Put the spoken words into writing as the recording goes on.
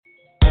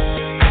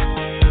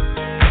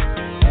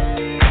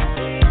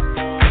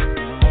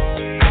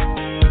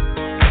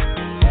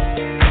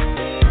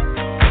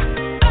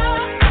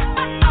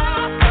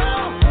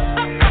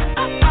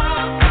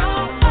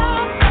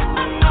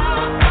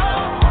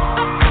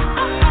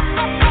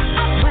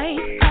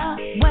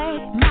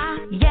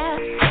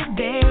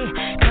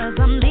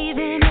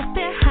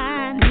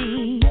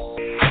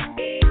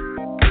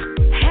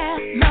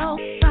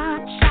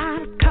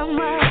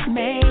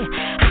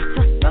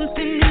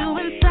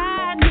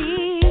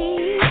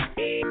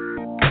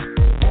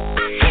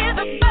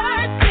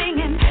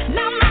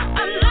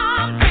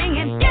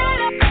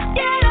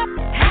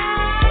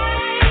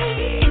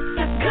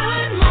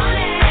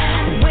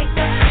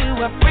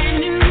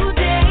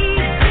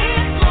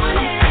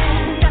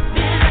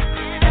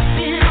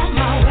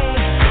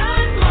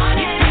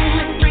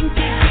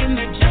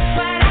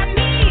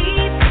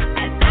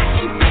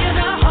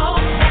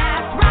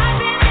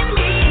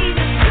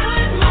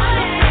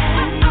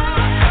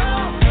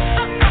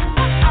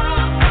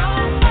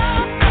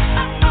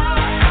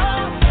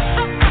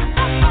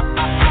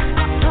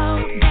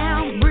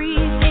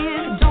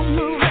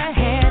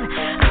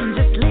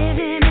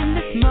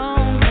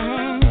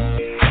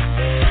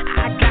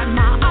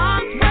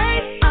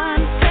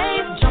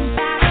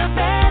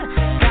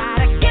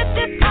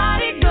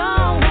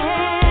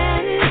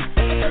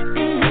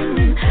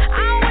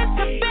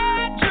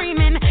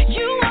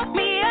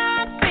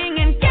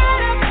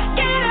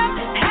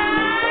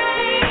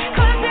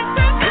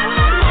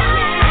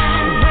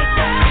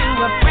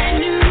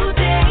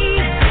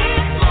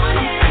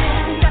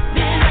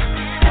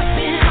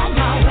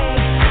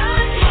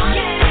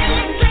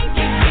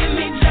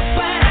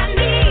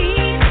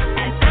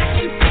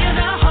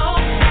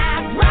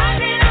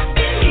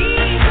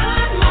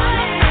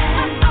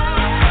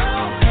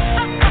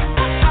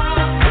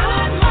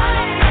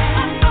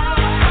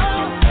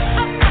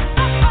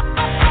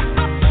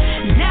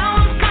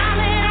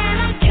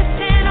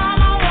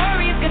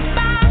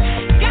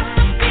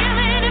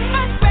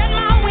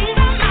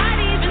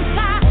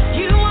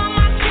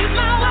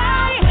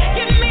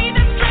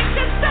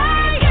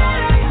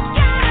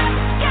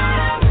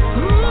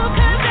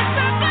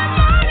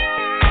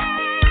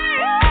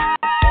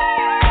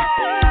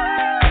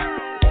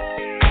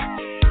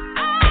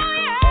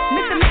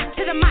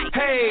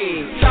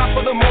Hey, top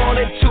of the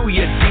morning to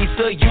you,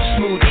 Disa. You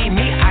smoothie,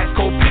 me ice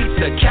cold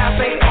pizza,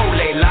 cafe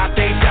ole,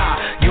 latte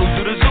da. You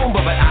do the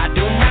Zumba, but I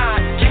do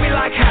not. Give me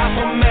like half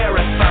a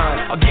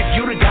marathon. I'll give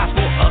you the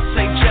gospel of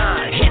St.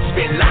 John. Hits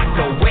me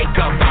like a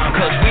wake-up bomb,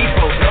 cause we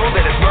both know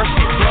that His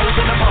mercy flows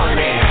in the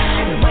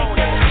morning.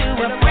 Wake up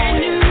to a brand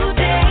new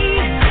day.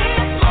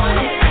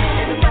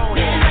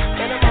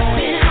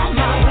 Been on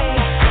my way.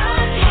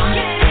 Give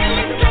me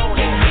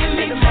strength and give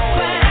me just what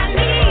I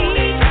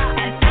need. And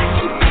I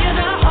can feel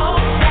the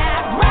whole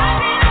vibe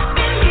rising up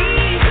in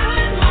me.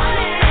 Good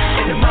morning.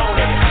 In the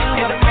morning,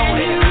 in the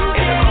morning,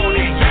 in the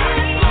morning,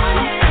 yeah.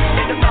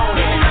 In the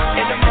morning,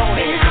 in the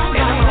morning,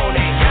 in the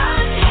morning,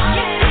 yeah.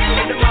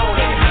 In the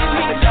morning,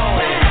 with the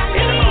dawn,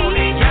 in the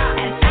morning, yeah.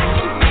 And I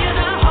can feel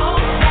the whole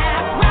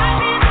vibe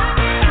rising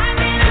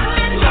up.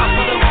 Top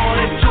of the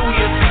morning to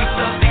you,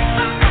 Lisa.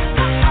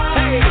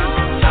 Hey,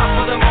 top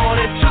of the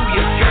morning to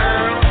you,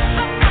 girl.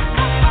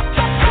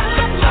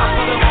 Top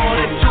of the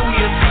morning to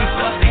you,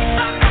 Lisa.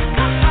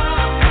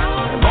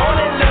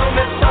 Morning, little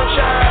Miss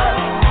Sunshine.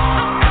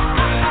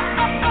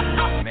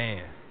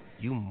 Man,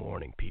 you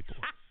morning people.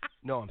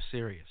 No, I'm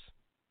serious.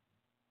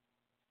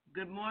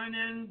 Good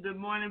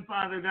morning,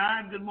 Father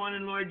God. Good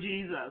morning, Lord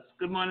Jesus.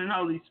 Good morning,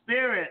 Holy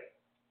Spirit.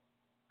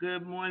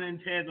 Good morning,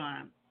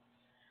 Tagline.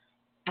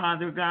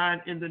 Father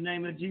God, in the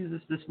name of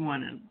Jesus this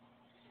morning,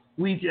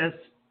 we just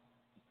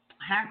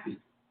happy.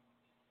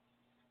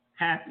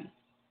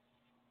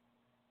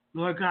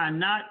 Lord God,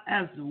 not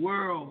as the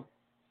world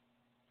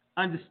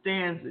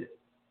understands it,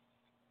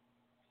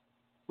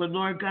 but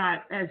Lord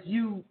God, as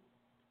you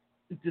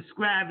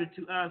describe it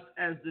to us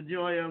as the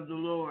joy of the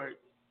Lord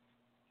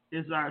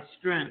is our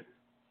strength.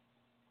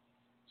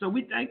 So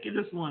we thank you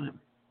this morning.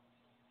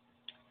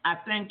 I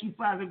thank you,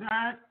 Father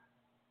God,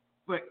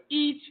 for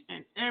each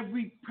and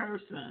every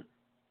person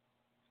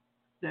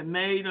that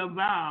made a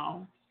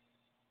vow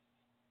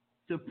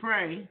to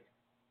pray,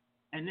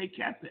 and they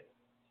kept it.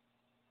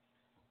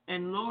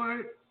 And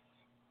Lord,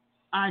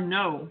 I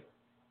know,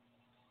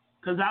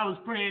 because I was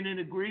praying in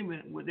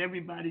agreement with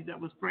everybody that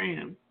was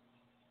praying.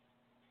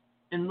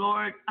 And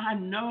Lord, I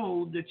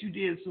know that you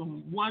did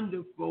some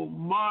wonderful,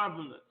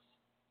 marvelous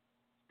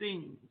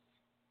things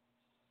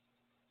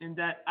in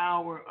that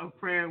hour of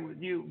prayer with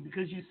you,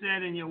 because you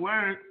said in your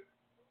word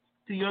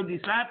to your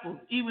disciples,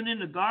 even in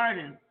the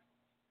garden,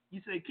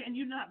 you said, can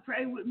you not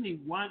pray with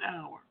me 1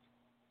 hour?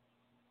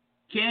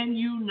 Can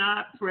you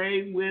not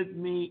pray with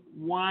me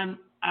 1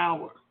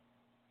 hour?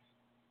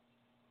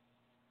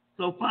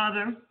 So,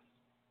 Father,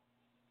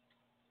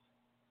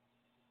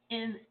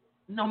 in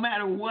no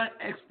matter what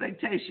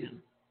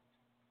expectation,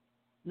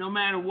 no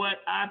matter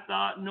what I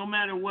thought, no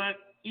matter what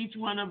each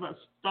one of us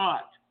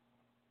thought,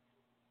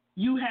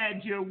 you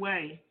had your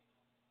way.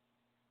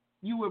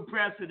 You were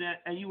president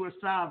and you were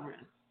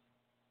sovereign.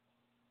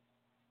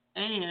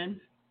 And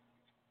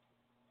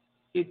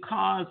it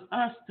caused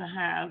us to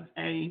have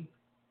a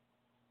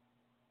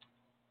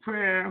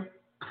prayer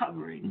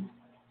covering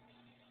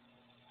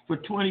for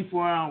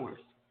 24 hours.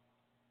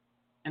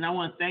 And I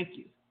want to thank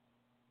you.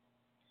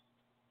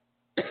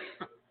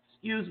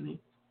 Excuse me.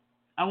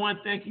 I want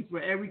to thank you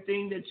for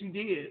everything that you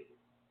did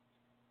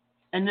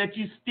and that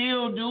you're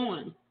still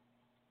doing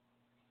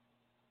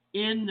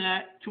in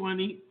that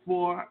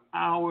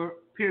 24-hour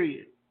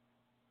period.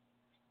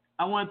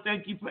 I want to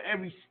thank you for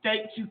every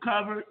state you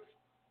covered,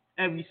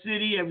 every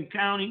city, every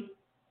county.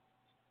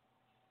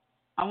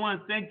 I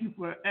want to thank you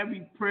for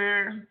every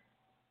prayer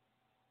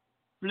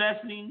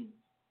blessing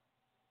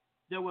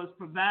that was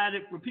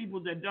provided for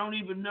people that don't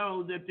even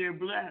know that they're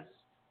blessed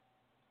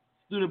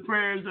through the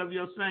prayers of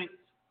your saints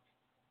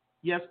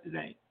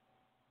yesterday.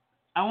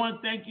 I want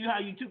to thank you how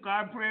you took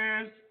our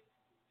prayers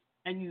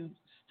and you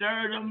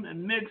stirred them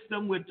and mixed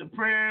them with the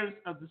prayers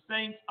of the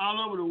saints all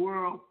over the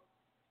world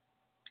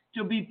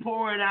to be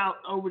poured out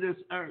over this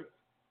earth.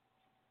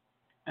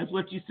 That's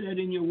what you said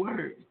in your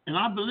word. And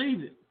I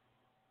believe it.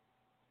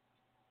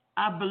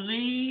 I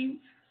believe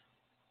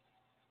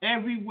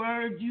every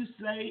word you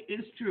say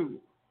is true.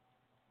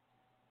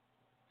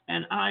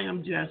 And I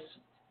am just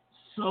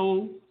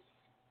so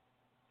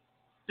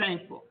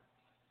thankful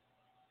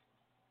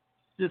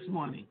this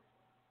morning.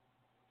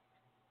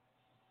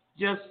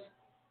 Just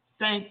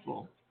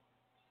thankful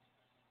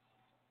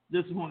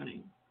this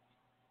morning.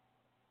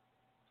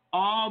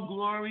 All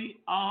glory,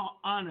 all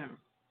honor,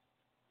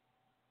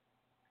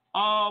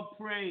 all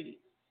praise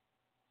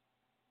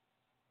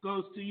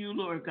goes to you,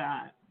 Lord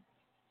God.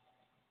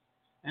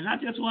 And I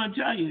just want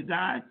to tell you,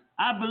 God,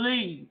 I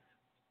believe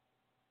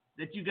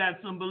that you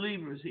got some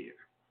believers here.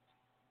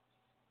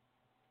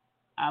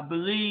 I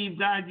believe,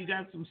 God, you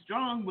got some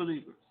strong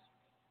believers.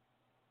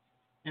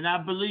 And I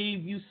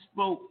believe you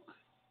spoke.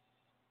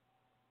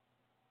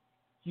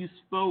 You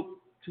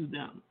spoke to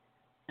them.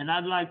 And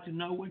I'd like to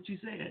know what you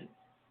said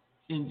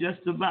in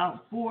just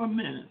about 4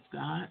 minutes,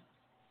 God.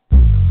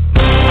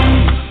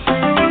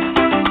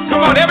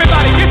 Come on,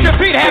 everybody, get your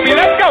feet happy.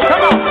 Let's go.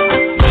 Come on.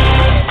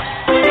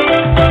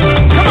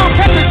 Come on,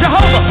 Captain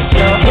Jehovah.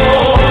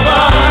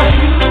 Jehovah,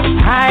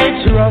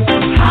 I trust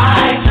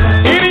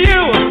in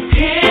you.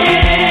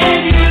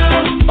 In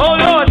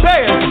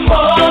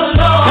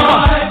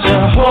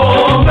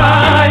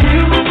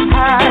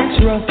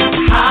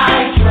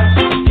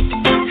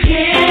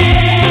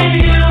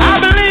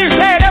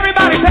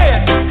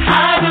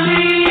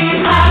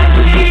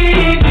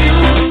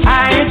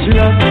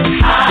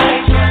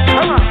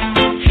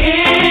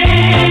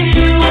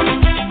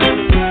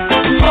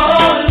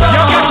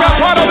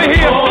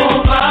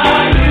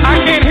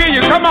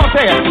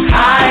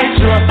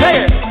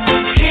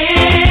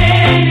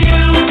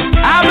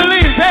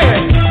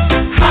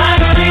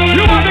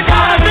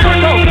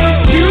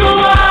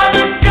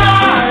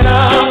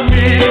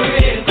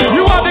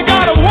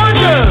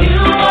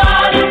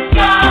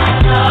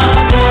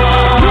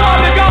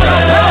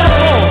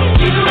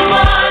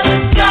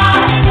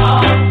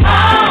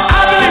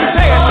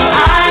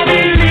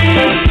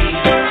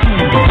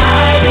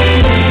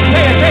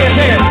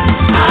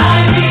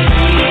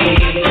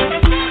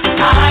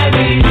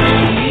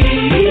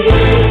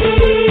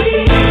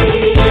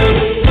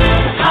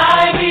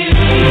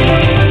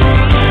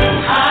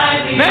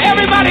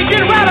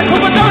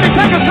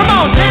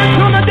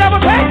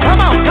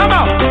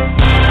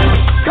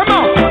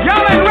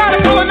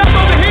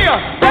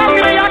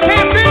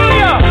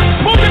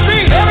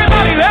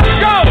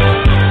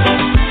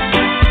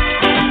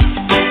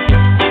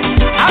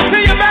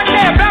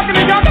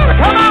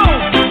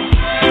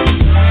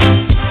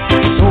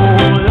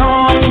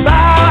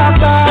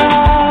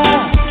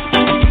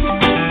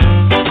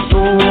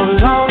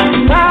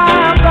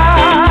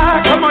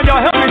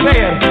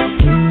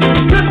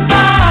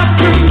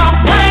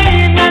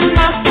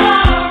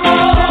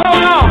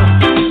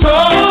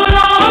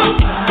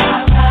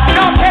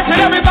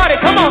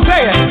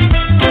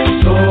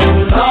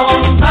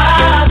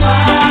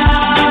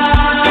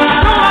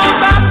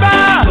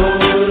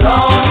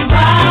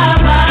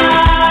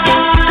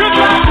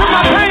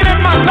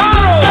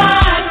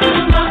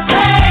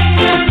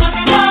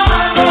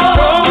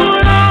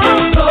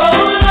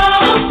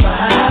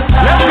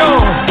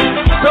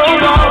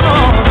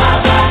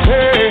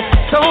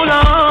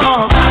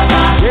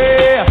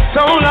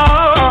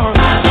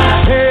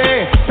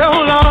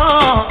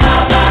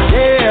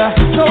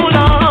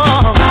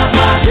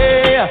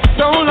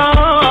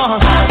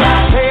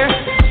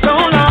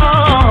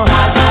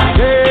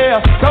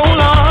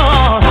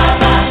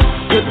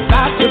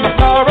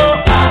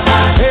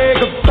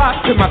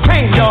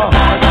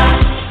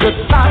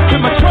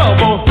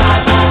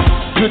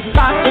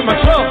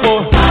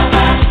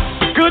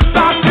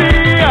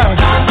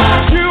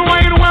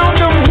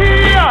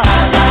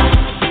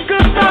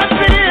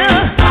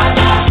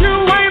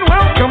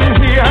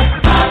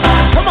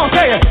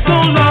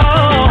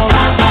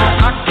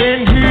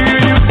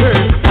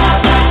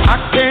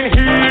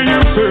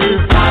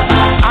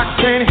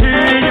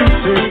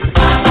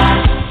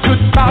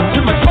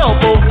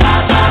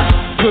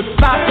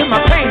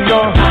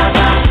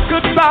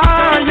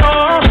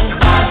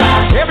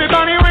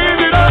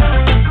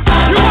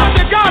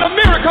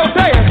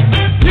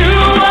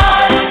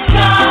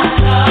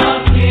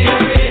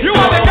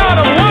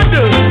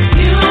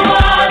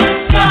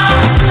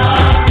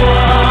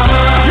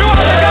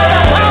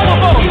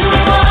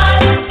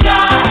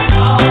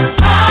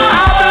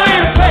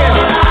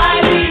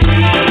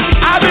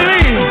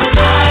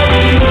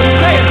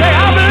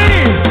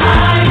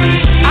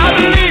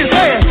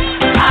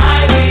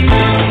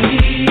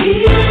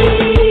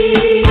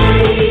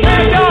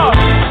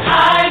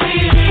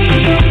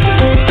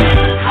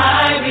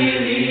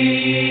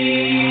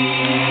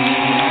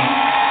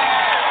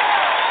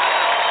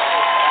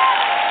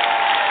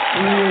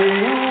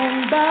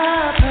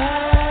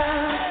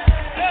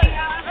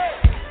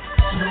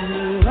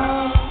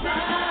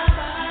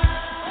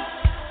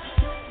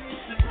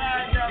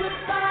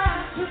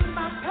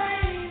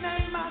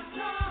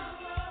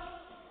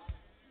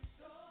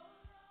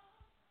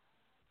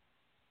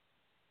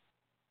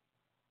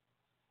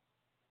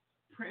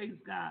Praise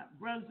God.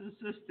 Brothers and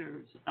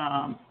sisters,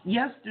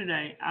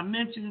 yesterday I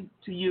mentioned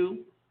to you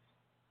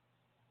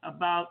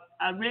I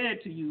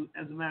read to you,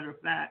 as a matter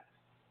of fact.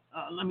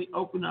 Let me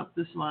open up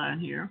this line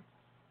here.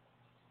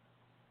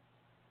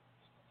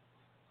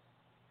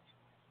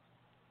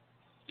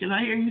 Can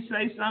I hear you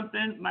say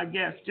something? My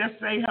guest, just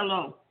say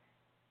hello.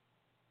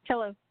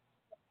 Hello.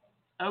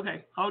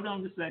 Okay, hold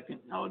on a second.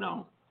 Hold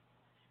on.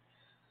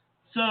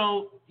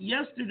 So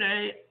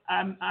yesterday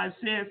I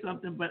said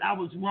something, but I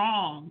was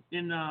wrong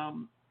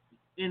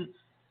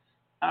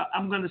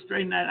I'm going to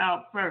straighten that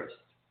out first.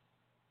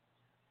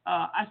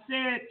 I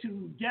said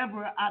to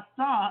Deborah, I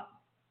thought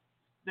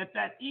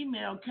that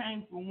email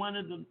came from one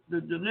of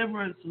the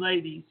deliverance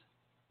ladies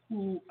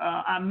who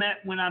I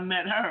met when I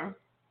met her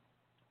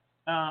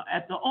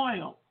at the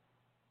oil.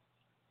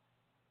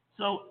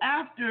 So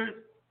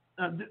after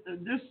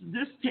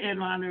this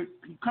headliner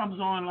comes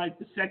on like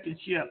the second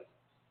shift.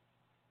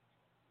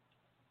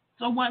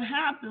 So what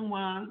happened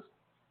was,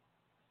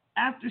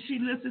 after she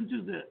listened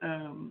to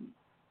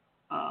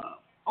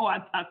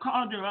I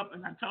called her up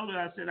and I told her,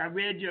 I said, I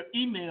read your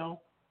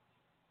email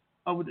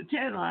over the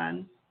Ted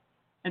line,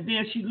 and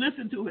then she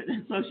listened to it,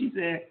 and so she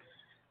said,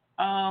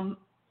 I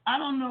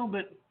don't know,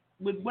 but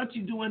with what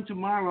you're doing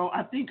tomorrow,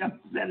 I think I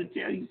better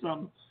tell you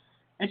something.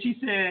 And she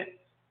said,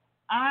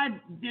 I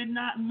did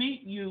not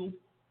meet you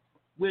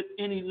with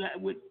any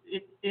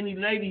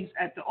ladies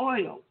at the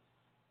oil.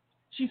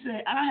 She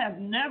said, I have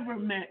never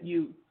met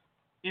you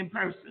in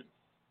person.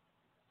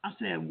 I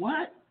said,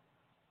 what?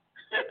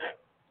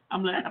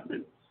 I'm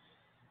laughing.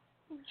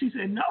 She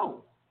said,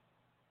 no.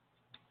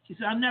 She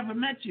said, I've never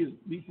met you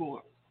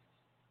before.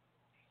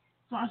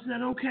 So I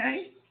said,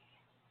 okay.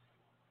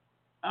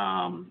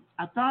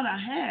 I thought I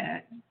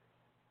had.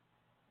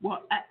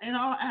 Well, in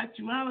all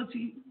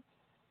actuality,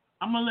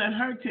 I'm going to let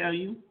her tell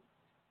you.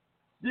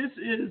 This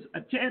is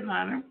a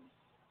Tedliner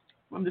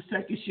from the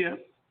second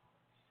shift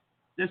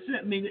that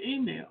sent me the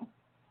email.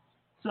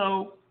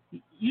 So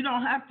you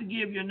don't have to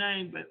give your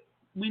name, but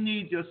we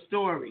need your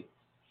story.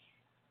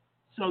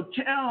 So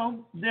tell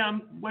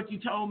them what you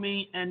told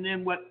me, and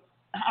then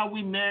how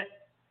we met.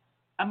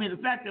 I mean, the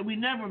fact that we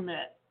never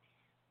met,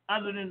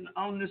 other than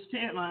on this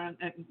Ted line,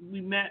 and we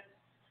met.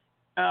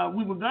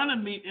 We were gonna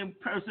meet in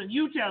person.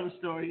 You tell the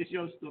story. It's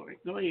your story.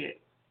 Go ahead.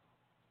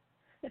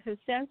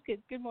 Sounds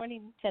good. Good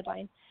morning,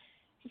 Tedline.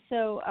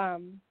 So,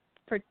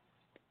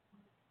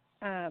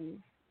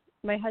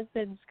 my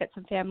husband's got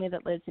some family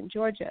that lives in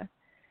Georgia.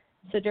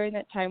 So during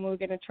that time, we were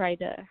going to try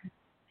to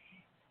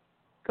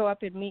go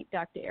up and meet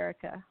Dr.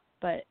 Erica,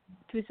 but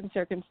through some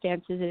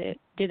circumstances, it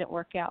didn't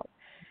work out.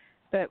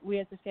 But we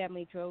as a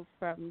family drove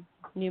from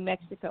New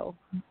Mexico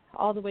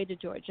all the way to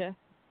Georgia,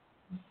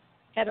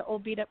 had an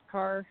old beat-up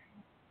car.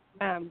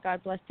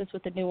 God blessed us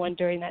with a new one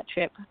during that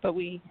trip, but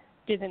we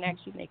didn't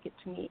actually make it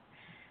to meet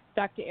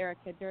Dr.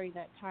 Erica during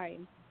that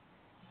time.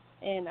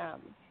 And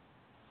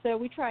so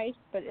we tried,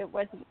 but it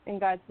wasn't in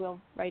God's will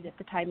right at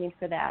the timing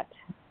for that.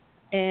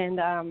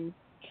 And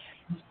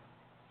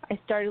I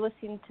started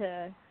listening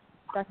to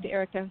Dr.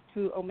 Erica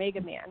through Omega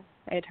Man.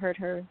 I had heard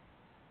her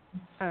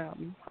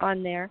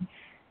on there,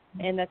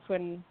 and that's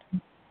when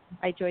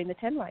I joined the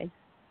 10 line.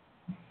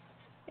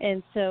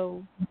 And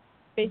so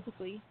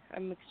basically,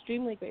 I'm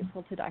extremely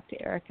grateful to Dr.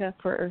 Erica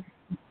for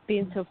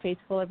being so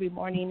faithful every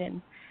morning and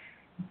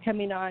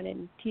coming on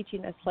and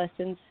teaching us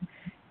lessons.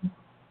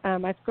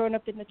 I've grown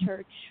up in the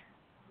church,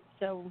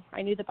 so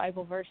I knew the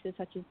Bible verses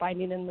such as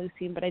binding and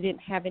loosing, but I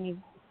didn't have any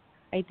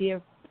idea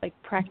of like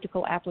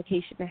practical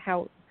application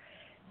of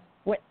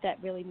what that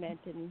really meant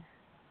and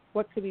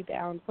what could be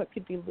bound, what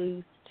could be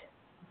loosed,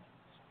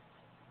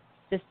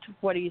 just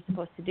what are you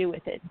supposed to do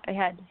with it.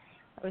 I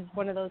was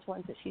one of those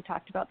ones that she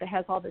talked about that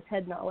has all this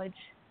head knowledge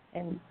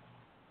and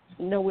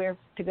nowhere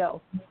to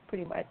go,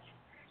 pretty much.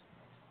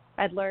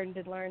 I'd learned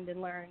and learned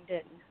and learned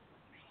and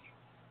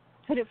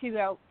couldn't figure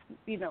out,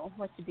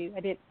 what to do.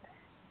 I didn't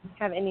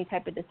have any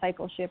type of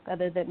discipleship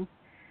other than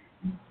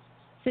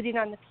sitting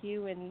on the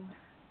pew and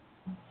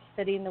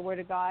studying the Word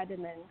of God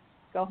and then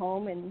go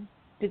home and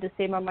do the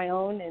same on my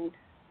own and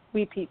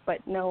repeat,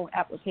 but no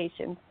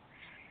application.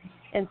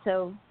 And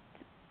so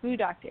through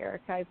Dr.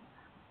 Eric, I've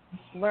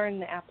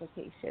learned the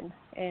application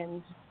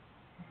and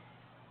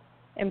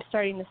am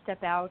starting to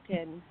step out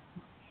and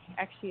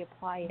actually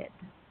apply it.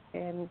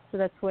 And so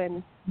that's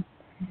when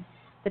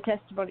the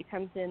testimony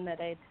comes in that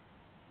I'd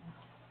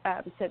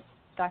sent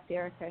Dr.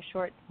 Erica a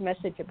short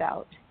message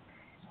about.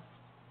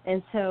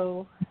 And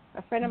so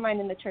a friend of mine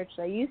in the church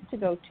that I used to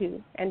go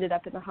to ended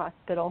up in the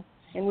hospital,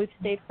 and we've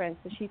stayed friends.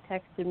 So she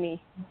texted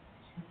me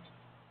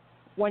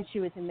once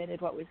she was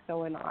admitted what was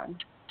going on.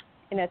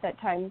 And at that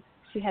time,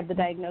 she had the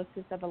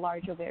diagnosis of a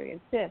large ovarian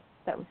cyst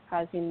that was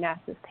causing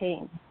massive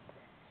pain.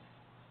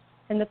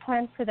 And the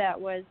plan for that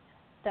was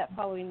that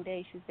following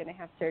day she was going to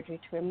have surgery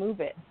to remove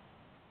it.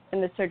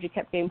 And the surgery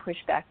kept getting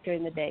pushed back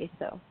during the day,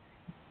 so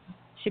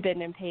she'd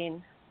been in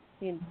pain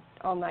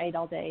all night,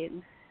 all day,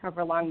 and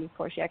however long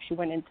before she actually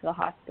went into the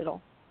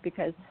hospital,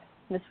 because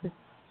this was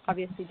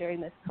obviously during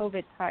this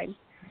COVID time.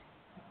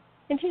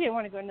 And she didn't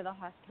want to go into the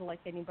hospital like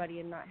anybody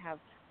and not have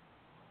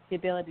the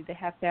ability to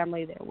have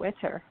family there with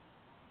her.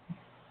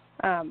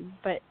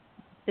 But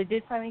they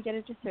did finally get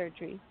her to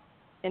surgery,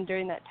 and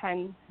during that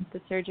time,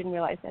 the surgeon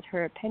realized that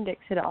her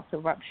appendix had also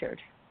ruptured.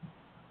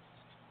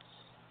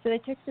 So they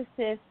took the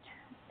cyst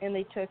and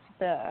they took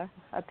the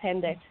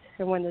appendix,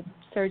 and when the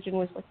surgeon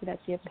was looking at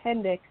the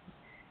appendix,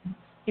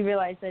 he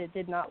realized that it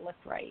did not look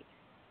right.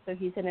 So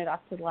he sent it off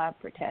to the lab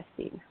for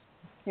testing.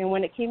 And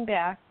when it came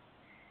back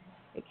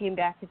as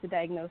a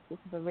diagnosis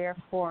of a rare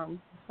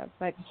form of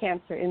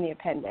cancer in the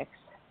appendix.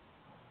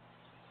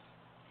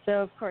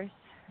 So, of course,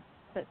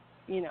 that,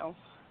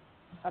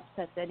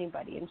 upsets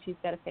anybody, and she's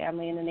got a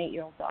family and an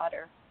 8-year-old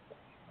daughter.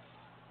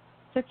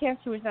 So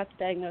cancer was not the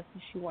diagnosis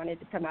she wanted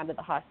to come out of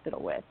the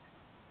hospital with.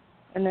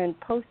 And then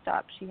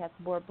post-op, she had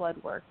some more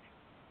blood work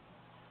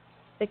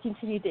that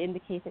continued to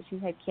indicate that she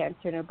had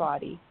cancer in her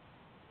body.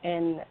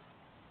 And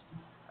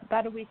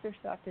about a week or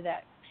so after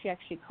that, she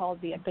actually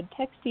called me. I've been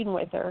texting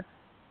with her,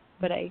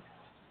 but I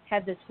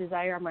had this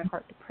desire on my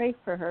heart to pray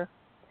for her.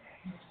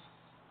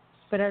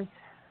 But I was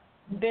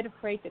a bit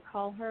afraid to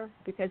call her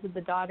because of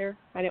the daughter.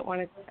 I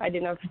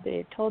didn't know if they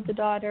had told the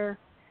daughter,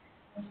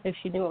 if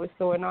she knew what was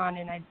going on,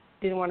 and I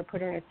didn't want to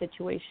put her in a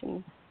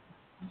situation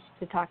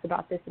to talk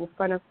about this in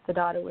front of the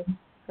daughter with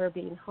her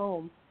being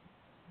home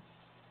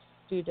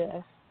due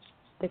to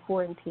the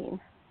quarantine.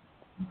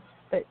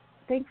 But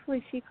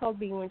thankfully she called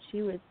me when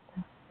she was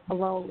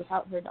alone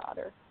without her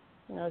daughter,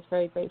 and I was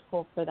very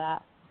grateful for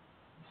that.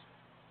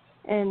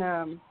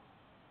 And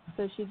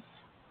so she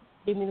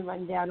gave me the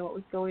rundown of what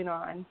was going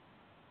on,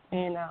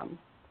 and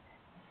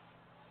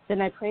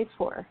then I prayed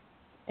for her.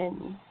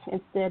 And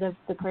instead of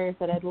the prayers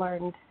that I'd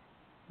learned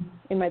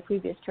in my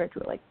previous church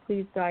were like,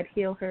 please God,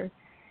 heal her,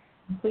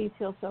 please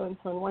heal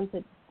so-and-so, and ones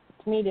that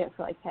to me didn't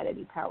feel like had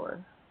any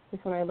power.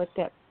 Just when I looked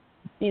at,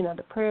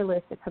 the prayer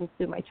list that comes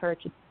through my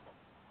church, it's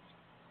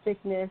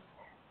sickness,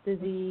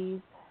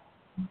 disease,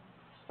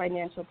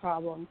 financial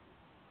problems.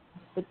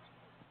 But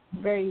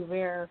very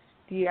rare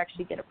do you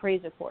actually get a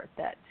praise report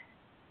that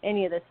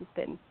any of this has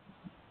been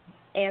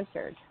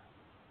answered.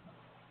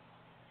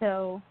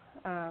 So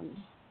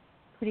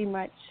pretty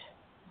much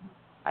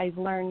I've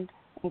learned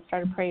and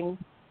started praying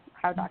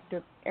how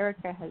Dr.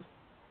 Erica has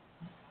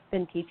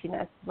been teaching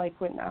us, like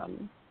when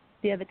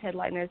the other Ted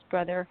Liner's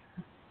brother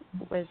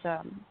was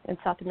in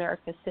South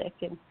America sick,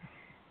 and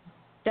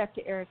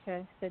Dr.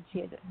 Erica said she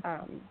had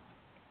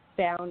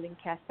found and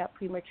cast out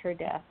premature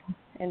death,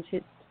 and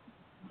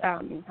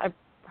I've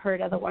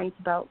heard other ones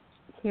about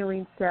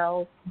healing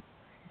cells,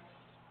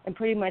 and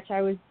pretty much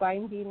I was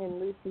binding and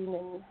loosing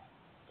and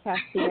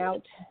casting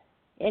out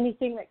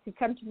anything that could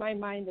come to my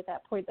mind at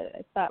that point that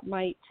I thought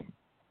might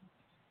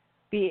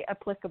be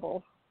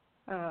applicable.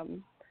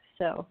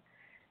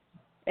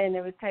 And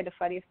it was kind of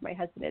funny, if my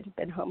husband had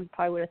been home, he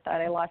probably would have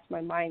thought I lost my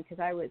mind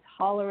because I was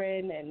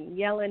hollering and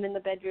yelling in the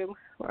bedroom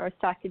where I was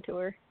talking to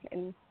her.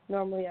 And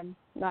normally I'm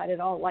not at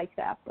all like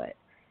that, but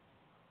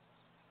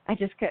I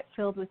just got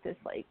filled with this,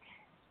 like,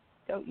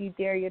 don't you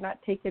dare, you're not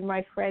taking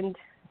my friend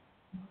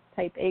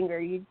type anger.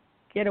 You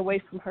get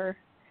away from her.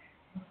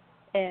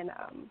 And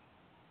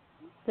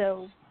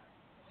so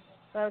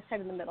I was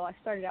kind of in the middle. I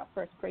started out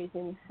first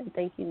praising and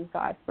thanking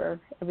God for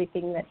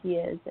everything that he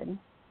is, and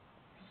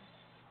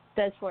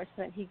that's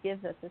fortunate he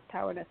gives us this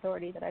power and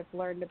authority that I've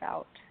learned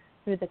about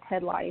through the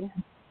TED line.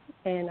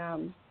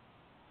 And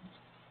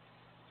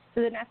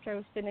so then after I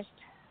was finished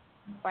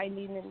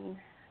binding and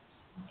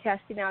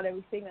casting out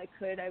everything I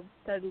could, I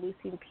started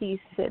loosing peace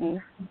and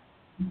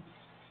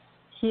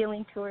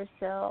healing to her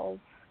cells,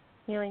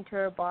 healing to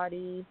her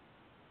body.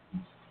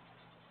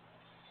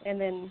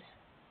 And then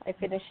I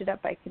finished it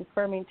up by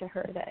confirming to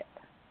her that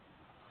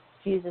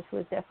Jesus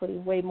was definitely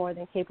way more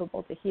than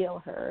capable to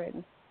heal her,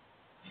 and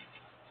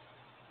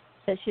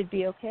that she'd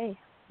be okay.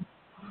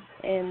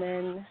 And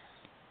then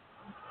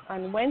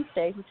on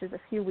Wednesday, which was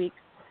a few weeks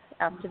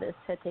after this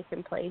had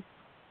taken place,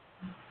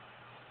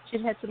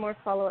 she'd had some more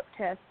follow-up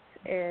tests,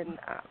 and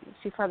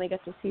she finally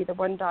got to see the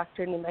one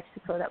doctor in New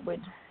Mexico that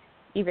would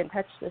even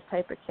touch this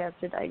type of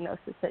cancer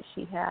diagnosis that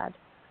she had.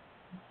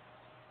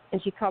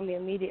 And she called me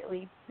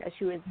immediately as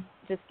she was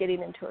just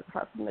getting into her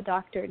car from the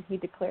doctor, and he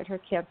declared her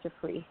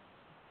cancer-free.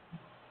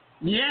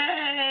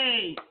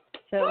 Yay!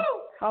 So Woo!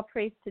 all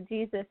praise to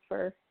Jesus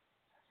for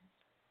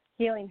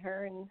healing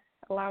her and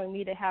allowing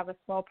me to have a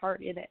small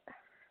part in it.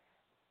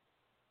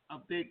 A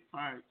big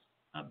part.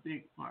 A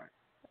big part.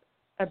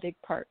 A big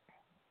part.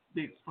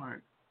 Big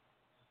part.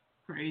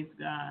 Praise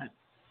God.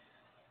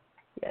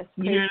 Yes,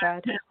 praise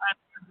God.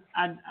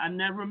 I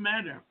never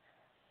met her.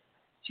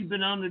 She's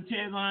been on the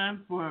TED line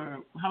for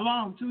how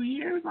long? 2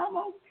 years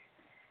almost?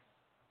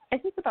 I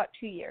think about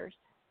 2 years.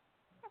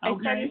 Okay.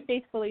 I started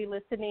faithfully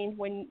listening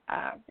when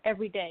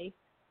every day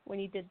when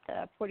he did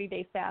the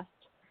 40-day fast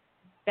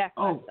back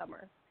last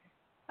summer.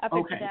 Up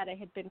until that, I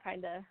had been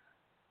kind of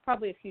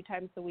probably a few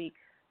times a week.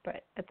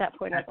 But at that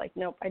point, I was like,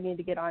 nope, I need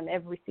to get on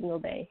every single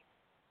day.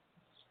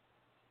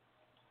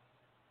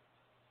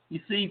 You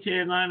see,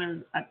 TED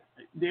liners,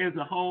 there's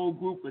a whole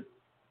group of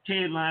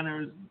TED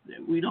liners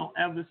that we don't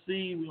ever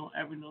see, we don't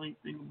ever know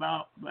anything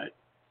about, but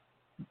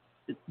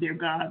They're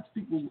God's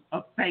people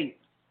of faith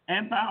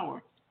and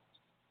power.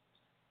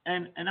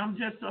 And I'm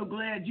just so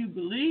glad you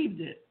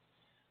believed it.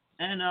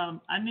 And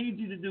I need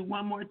you to do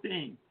one more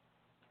thing.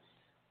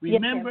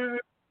 Remember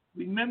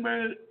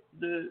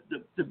the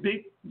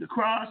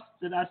cross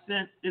that I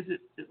sent. Is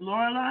it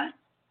Lorelei?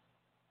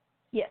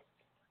 Yes.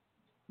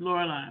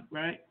 Lorelei,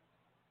 right?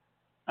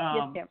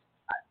 Yes, ma'am.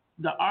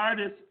 The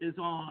artist is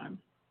on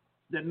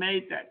that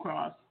made that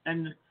cross,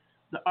 and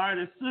the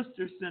artist's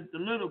sister sent the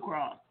little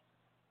cross.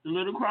 The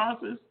little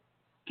crosses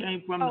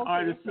came from the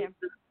artist's yes,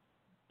 sister,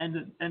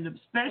 and the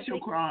special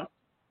cross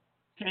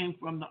came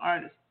from the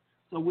artist.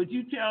 So would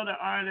you tell the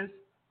artist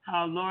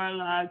how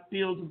Lorelei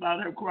feels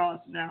about her cross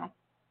now?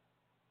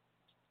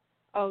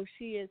 Oh,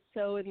 she is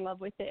so in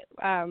love with it.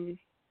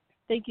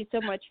 Thank you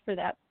so much for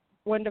that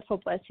wonderful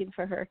blessing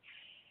for her.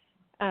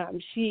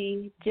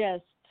 She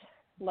just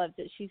loves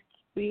it.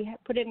 We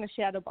put it in a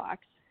shadow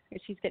box.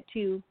 She's got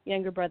 2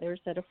 younger brothers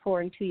that are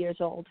 4 and 2 years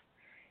old,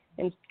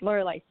 and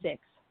Lorelei's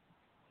 6.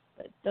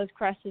 But those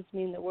crosses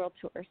mean the world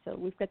to her. So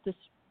we've got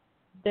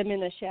them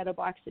in a shadow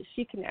box that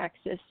she can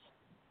access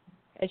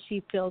as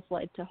she feels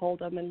led to hold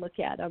them and look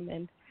at them.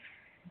 And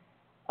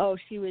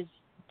she was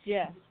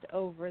just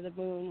over the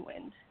moon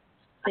when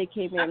they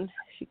came in.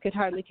 She could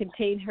hardly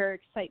contain her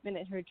excitement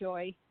and her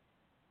joy.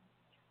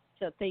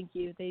 So thank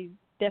you. They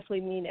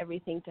definitely mean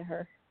everything to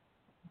her.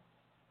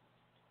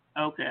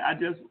 Okay, I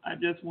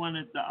just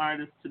wanted the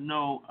artist to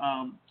know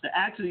that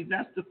actually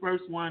that's the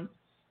first one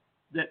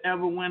that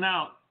ever went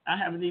out. I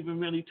haven't even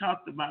really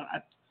talked about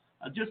it.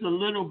 Just a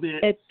little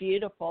bit. It's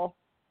beautiful.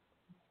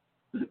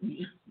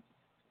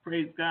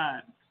 Praise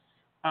God.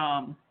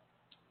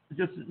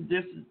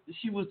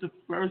 She was the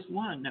first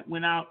one that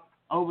went out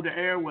over the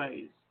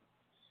airways,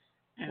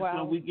 and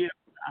so we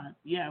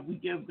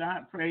give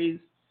God praise,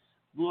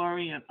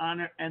 glory, and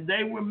honor. And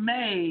they were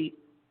made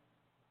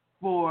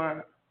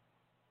for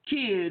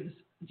kids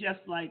just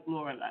like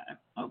Lorelei.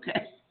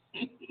 Okay.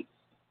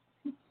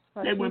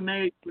 Well, they were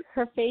made.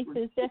 Her faith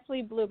is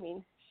definitely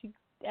blooming. She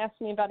asks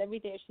me about every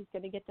day she's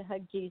going to get to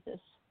hug Jesus.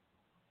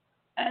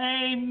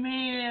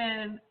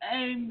 Amen.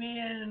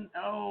 Amen.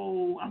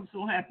 Oh, I'm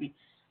so happy.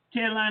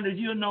 Ted Landers,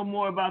 you'll know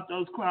more about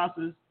those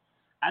crosses.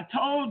 I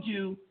told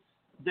you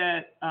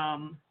that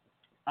an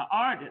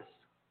artist,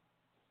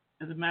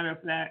 as a matter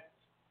of fact,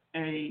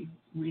 a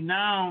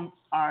renowned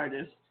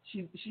artist,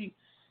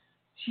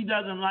 she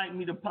doesn't like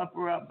me to puff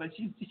her up, but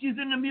she's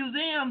in the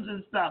museums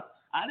and stuff.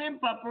 I didn't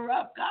puff her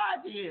up.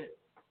 God did.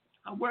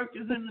 Her work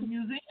is in the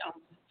museums.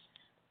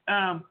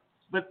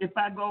 But if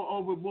I go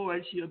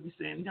overboard, she'll be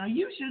saying, "No,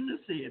 you shouldn't have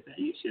said that.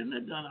 You shouldn't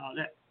have done all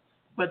that."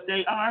 But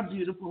they are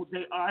beautiful.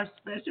 They are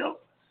special,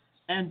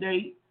 and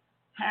they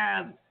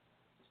have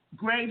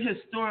great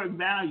historic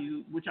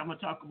value, which I'm going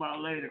to talk about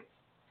later.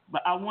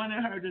 But I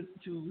wanted her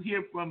to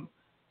hear from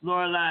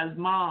Lorelei's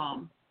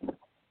mom that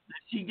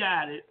she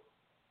got it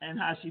and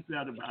how she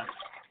felt about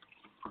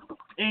it.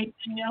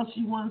 Anything else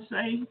you want to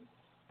say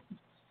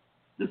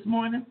this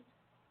morning?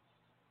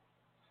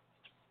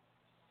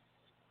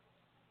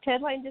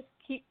 Tedline, just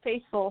keep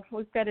faithful.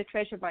 We've got a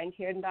treasure mine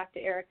here in Dr.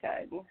 Erica,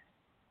 and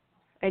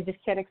I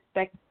just can't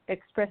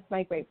express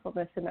my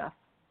gratefulness enough.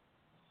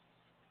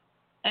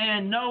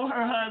 And no,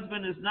 her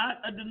husband is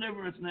not a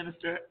deliverance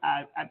minister.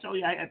 I told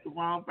you I had the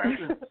wrong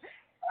person.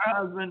 Her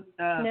husband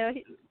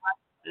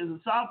is a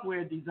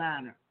software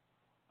designer.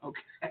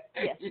 Okay.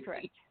 Yes,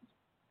 correct.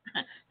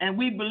 And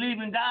we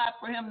believe in God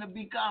for him to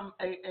become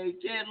a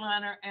Ted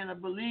Liner and a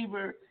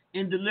believer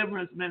in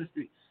deliverance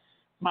ministry.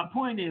 My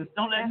point is,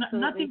 don't let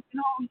nothing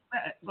hold you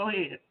back. Go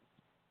ahead.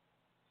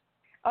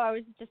 Oh, I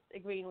was just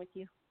agreeing with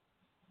you.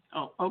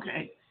 Oh,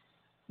 okay.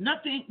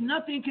 Nothing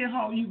can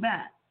hold you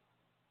back.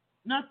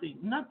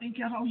 Nothing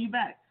can hold you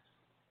back.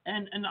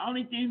 And the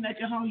only thing that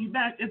can hold you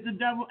back is the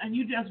devil, and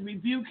you just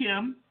rebuke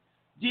him.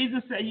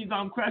 Jesus said you're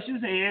going to crush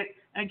his head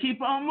and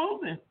keep on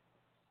moving.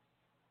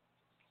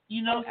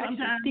 You know,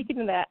 sometimes.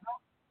 Speaking of that.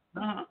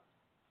 Uh-huh.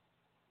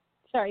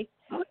 Sorry.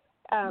 Go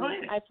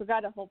ahead. I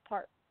forgot a whole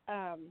part.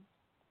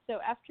 So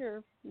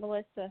after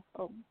Melissa,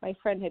 my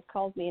friend, had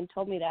called me and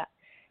told me that,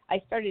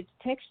 I started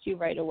to text you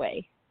right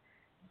away,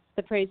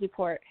 the praise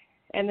report.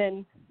 And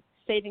then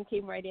Satan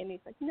came right in. He's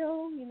like,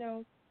 no,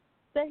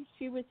 that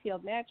she was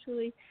healed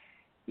naturally.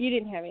 You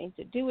didn't have anything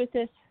to do with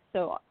this.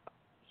 So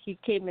he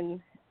came and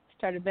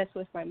started messing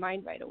with my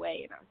mind right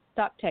away, and I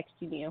stopped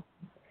texting you.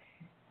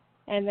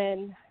 And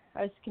then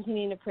I was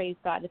continuing to praise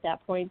God at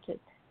that point. And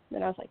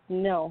then I was like,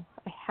 no,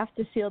 I have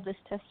to seal this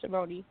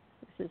testimony.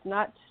 This is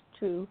not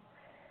true.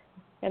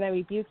 And I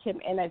rebuked him,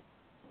 and I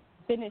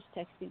finished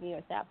texting you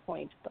at that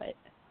point, but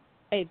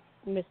I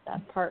missed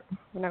that part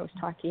when I was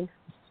talking.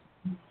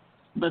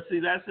 But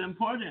see, that's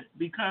important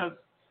because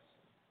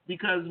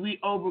we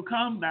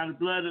overcome by the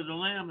blood of the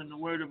Lamb and the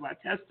word of our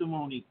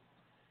testimony.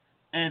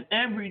 And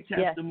every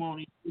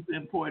testimony is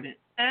important.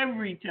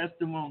 Every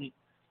testimony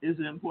is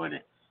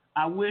important.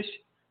 I wish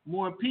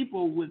more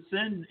people would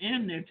send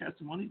in their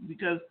testimonies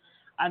because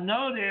I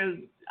know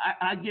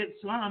I get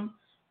some,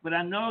 but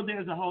I know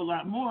there's a whole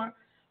lot more.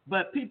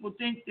 But people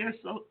think they're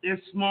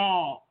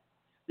small,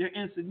 they're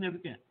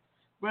insignificant.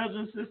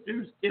 brothers and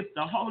sisters, if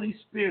the Holy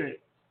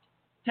Spirit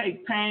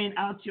take pain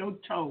out your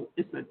toe,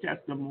 it's a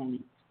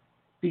testimony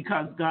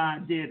because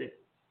God did it.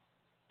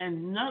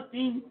 And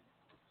nothing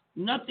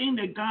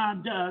that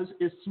God does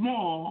is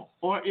small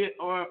or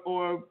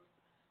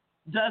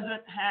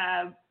doesn't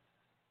have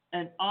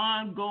an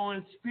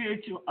ongoing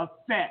spiritual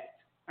effect.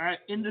 All right,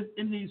 in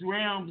these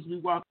realms we're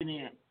walking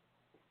in.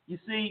 You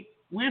see,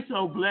 we're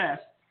so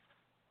blessed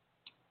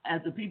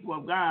as the people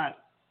of God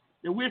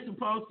that we're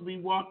supposed to be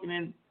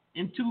walking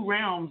in two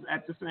realms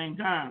at the same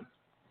time,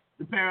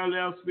 the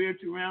parallel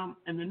spiritual realm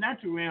and the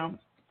natural realm.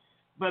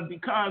 But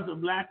because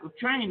of lack of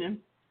training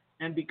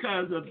and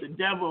because of the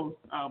devil's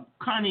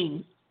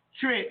cunning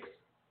tricks,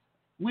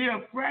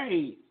 we're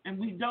afraid and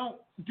we don't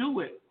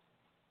do it.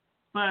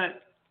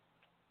 But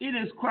it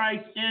is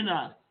Christ in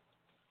us,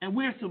 and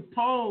we're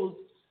supposed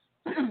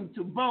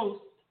to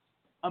boast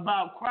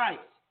about Christ,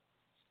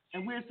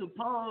 and we're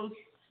supposed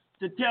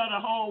to tell the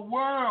whole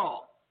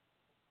world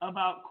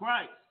about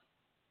Christ.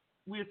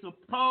 We're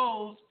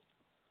supposed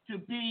to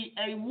be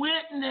a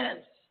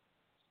witness.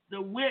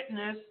 The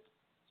witness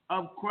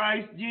of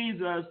Christ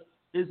Jesus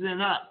is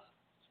in us.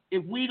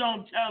 If we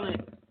don't tell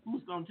it,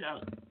 who's going to tell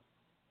it?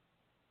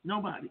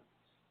 Nobody.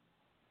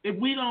 If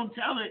we don't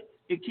tell it,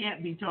 it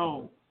can't be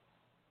told.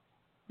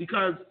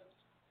 Because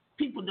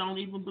people don't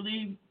even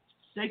believe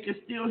they can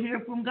still hear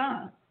from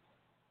God.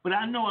 But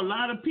I know a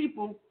lot of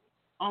people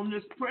on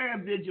this prayer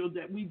vigil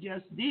that we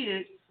just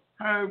did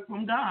heard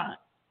from God.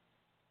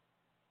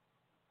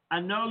 I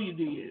know you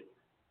did.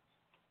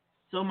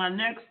 So my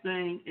next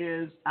thing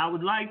is I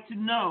would like to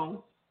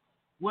know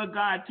what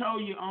God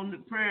told you on the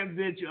prayer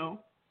vigil.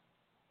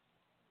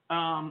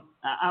 I'm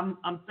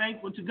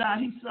thankful to God.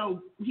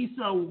 He's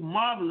so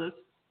marvelous.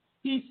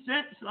 He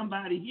sent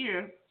somebody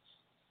here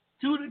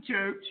to the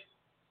church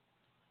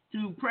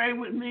to pray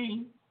with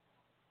me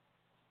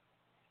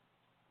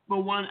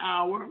for 1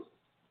 hour.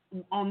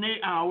 On their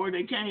hour,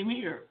 they came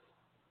here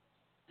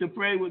to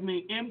pray with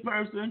me in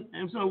person.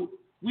 And so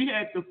we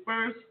had the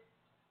first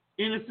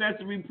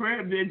intercessory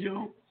prayer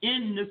vigil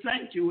in the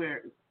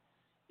sanctuary.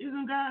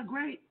 Isn't God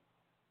great?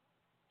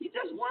 He's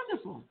just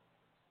wonderful.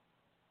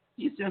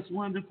 He's just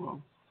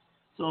wonderful.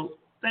 So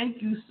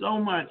thank you so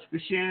much for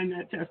sharing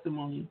that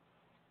testimony.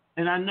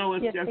 And I know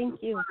it's just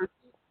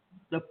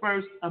the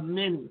first of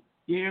many.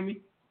 You hear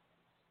me?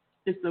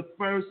 It's the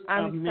first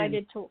of many. I'm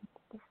excited to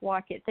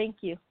walk it. Thank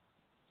you.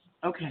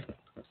 Okay.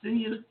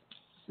 See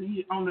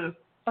you on the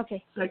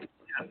second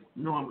step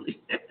normally.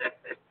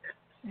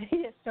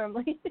 Yes,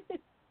 normally.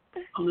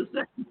 On the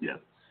second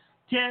step.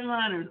 Ted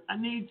Liners, I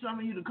need some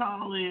of you to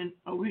call in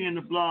over here in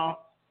the blog.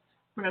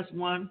 Press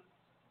 1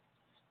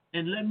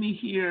 and let me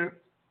hear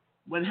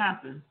what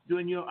happened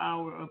during your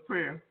hour of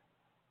prayer.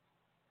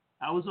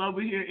 I was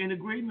over here in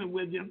agreement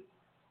with you.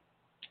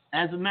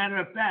 As a matter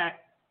of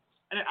fact,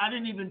 I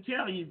didn't even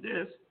tell you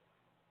this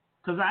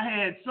because I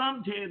had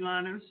some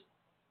Ted-liners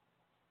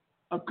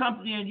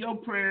accompanying your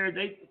prayer.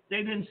 They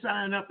didn't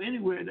sign up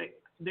anywhere.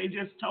 They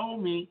just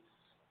told me,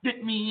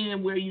 fit me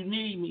in where you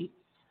need me.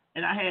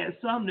 And I had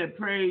some that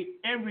prayed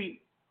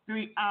every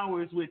 3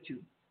 hours with you.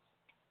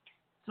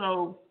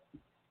 So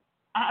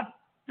I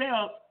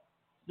felt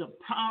the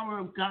power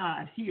of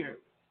God here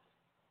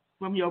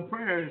from your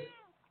prayers.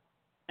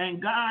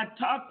 And God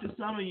talked to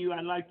some of you.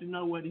 I'd like to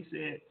know what he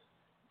said.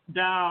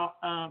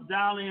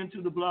 Dial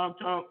into the Blog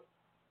Talk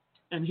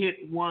and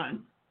hit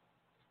 1.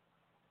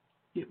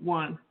 Hit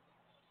 1.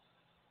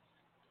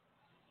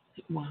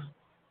 Hit 1.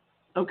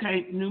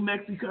 Okay, New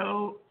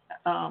Mexico,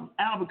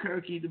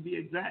 Albuquerque to be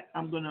exact.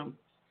 I'm going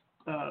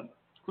to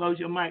close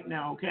your mic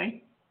now,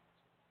 okay?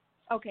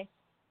 Okay.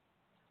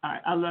 All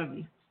right, I love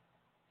you.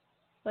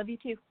 Love you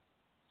too.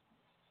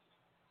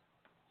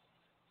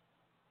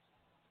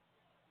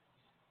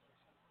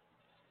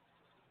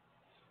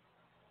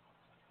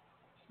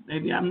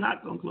 Maybe I'm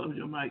not going to close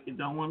your mic. You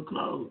don't want to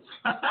close.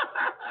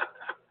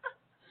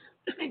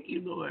 Thank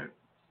you, Lord.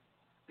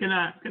 Can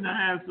I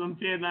have some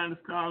Ted-liners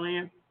call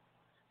in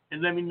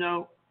and let me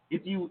know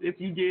if you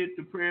did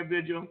the prayer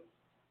vigil?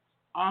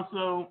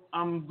 Also,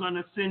 I'm going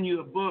to send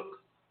you a book.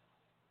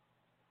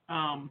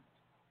 I'm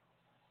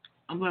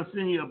going to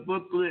send you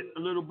a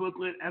little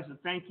booklet as a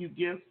thank you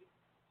gift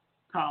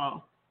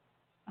called,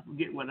 I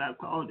forget what I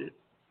called it.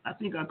 I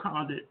think I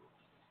called it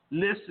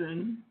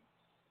Listen.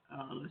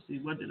 Let's see,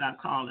 what did I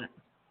call it?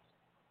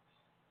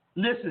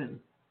 Listen,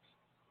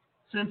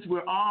 since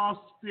we're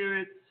all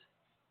spirits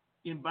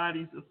in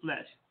bodies of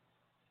flesh.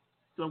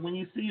 So when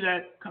you see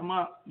that come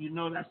up, you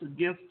know that's a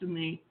gift to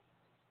me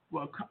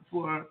for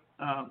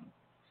a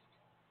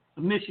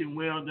mission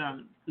well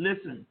done.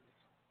 Listen,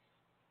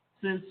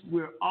 since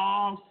we're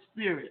all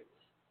spirits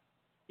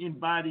in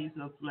bodies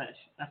of flesh.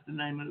 That's the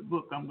name of the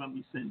book I'm going to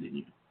be sending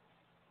you.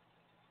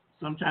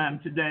 Sometime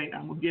today,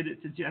 I'm going to get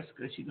it to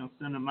Jessica. She's going to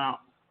send them out.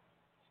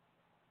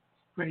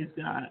 Praise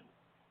God.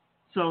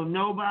 So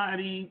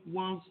nobody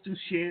wants to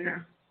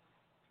share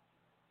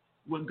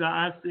what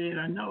God said.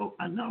 I know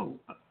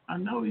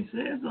he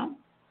says something.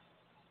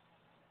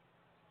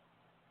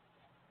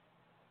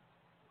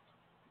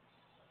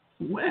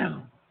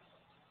 Well,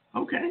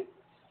 okay.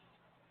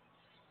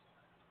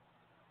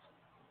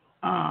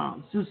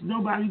 Since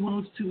nobody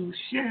wants to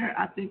share,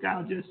 I think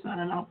I'll just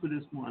sign off for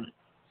this morning.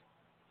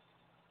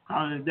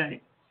 Call it a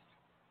day.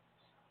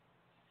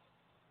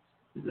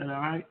 Is that all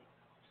right?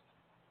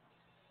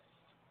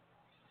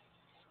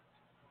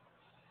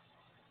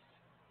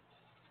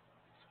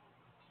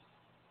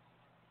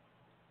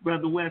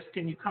 Brother West,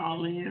 can you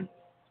call in?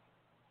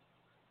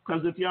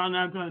 Because if y'all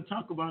not going to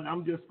talk about it,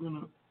 I'm just going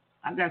to,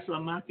 I got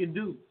something I can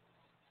do.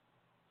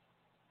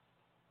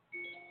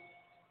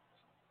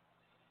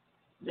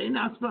 They're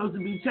not supposed to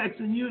be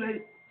texting you.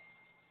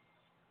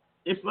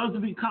 They're supposed to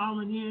be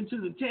calling in to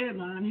the TED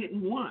line,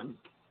 hitting 1.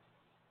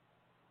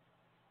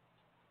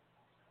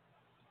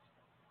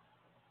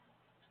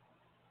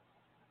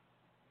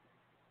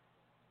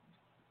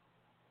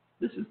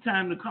 This is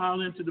time to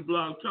call into the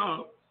Blog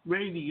Talk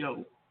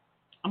Radio.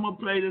 I'm going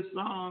to play this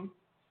song.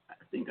 I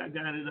think I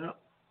got it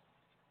up.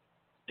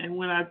 And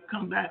when I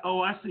come back,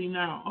 oh, I see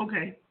now.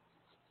 Okay.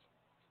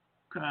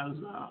 Because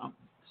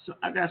so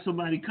I got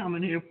somebody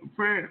coming here for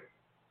prayer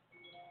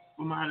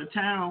from out of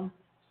town.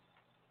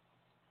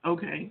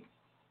 Okay.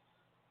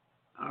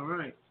 All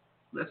right.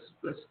 Let's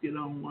get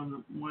on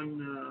one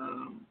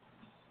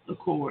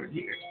accord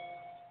here.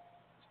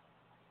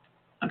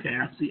 Okay,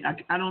 I see.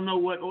 I don't know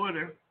what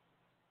order,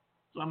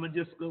 so I'm going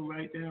to just go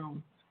right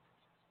down.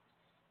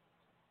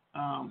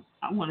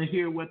 I want to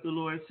hear what the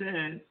Lord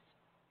said,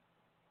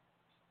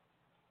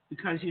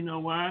 because you know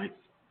why?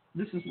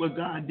 This is what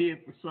God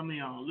did for some of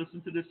y'all.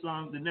 Listen to this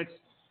song. The next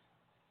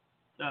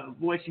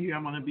voice you hear,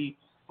 I'm going to be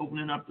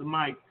opening up the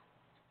mic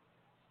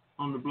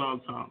on the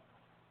Blog Talk.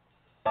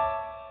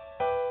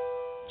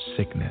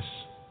 Sickness,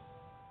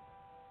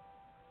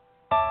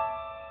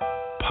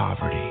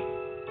 poverty,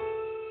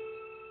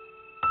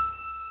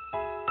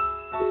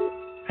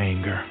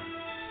 anger,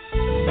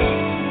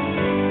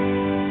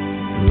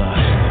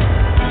 lust,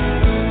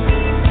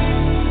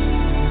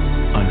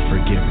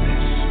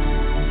 unforgiveness.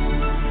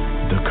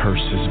 The curse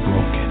is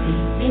broken.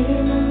 The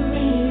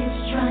enemy is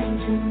trying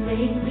to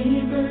make me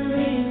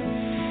believe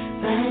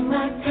that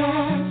my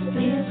past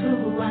is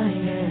who I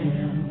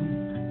am.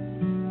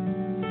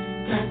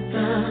 That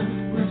the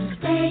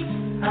mistakes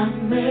I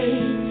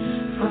made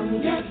from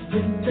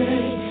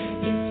yesterday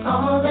is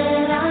all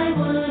that I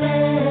would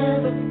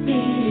ever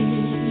be.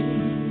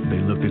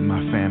 They looked at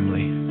my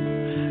family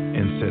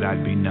and said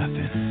I'd be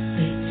nothing.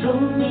 They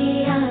told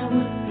me I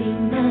would be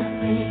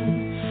nothing.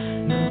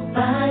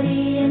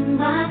 Nobody in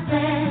my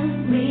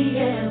family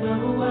ever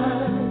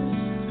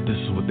was. This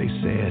is what they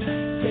said.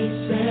 They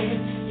said,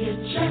 you're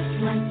just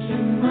like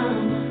your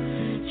mama,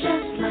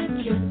 just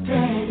like your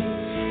daddy.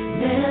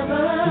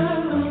 Never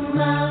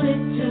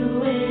amounted to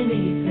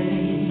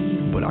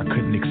anything. But I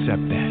couldn't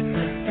accept that.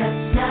 But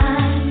that's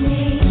not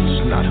me.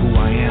 It's not who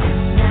I am.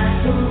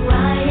 Not who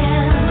I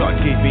am. God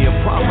gave me a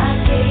promise.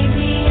 God gave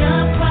me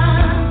a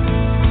promise.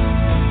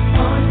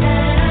 All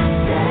that I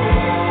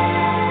said.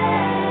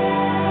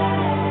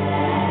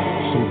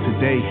 So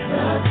today,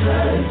 The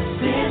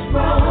curse is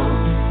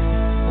broken.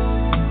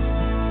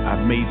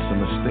 I've made some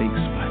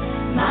mistakes, but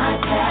My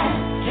past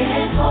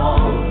can't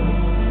hold.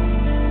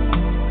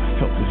 I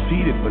felt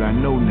defeated, but I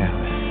know now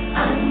that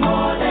I'm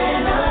more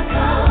than a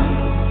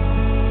conqueror.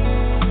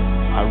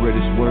 I read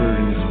His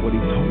Word and it's what He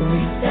told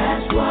me.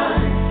 That's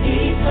what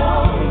He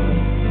told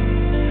me.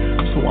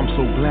 So I'm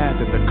so glad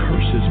that the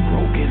curse is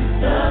broken.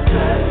 The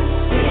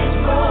curse is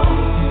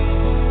broken.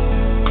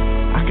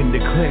 I can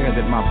declare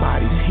that my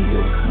body's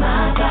healed.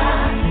 My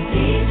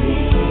body's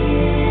healed.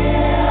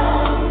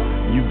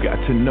 You've got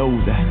to know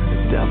that the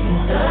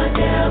devil's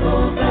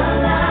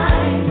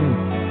alive.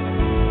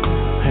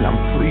 And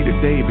I'm free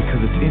today because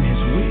it's in His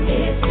will.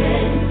 It's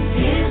in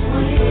His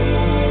will.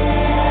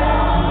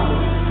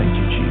 Thank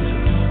you, Jesus.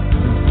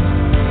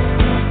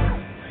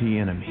 The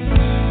enemy. The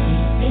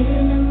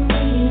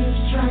enemy is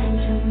trying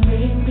to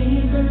make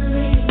me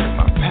believe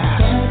My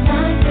past. that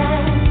my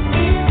past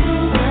is who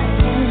I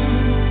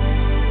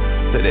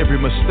am. That every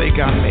mistake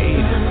I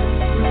made.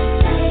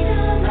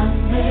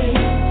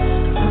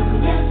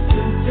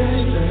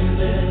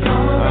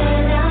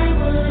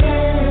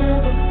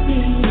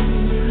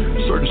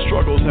 Certain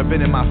struggles have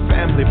been in my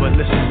family, but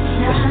listen,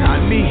 that's not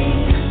me.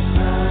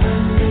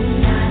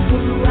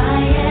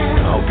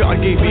 Oh, God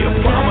gave me a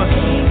promise,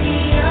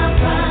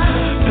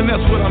 and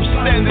that's what I'm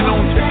standing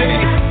on today.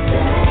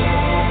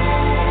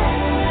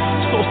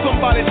 So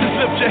somebody just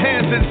lift your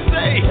hands and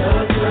say,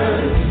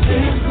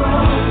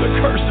 the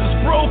curse is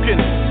broken.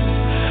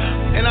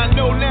 And I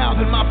know now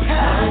that my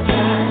past,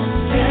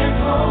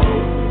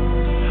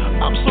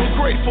 I'm so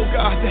grateful,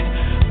 God, that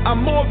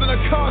I'm more than a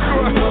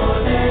conqueror.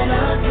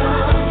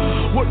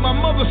 What my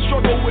mother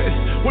struggled with,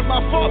 what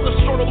my father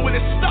struggled with,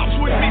 it stops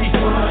with me.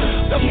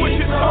 That's what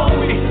you told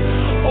me.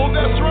 Oh,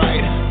 that's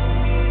right.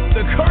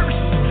 The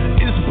curse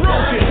is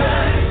broken.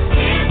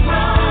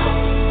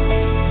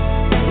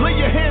 Lay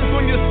your hands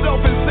on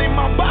yourself and say,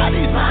 my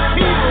body's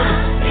healed.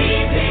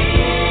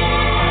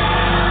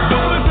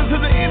 Don't listen to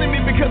the enemy,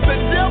 because the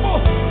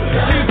devil,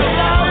 he's a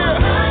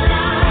liar.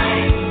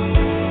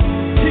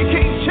 He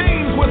can't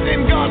change what's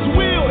in God's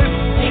will.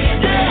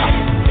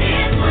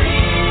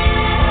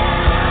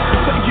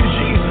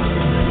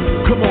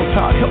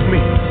 me.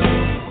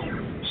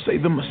 Say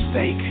the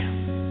mistake.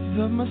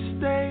 The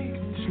mistake.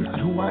 It's not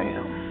who I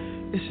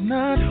am. It's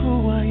not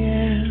who I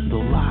am. The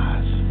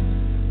lies.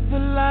 The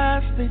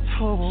lies they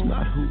told. It's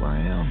not who I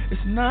am.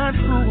 It's not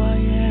who I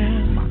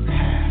am. My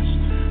past.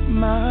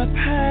 My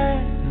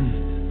past.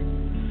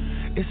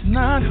 It's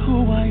not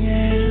who I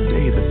am.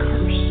 Say the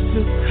curse.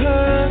 The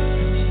curse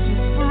is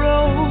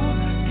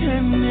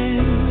broken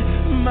in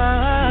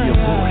my The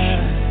abortion. life.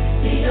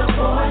 I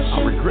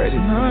regret it.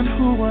 It's not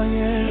who I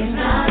am. It's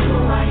not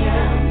who I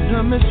am.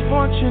 The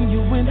misfortune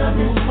you went The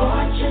through.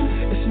 misfortune.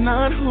 It's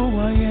not who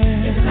I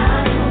am. It's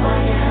not who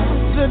I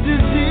am. The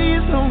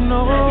disease, oh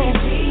no. The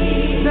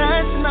disease.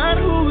 That's not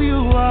who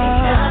you It's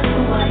are. not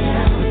who I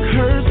am. The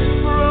curse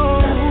is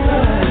broken.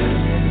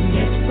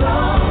 It's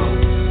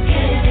broken.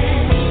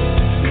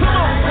 Come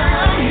on,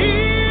 I'm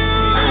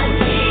healed. I'm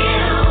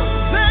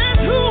healed.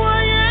 That's who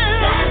I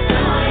am. That's who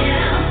I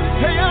am.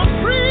 Hey, I'm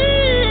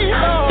free.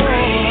 I'm Lord.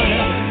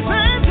 free.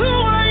 That's who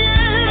I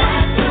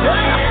am. That's who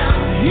I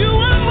am. You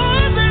are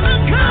more than a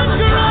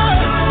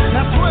conqueror.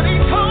 That's what he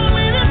told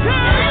me to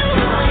tell you. That's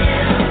who I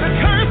am. The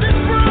curse is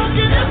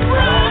broken. It's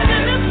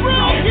broken. It's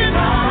broken.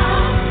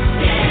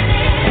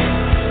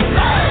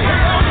 Hey,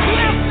 I'm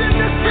blessed in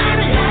the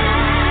city.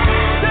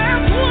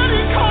 That's what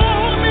he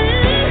called me.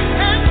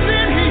 And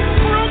then he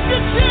broke the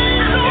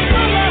chains off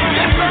my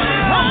life.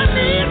 I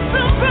need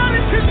somebody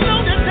to know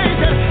that they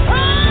can.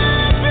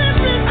 I've been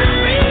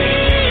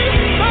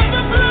redeemed by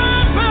the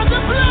blood, by the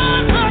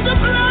blood, by the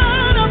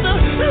blood of the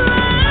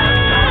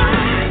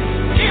Lamb.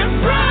 It's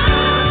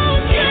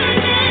broken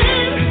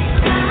in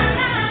my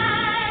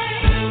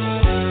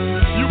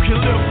life. You can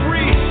live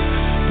free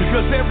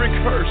because every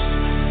curse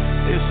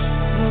is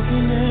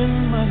Broken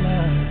in my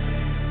life.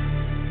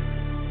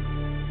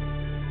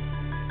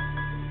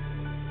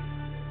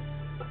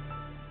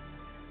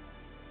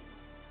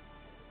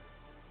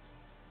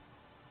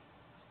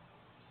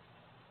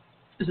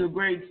 It's a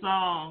great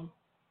song,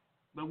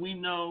 but we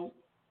know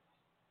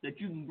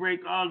that you can break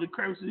all the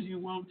curses you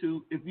want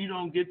to. If you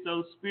don't get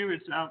those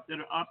spirits out that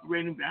are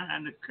operating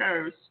behind the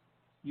curse,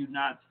 you're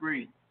not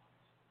free.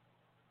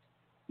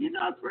 You're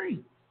not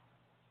free.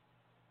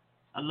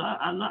 I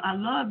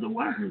love the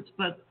words,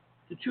 but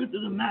the truth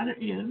of the matter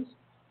is,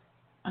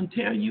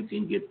 until you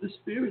can get the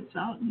spirits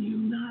out, you're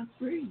not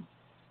free.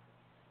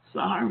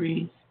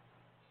 Sorry,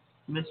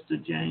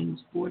 Mr. James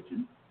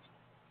Fortune.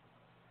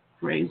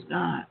 Praise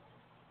God.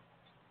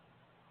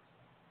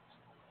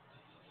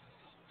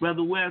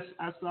 Brother West,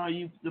 I saw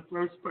you the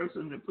first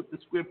person to put the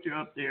scripture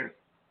up there.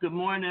 Good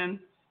morning.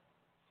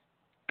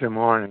 Good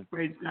morning.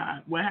 Praise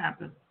God. What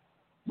happened?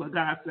 What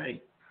God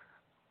say?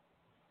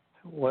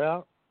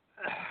 Well,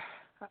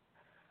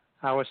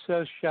 I was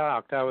so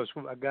shocked. I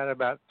got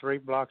about 3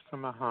 blocks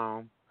from my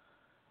home,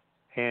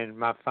 and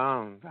my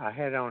phone, I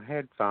had on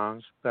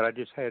headphones, but I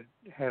just had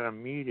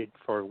them muted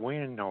for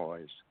wind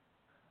noise,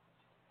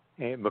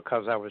 and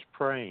because I was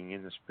praying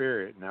in the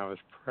spirit, and I was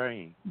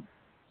praying,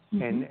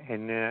 and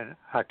then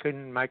I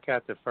couldn't make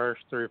out the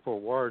first 3 or 4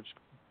 words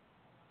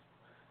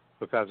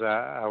because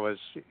I was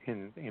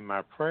in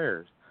my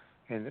prayers,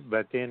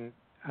 but then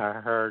I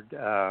heard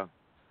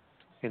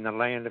in the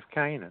land of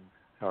Canaan,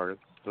 or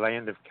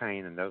land of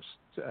Canaan, those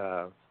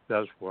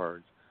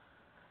words,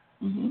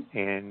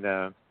 and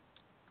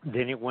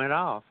then it went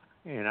off,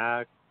 and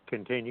I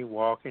continued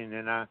walking,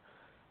 and I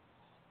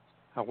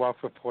walked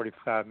for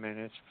 45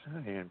 minutes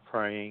and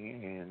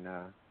praying, and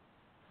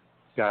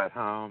got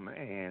home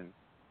and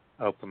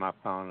opened my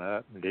phone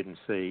up and didn't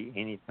see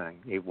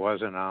anything. It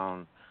wasn't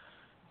on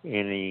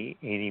any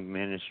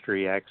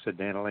ministry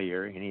accidentally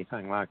or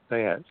anything like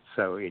that,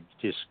 so it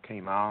just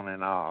came on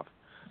and off.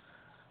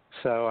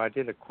 So I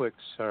did a quick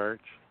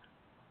search,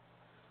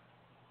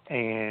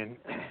 and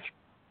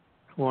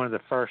one of the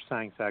first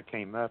things I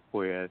came up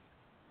with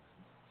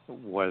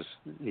was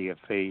the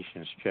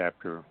Ephesians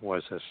chapter,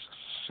 was a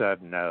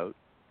sub-note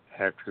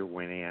after it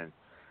went in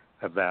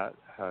about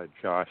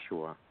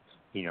Joshua,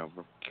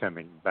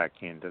 coming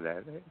back into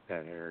that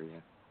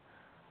area.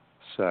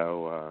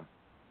 So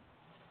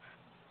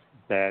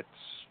that's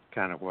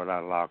kind of what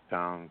I locked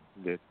on,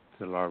 that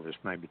the Lord was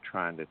maybe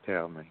trying to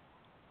tell me.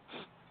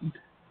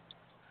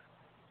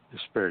 The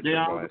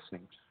spiritual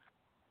blessings.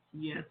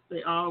 Yes,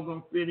 they all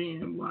gonna fit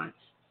in. Watch.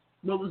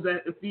 What was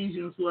that?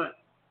 Ephesians what?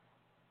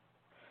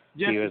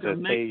 It was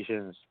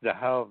Ephesians, the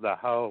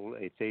whole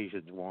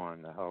Ephesians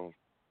 1, the whole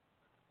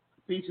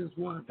Ephesians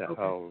 1. The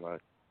whole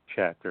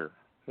chapter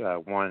 3.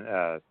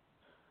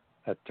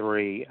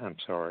 I'm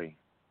sorry.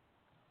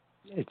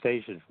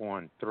 Ephesians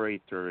 1,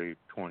 3 through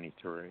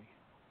 23.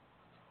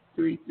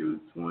 3 through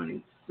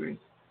 23.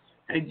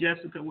 Hey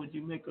Jessica, would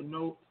you make a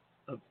note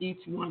of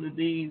each one of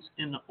these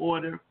in the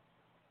order?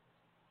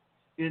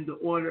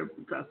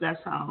 Because that's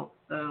how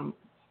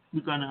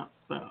we're gonna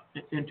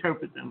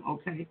interpret them.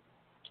 Okay,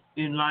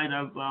 in light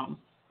of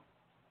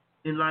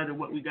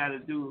what we got to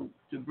do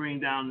to bring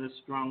down this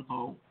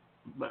stronghold.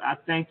 But I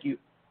thank you.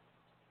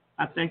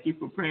 I thank you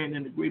for praying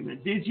in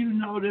agreement. Did you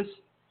notice?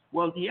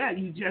 Well, yeah,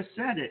 you just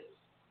said it.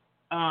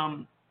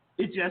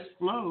 It just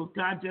flowed.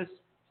 God just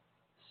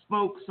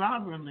spoke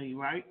sovereignly,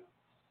 right?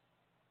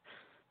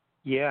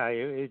 Yeah,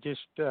 it just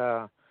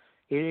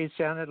it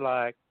sounded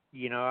like,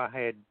 you know,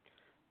 I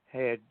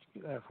had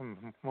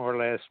more or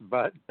less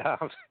butt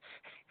dialed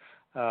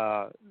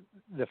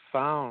the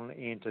phone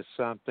into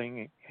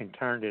something and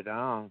turned it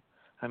on.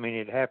 I mean,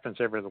 it happens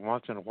every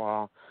once in a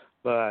while,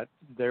 but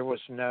there was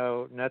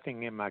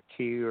nothing in my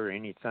queue or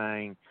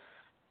anything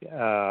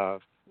on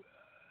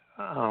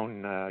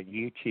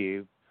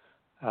YouTube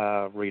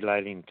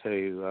relating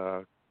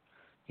to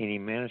any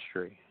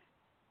ministry.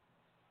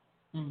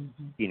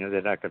 Mm-hmm. You know,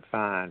 that I could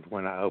find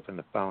when I opened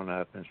the phone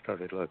up and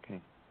started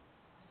looking.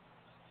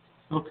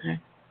 Okay.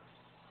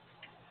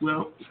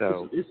 Well,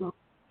 So it's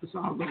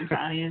all going to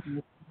tie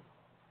in.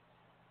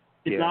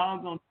 It's Yeah. all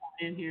going to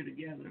tie in here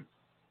together.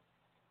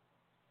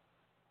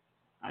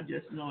 I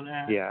just know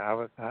that. Yeah,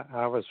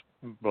 I was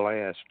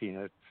blessed, you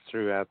know,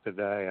 throughout the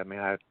day. I mean,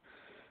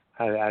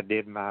 I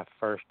did my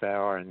first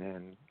hour, and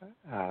then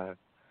I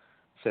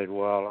said,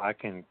 well, I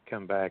can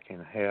come back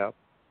and help,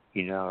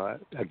 you know,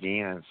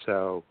 again.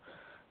 So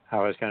I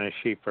was going to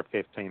shoot for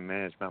 15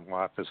 minutes. My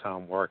wife was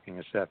home working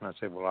and stuff, and I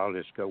said, well, I'll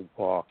just go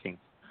walking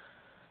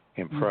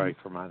and pray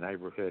for my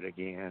neighborhood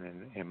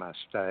again, and my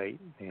state,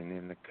 and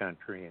in the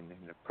country, and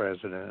in the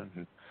president.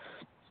 And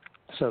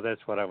so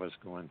that's what I was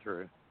going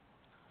through.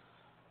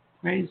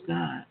 Praise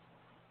God.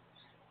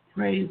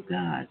 Praise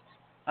God.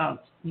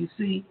 You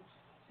see,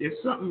 there's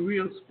something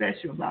real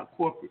special about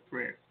corporate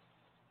prayer.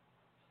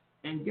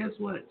 And guess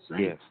what,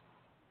 Saints? Yes.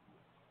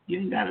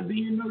 You ain't got to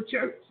be in no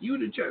church. You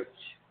the church.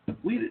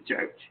 We the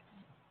church.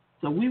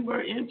 So we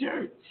were in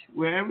church.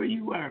 Wherever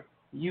you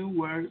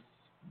were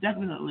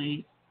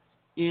definitely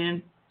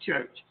in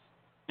church.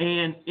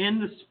 And in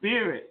the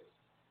spirit.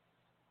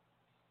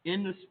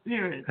 Amen.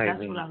 That's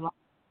what I like.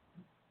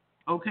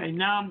 Okay,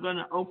 now I'm going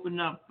to open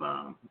up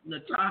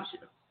Natasha.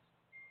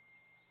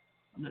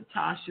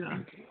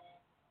 Natasha,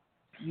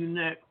 you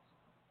next.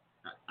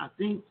 I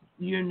think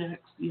you're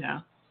next, yeah.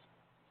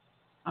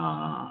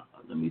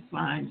 Let me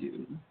find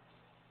you.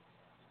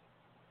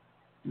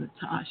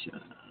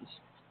 Natasha.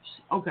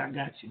 Okay, I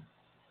got you.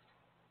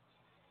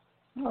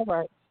 All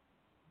right.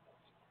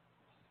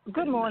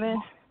 Good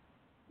morning.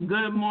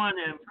 Good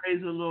morning.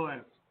 Praise the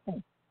Lord.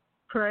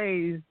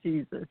 Praise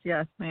Jesus.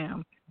 Yes,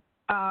 ma'am.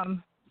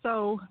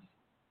 So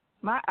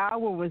my hour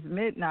was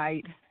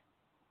midnight,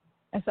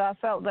 and so I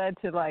felt led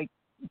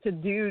to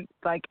do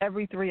like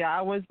every 3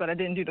 hours, but I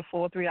didn't do the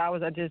full 3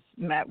 hours. I just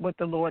met with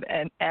the Lord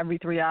every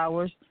 3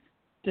 hours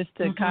just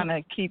to kind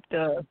of keep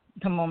the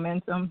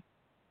momentum.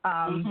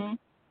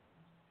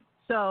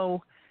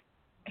 So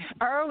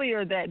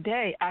earlier that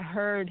day, I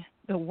heard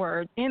the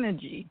word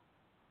energy.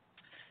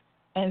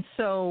 And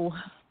so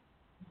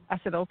I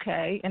said,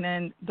 okay. And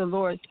then the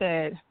Lord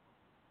said,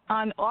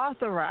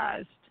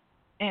 unauthorized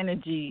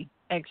energy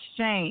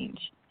exchange.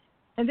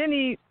 And then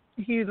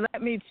he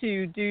led me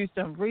to do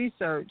some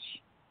research.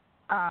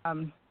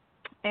 And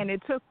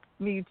it took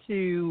me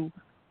to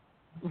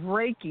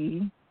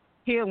Reiki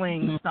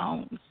healing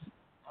stones.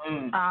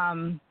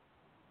 And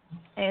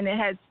it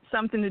had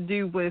something to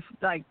do with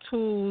like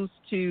tools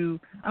to,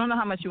 I don't know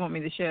how much you want me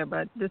to share,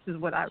 but this is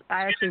what I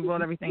actually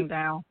wrote everything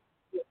down.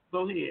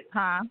 Go ahead.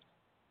 Huh?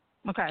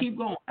 Okay. Keep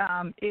going.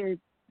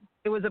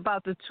 It was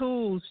about the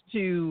tools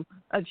to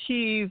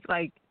achieve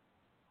like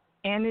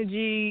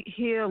energy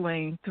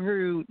healing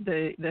through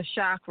the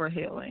chakra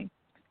healing.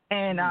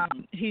 And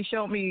he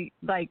showed me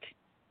like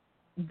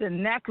the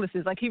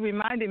necklaces. Like he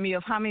reminded me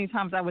of how many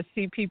times I would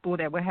see people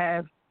that would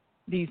have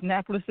these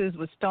necklaces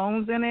with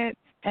stones in it.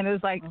 And it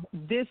was like,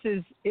 this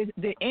is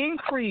the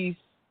increase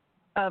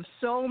of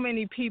so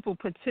many people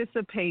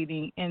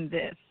participating in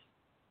this.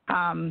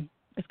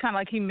 It's kind of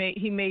like he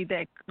made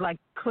that like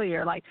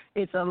clear, like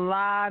it's a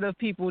lot of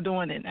people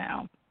doing it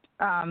now.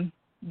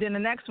 Then the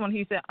next one,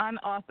 he said,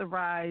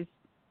 unauthorized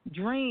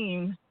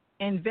dream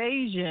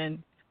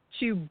invasion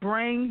to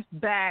bring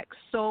back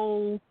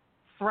soul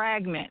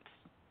fragments.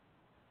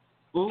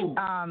 Ooh.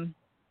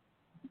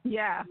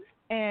 Yeah,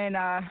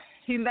 and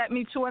he led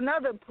me to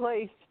another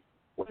place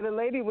where the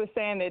lady was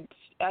saying that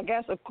I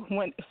guess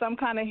when some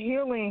kind of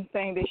healing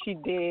thing that she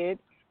did,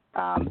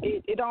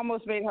 it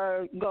almost made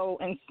her go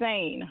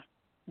insane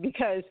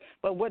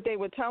but what they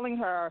were telling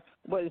her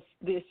was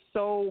this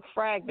soul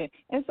fragment.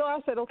 And so I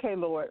said, okay,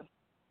 Lord,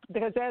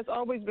 because there's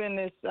always been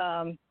this,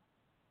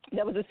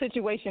 there was a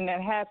situation that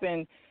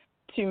happened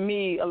to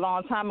me a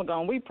long time ago,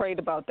 and we prayed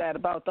about that,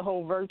 about the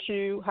whole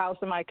virtue, how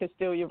somebody could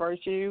steal your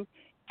virtue.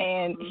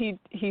 And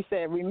he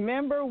said,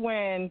 remember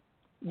when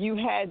you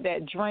had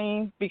that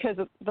dream? Because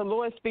the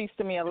Lord speaks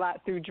to me a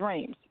lot through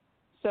dreams.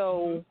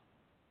 So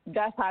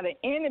that's how the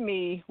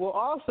enemy will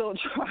also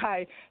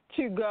try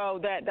to go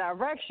that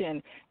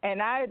direction.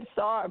 And I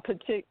saw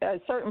a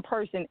certain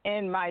person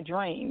in my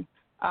dream.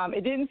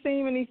 It didn't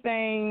seem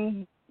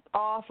anything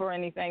off or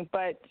anything,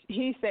 but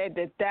he said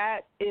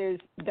that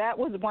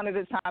was one of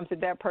the times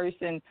that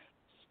person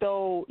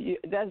stole.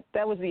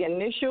 That was the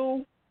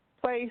initial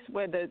place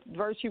where the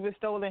virtue was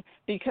stolen,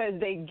 because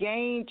they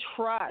gained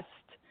trust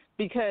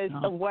because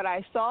of what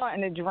I saw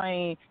in the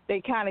dream. They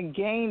kind of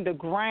gained the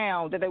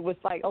ground that it was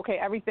like, okay,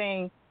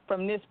 everything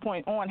from this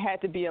point on had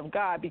to be of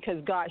God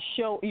because God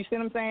showed. You see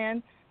what I'm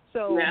saying?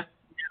 So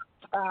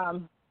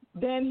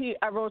then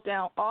I wrote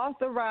down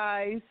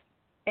authorize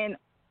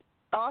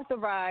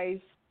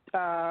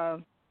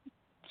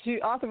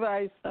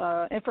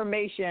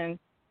information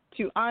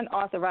to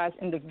unauthorized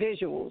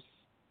individuals.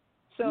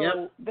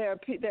 So they're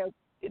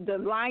the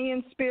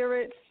lion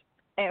spirits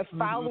and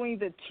following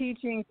the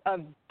teachings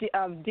of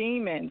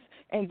demons.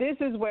 And this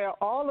is where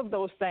all of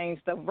those things,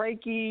 the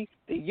Reiki,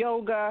 the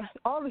yoga,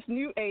 all this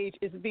new age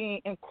is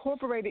being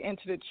incorporated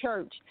into the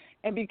church.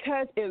 And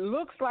because it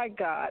looks like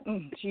God,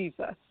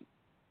 Jesus,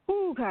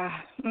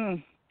 God,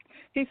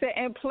 he said,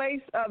 in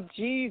place of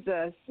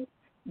Jesus,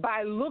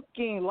 by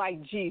looking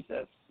like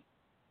Jesus.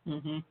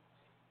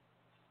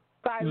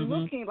 By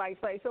looking like,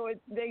 so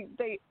it's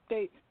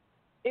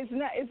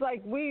not. It's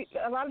like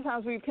a lot of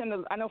times we tend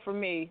to. I know for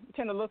me,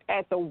 tend to look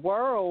at the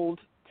world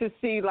to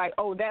see like,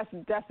 oh, that's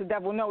the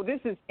devil. No, this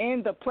is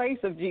in the place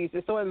of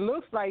Jesus. So it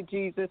looks like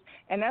Jesus,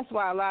 and that's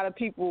why a lot of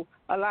people,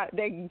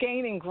 they're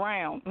gaining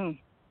ground.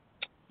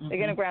 They're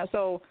gaining ground.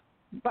 So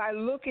by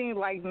looking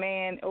like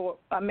man or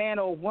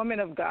a woman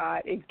of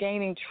God, it's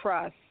gaining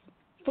trust,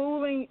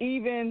 fooling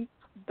even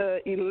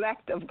the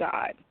elect of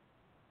God.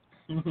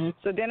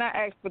 So then I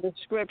asked for the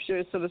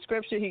scripture. So the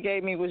scripture he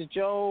gave me was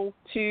Joel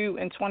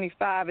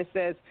 2:25. It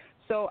says,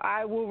 "So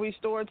I will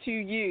restore to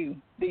you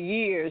the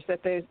years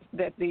that the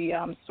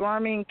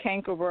swarming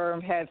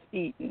cankerworm has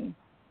eaten."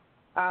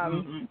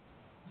 And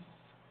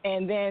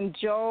then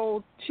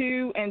Joel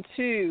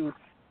 2:2,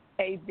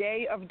 "A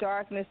day of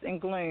darkness and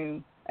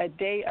gloom, a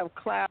day of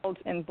clouds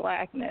and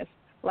blackness,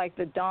 like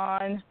the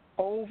dawn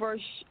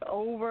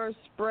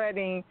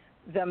overspreading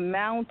the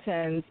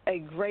mountains, a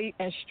great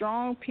and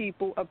strong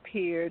people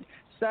appeared,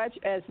 such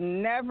as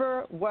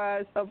never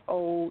was of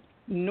old,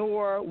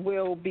 nor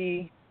will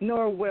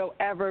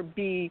ever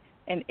be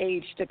in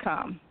age to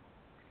come."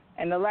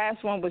 And the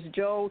last one was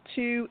Joel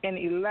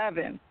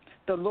 2:11.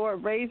 "The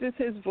Lord raises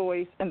his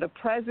voice in the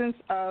presence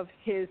of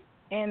his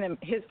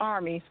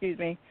army,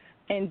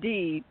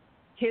 Indeed,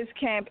 his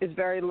camp is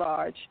very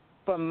large,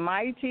 but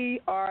mighty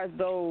are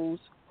those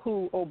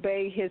who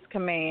obey his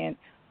command.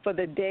 For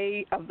the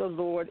day of the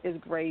Lord is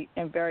great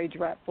and very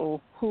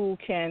dreadful. Who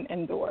can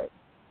endure it?"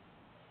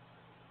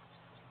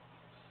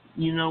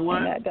 You know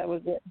what? And that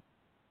was it.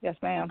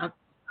 Yes, ma'am.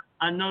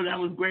 I know that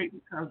was great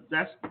because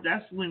that's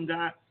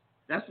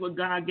what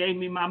God gave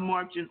me my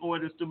marching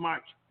orders to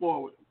march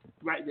forward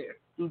right there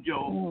through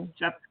Joel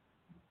chapter.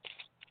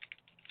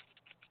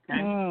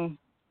 Okay,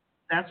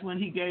 that's when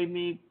he gave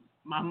me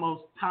my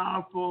most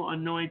powerful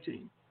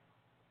anointing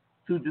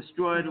to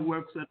destroy the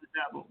works of the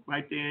devil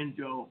right there in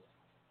Joel.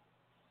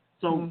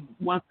 So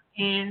once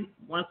again,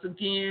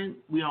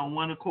 we on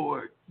one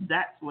accord.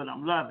 That's what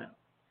I'm loving.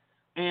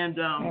 And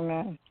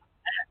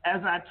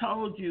as I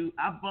told you,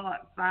 I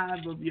bought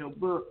 5 of your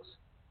books.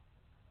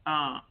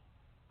 I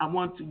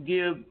want to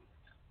give.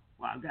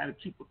 Well, I got to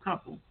keep a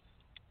couple,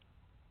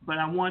 but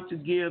I want to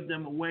give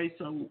them away.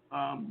 So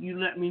you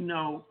let me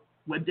know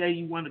what day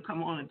you want to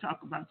come on and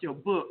talk about your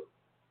book,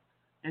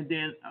 and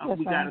then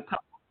we got a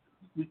couple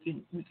we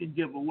can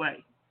give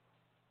away.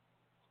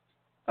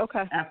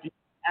 Okay.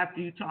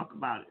 After you talk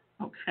about it,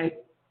 okay?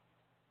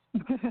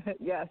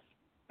 Yes.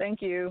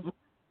 Thank you.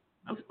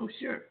 Oh,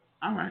 sure.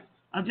 All right.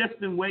 I've just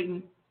been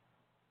waiting.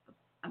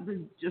 I've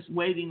been just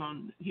waiting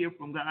on hear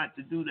from God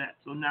to do that.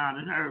 So now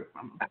I've heard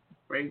from him.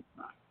 Praise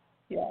God.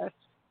 Yes.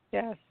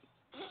 Yes.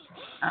 All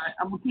right.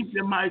 I'm gonna keep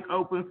your mic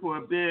open for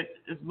a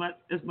bit, as much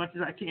as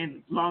I can,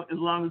 as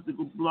long as the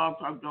blog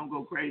talk don't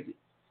go crazy.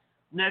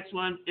 Next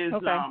one is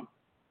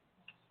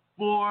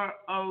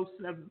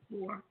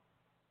 4074.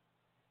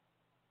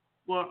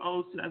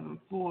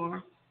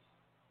 4074.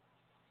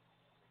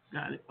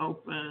 Got it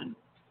open.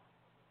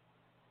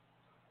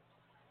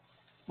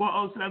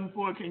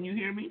 4074, can you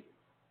hear me?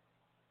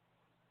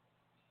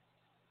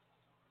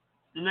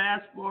 The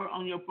last 4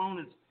 on your phone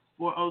is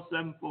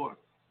 4074.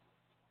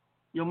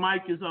 Your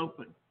mic is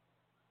open.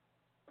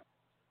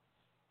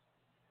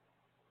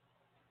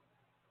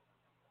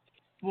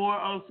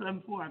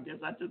 "4074, I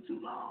guess I took too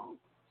long.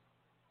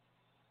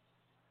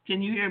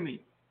 Can you hear me?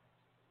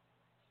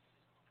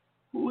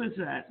 Who is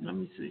that? Let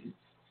me see.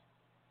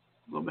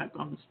 Go back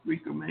on the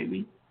speaker,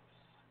 maybe.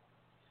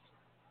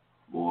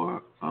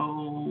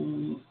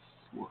 404040.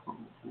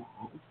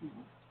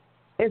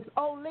 It's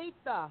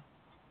Olitha.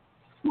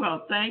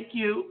 Well, thank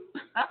you.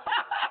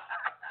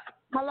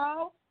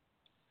 Hello?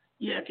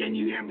 Yeah, can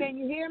you hear me? Can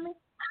you hear me?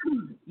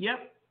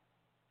 Yep.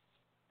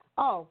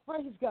 Oh,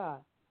 praise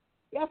God.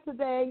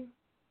 Yesterday,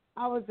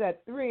 I was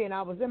at 3 and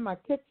I was in my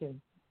kitchen.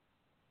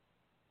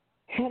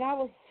 And I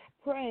was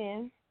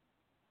praying.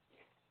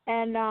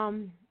 And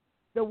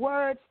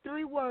the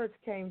 3 words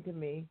came to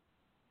me: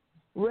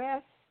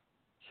 rest,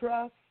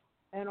 trust,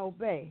 and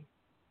obey.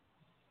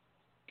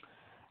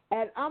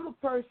 And I'm a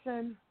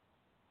person,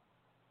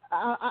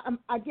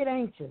 I get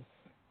anxious.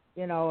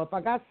 You know, if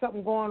I got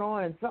something going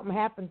on and something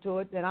happened to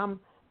it, then I'm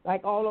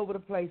like all over the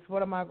place.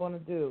 What am I going to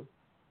do?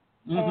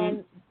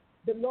 And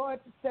the Lord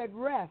said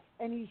rest,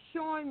 and He's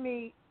showing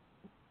me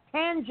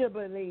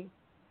tangibly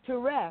to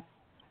rest.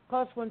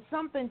 Because when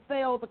something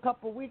failed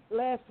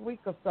last week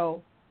or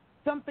so,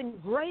 something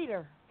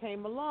greater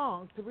came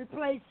along to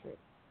replace it.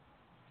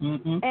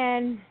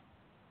 And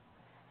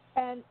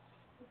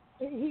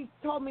He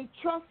told me,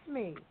 trust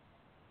me,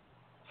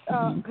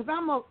 because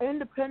I'm an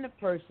independent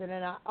person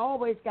and I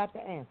always got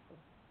the answer.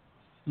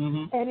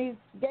 And He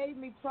gave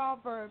me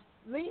Proverbs,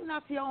 lean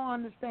not to your own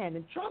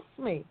understanding, trust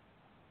me.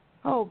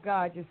 Oh,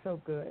 God, you're so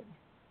good.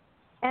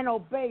 And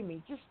obey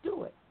me, just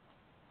do it.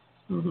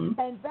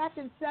 And back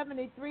in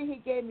 73,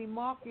 He gave me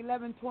Mark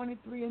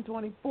 11:23 and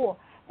 24.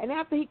 And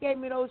after He gave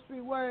me those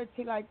 3 words,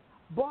 He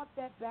brought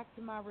that back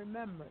to my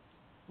remembrance.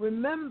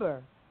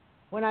 Remember,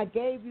 when I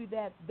gave you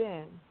that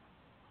then,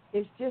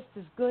 it's just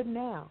as good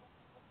now.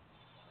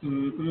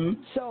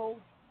 So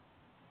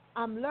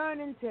I'm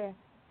learning to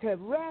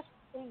rest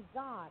in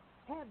God,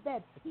 have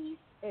that peace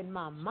in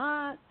my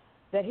mind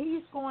that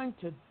He's going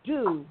to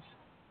do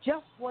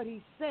just what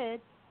He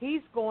said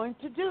He's going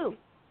to do.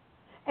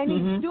 And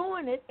He's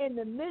doing it in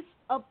the midst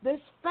of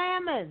this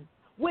famine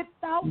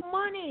without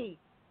money.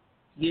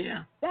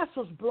 Yeah. That's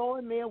what's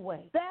blowing me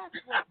away.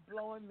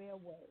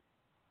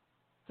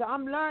 So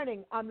I'm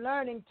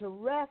learning to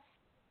rest,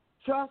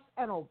 trust,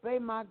 and obey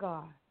my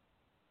God.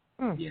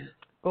 Yeah.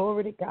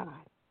 Glory to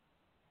God.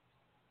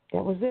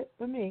 That was it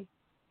for me.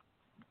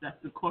 That's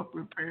the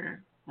corporate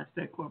prayer. That's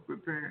that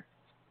corporate prayer.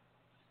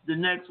 The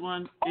next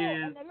one is...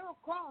 and the little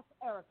cross,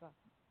 Erica.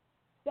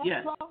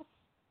 That cross,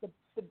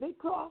 the big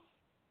cross,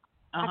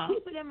 I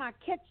keep it in my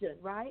kitchen,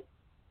 right?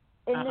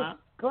 In this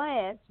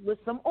glass with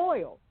some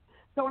oil.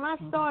 So when I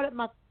started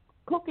my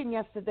cooking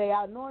yesterday,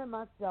 I anointed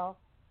myself,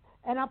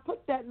 and I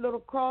put that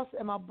little cross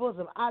in my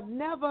bosom. I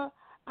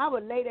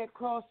would lay that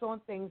cross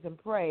on things and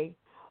pray,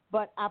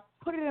 but I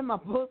put it in my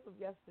bosom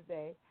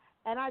yesterday,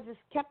 and I just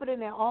kept it in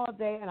there all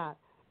day, and I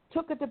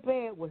took it to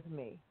bed with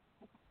me,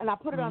 and I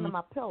put it under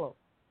my pillow.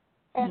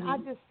 And I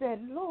just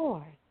said,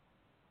 Lord,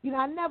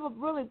 I never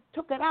really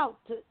took it out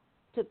to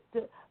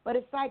but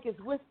it's like it's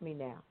with me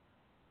now.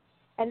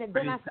 And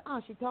then I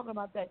said, she's talking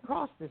about that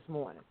cross this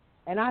morning.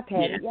 And I've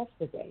had it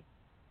yesterday.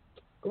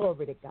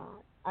 Glory to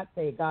God. I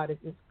say God is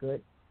just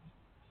good.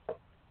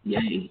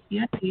 Yeah, He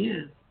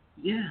is.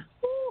 Yeah.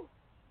 Woo.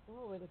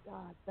 Glory to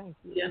God. Thank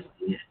you. Yes,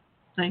 He is.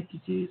 Thank you,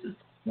 Jesus.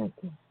 Thank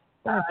you.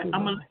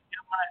 I'm going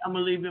to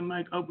leave your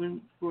mic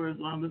open for as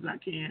long as I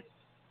can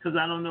because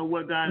I don't know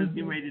what God is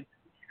getting ready to do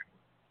here.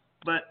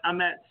 But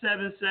I'm at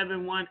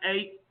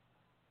 7718.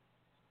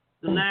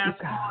 The last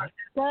part.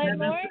 Good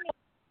morning.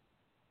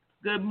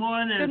 Good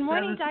morning. Good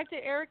morning,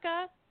 Dr.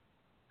 Erica.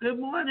 Good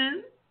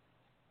morning.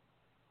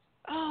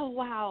 Oh,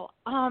 wow.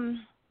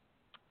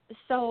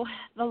 So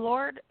the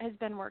Lord has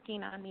been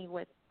working on me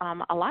with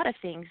a lot of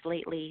things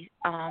lately.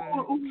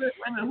 Who is this,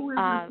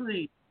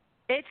 please?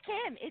 It's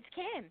Kim.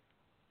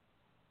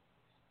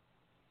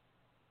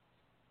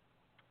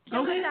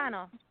 Go ahead.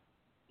 McDonald.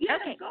 Yeah,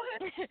 okay. Go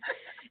ahead.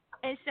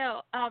 And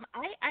so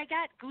I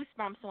got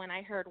goosebumps when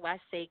I heard Wes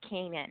say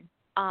Canaan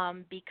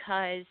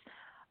because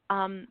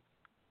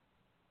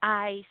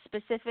I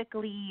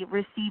specifically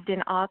received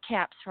in all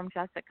caps from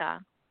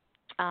Jessica.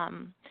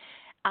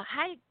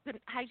 Hi,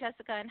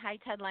 Jessica, and hi,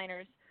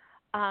 Tedliners.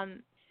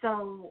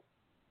 So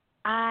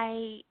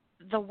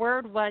the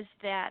word was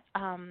that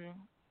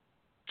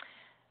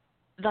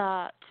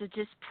to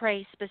just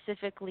pray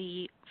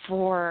specifically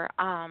for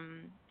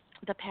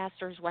the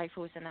pastor's wife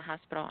who was in the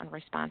hospital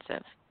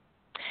unresponsive.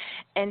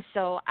 And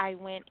so I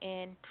went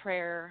in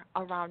prayer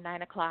around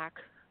 9 o'clock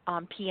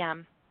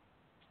p.m.,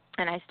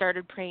 and I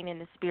started praying in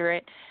the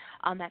Spirit.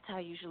 That's how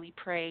I usually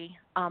pray.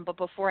 But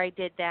before I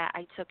did that,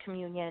 I took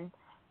communion,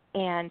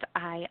 and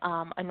I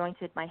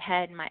anointed my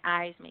head, my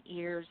eyes, my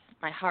ears,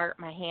 my heart,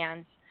 my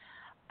hands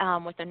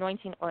with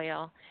anointing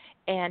oil.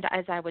 And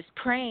as I was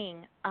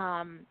praying,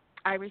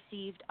 I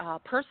received a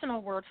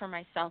personal word for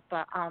myself,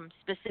 but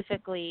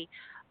specifically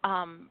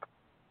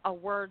a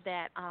word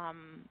that,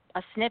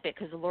 a snippet,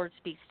 because the Lord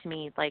speaks to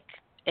me like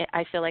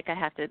I feel like I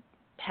have to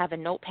have a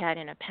notepad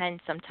and a pen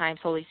sometimes.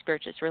 Holy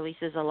Spirit just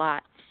releases a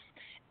lot.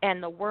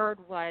 And the word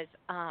was,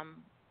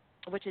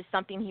 which is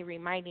something He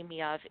reminded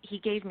me of, He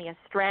gave me a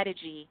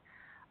strategy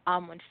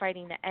when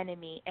fighting the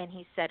enemy, and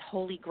He said,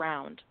 holy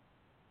ground.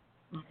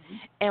 Mm-hmm.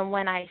 And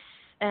when I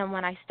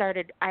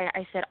started,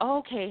 I said, oh,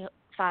 okay,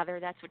 Father,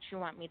 that's what you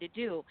want me to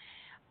do.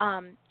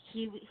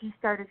 He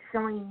started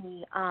showing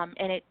me,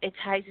 and it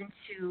ties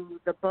into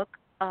the book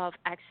of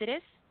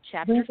Exodus,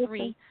 chapter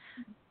 3,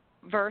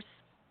 verse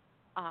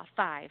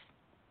 5.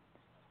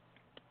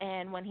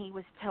 And when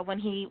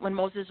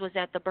Moses was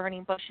at the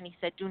burning bush, and he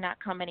said, "Do not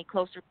come any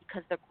closer,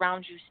 because the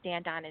ground you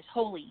stand on is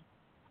holy."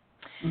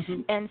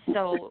 Mm-hmm. And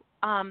so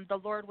the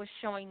Lord was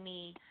showing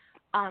me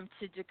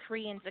to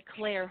decree and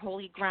declare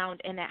holy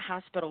ground in that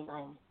hospital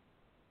room.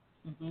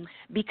 Mm-hmm.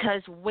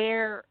 Because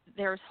where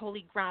there's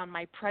holy ground,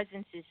 my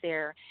presence is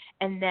there,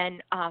 and then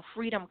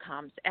freedom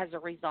comes as a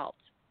result.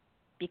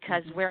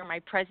 Because mm-hmm. where my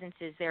presence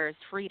is, there is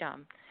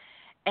freedom.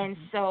 And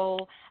mm-hmm.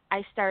 so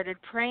I started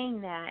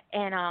praying that,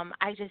 and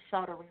I just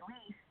felt a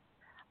release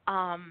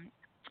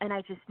and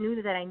I just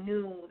knew that I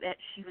knew that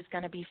she was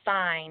going to be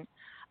fine.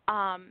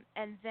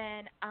 And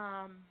then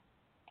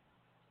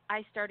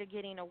I started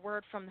getting a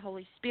word from the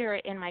Holy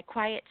Spirit in my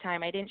quiet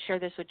time. I didn't share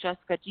this with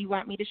Jessica. Do you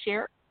want me to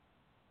share?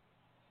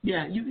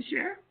 Yeah, you can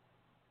share.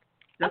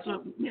 That's Okay.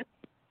 what. Yeah.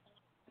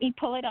 Let me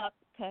pull it up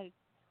because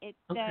it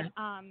Okay.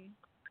 said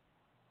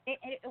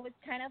it was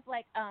kind of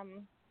like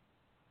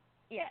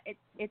yeah,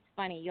 it's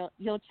funny.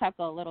 You'll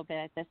chuckle a little bit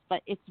at this,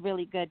 but it's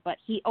really good. But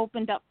he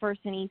opened up first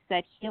and he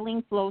said,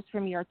 "Healing flows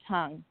from your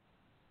tongue.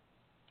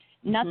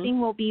 Nothing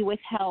will be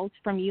withheld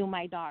from you,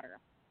 my daughter."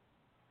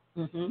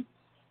 Mhm.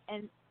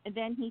 And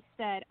then he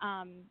said,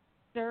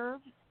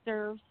 "Serve,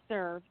 serve,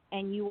 serve,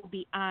 and you will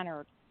be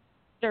honored.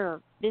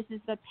 Serve. This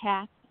is the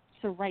path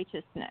to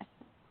righteousness.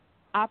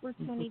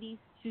 Opportunities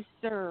to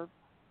serve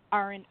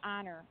are an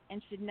honor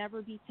and should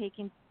never be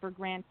taken for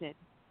granted.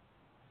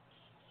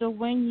 So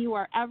when you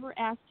are ever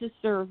asked to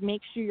serve,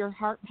 make sure your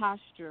heart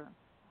posture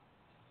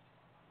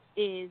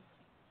is,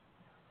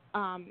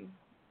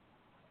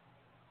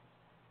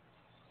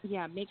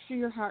 make sure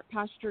your heart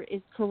posture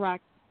is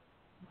correct,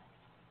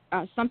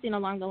 something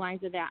along the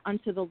lines of that,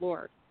 unto the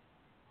Lord.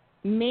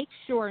 Make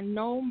sure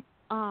no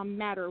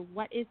matter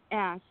what is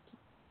asked,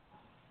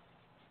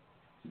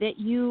 that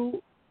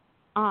you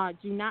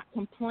do not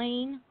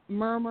complain,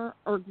 murmur,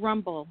 or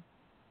grumble.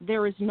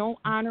 There is no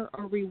honor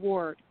or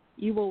reward.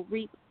 You will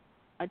reap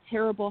a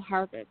terrible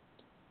harvest.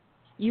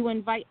 You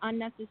invite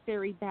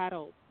unnecessary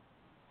battles.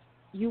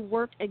 You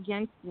work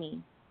against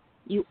me.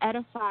 You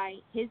edify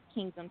his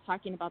kingdom,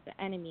 talking about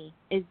the enemy.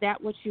 Is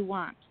that what you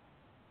want?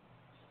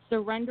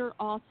 Surrender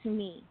all to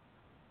me.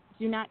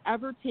 Do not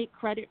ever take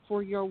credit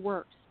for your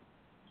works.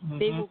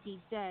 They will be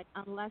dead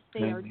unless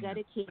they are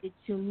dedicated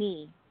to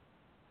me.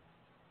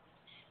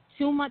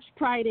 Too much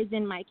pride is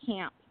in my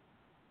camp.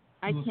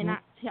 I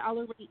cannot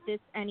tolerate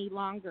this any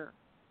longer.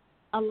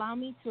 Allow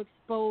me to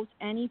expose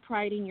any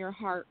pride in your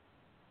heart.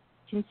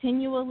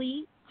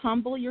 Continually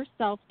humble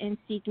yourself and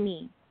seek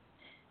me.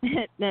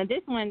 Now,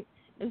 this one,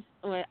 is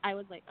what I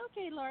was like,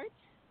 okay, Lord,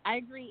 I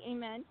agree,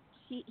 amen.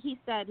 He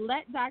said,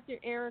 let Dr.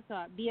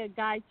 Erica be a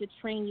guide to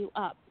train you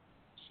up.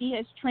 She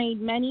has trained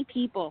many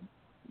people,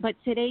 but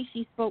today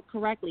she spoke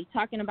correctly,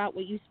 talking about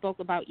what you spoke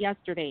about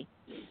yesterday.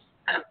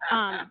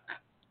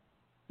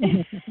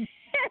 Because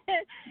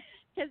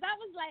I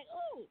was like,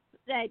 oh,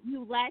 that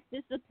you lack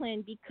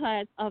discipline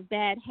because of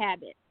bad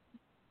habits.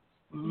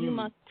 You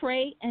must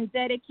pray and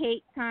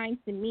dedicate time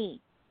to me.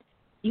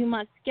 You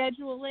must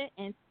schedule it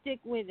and stick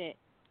with it.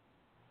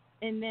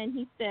 And then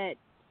he said,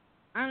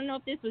 I don't know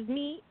if this was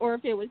me or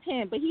if it was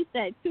him, but he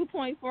said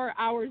 2.4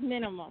 hours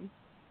minimum.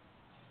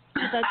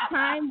 The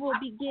time will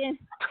begin.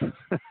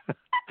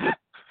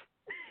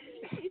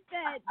 He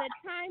said the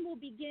time will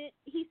begin.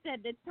 He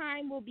said the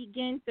time will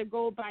begin to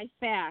go by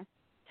fast.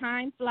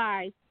 Time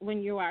flies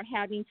when you are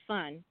having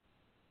fun.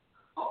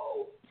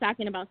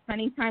 Talking about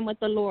spending time with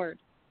the Lord.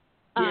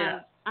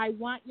 Yeah. I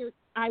want your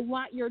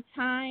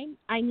time.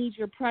 I need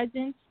your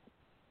presence.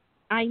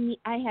 I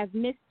have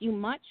missed you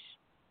much.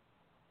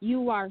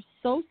 You are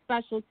so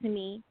special to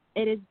me.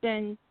 It's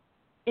been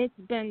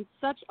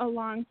such a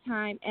long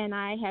time, and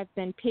I have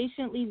been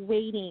patiently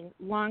waiting,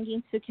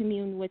 longing to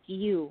commune with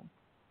you,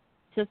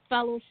 to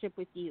fellowship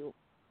with you.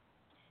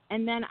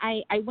 And then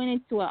I went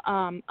into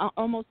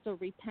almost a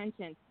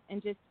repentance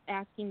and just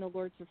asking the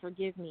Lord to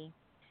forgive me.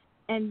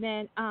 And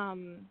then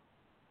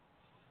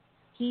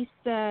he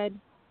said,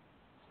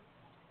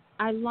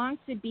 I long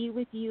to be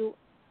with you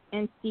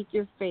and seek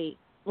your face.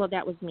 Well,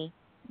 that was me.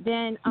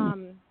 Then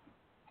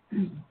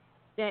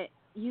that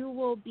you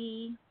will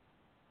be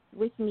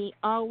with me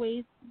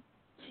always.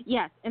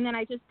 Yes, and then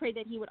I just prayed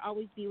that he would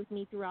always be with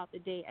me throughout the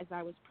day as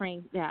I was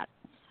praying that.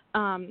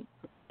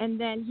 And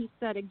then he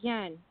said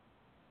again,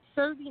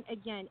 serving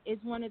again is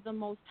one of the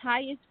most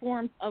highest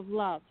forms of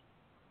love.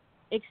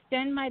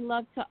 Extend my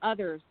love to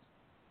others.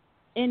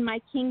 In my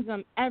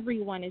kingdom,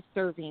 everyone is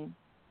serving.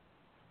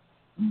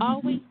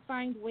 Always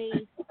find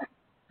ways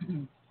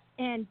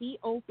and be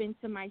open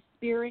to my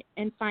spirit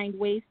and find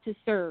ways to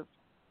serve.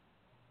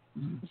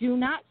 Do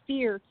not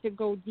fear to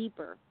go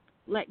deeper.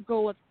 Let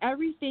go of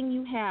everything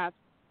you have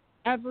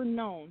ever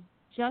known.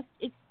 Just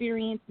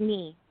experience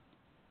me.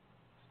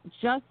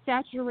 Just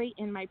saturate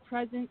in my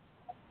presence,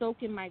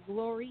 soak in my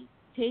glory,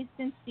 taste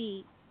and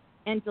see,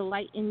 and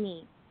delight in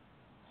me.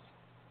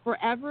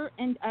 Forever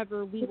and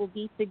ever we will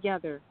be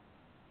together.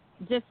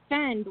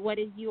 Defend what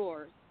is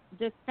yours.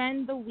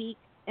 Defend the weak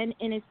and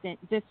innocent.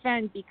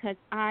 Defend because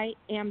I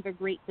am the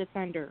great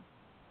defender.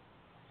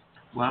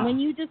 Wow. When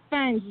you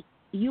defend,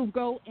 you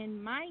go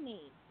in my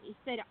name. He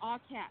said it all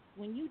caps.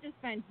 When you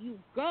defend, you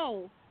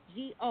go,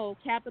 G-O,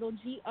 capital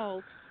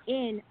G-O,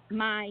 in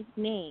my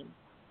name.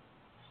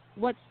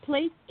 What's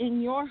placed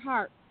in your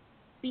heart,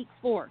 speak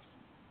forth.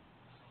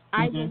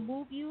 I will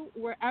move you.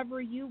 Wherever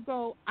you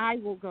go, I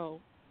will go.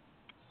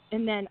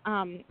 And then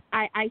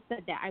I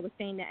said that. I was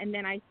saying that. And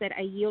then I said,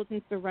 I yield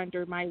and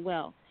surrender my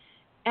will.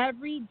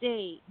 Every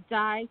day,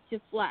 die to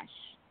flesh.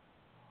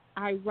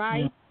 I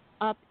rise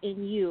up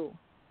in you.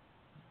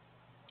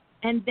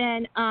 And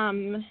then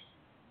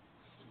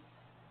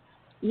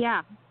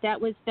Yeah,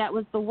 that was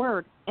the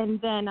word.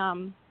 And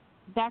then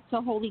back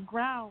to holy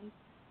ground.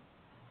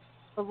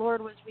 The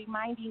Lord was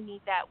reminding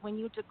me that when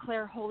you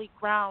declare holy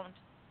ground,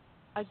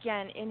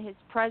 again, in his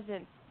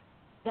presence,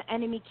 the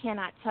enemy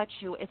cannot touch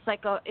you. It's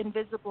like an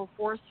invisible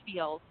force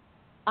field.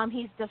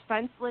 He's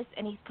defenseless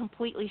and he's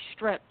completely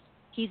stripped.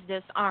 He's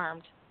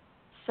disarmed.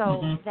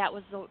 So that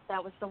was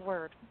the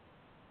word.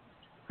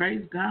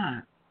 Praise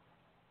God.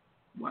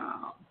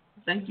 Wow.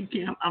 Thank you,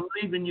 Kim. I'm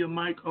leaving your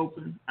mic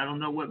open. I don't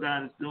know what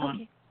God is doing,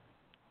 Okay.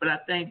 but I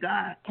thank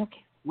God.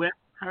 Okay. We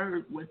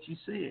heard what you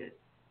said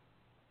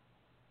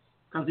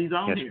because he's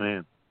on Yes, here.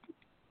 ma'am.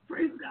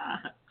 Praise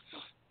God.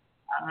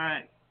 All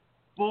right.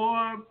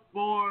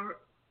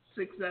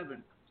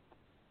 4467.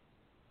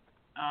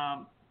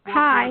 Hi.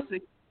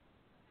 446.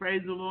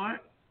 Praise the Lord.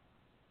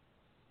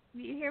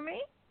 Do you hear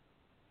me?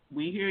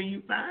 We hear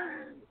you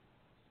fine.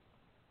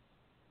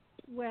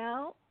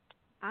 Well,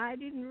 I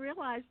didn't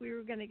realize we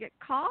were going to get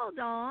called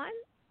on.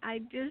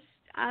 I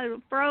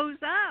froze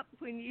up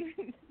when you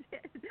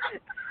said,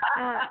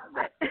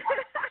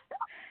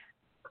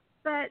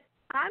 but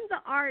I'm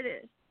the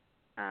artist.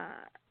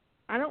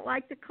 I don't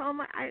like to call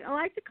I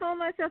like to call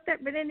myself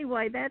that, but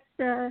anyway, that's.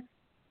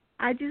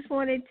 I just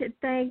wanted to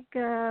thank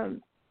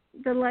the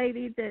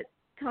lady that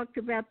talked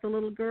about the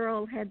little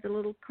girl had the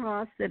little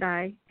cross that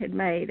I had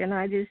made, and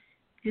I just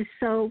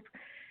so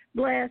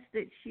blessed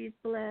that she's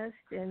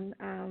blessed, and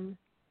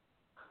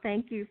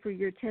thank you for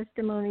your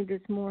testimony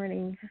this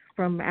morning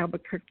from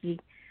Albuquerque.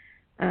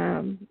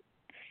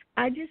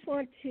 I just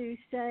want to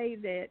say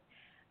that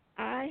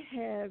I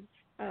have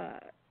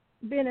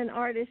been an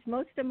artist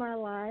most of my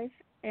life,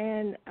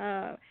 and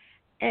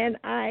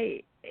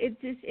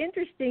it's just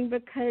interesting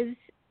because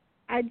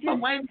I just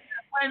wait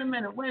a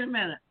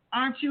minute.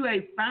 Aren't you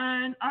a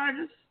fine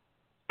artist?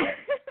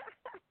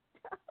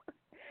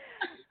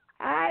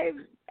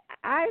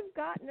 I've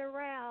gotten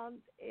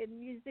around in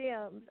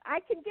museums.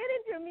 I can get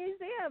into a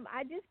museum.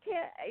 I just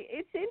can't.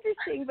 It's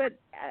interesting, but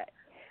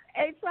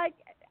it's like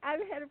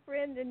I've had a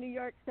friend in New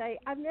York say,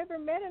 I've never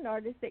met an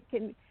artist that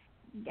can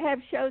have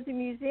shows in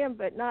museum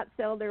but not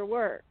sell their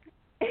work.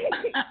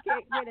 She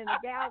can't get in a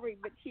gallery,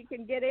 but she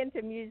can get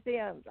into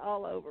museums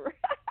all over.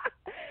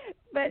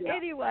 But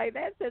anyway,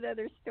 that's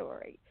another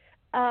story.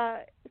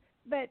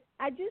 But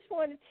I just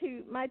wanted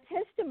to, my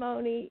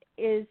testimony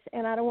is,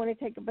 and I don't want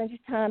to take a bunch of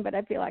time, but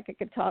I feel like I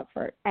could talk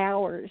for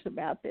hours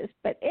about this.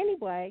 But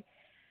anyway,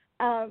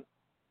 I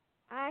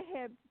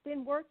have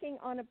been working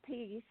on a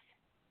piece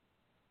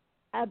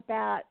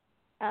about,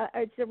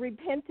 it's a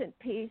repentant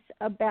piece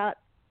about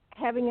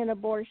having an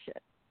abortion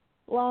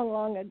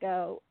long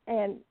ago.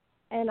 And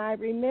I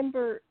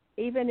remember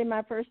even in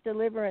my first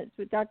deliverance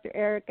with Dr.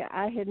 Erica,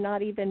 I had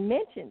not even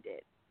mentioned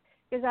it,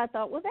 because I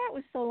thought, well, that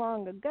was so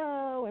long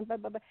ago, and blah,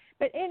 blah, blah.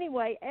 But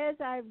anyway, as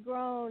I've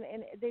grown,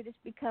 and they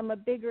just become a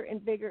bigger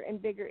and bigger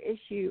and bigger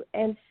issue.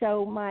 And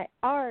so my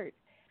art,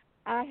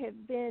 I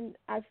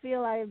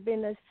feel I have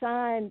been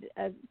assigned,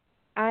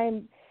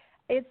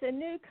 it's a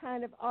new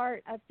kind of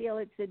art. I feel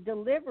it's a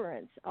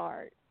deliverance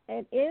art.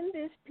 And in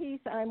this piece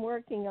I'm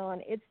working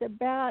on, it's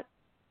about,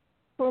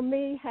 for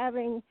me,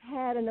 having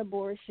had an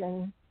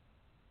abortion,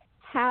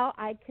 how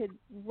I could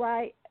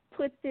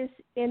put this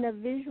in a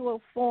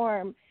visual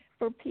form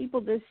for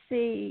people to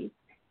see.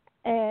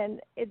 And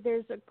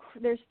there's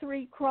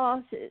 3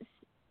 crosses,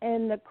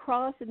 and the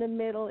cross in the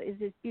middle is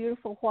this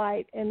beautiful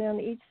white, and on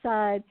each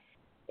side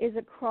is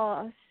a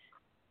cross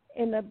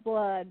in the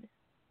blood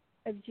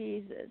of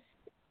Jesus,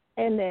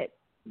 and that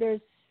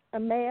there's a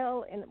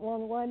male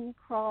on one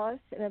cross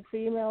and a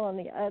female on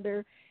the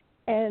other.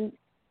 And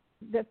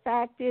the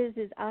fact is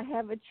I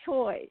have a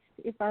choice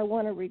if I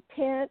want to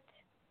repent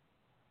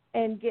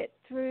and get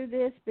through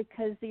this,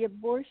 because the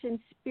abortion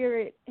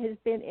spirit has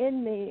been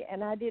in me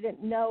and I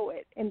didn't know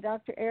it. And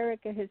Dr.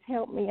 Erica has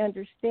helped me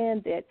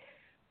understand that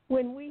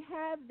when we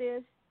have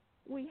this,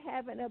 we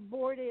have an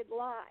aborted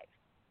life.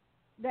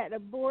 That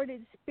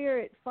aborted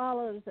spirit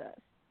follows us.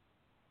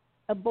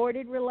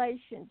 Aborted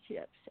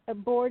relationships,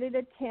 aborted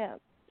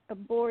attempts,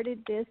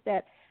 aborted this,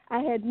 that. I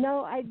had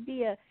no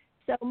idea.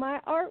 So my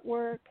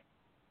artwork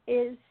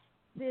is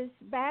this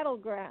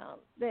battleground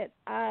that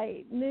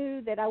I knew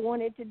that I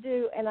wanted to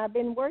do, and I've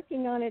been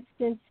working on it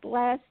since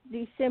last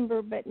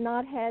December, but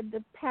not had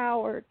the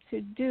power to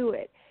do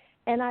it.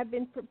 And I've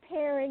been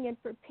preparing.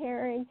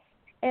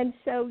 And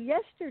so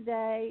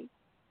yesterday,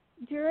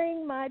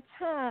 during my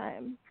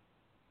time,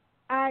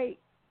 I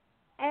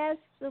asked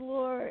the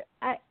Lord,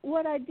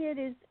 what I did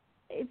is,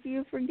 if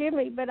you forgive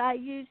me, but I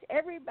used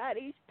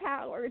everybody's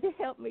power to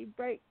help me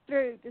break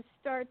through to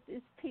start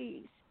this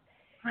piece.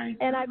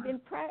 And I've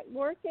been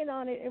working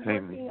on it and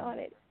working on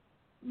it.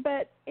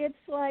 But it's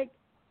like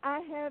I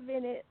have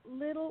in it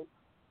little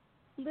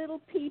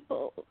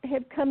people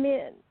have come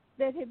in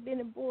that have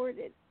been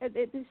aborted,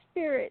 the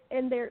spirit,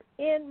 and they're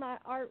in my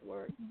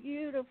artwork.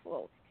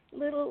 Beautiful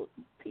little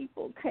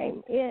people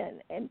came in,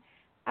 and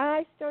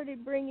I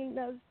started bringing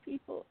those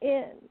people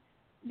in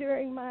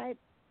during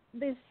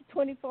this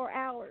 24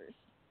 hours.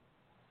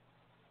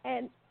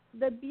 And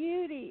the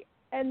beauty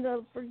and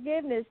the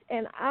forgiveness,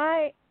 and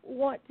I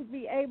want to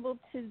be able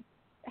to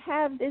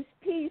have this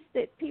peace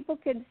that people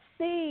can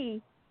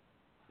see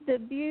the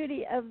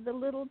beauty of the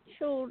little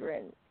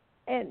children,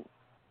 and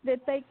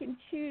that they can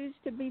choose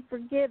to be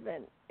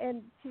forgiven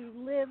and to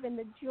live in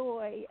the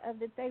joy of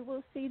that they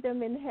will see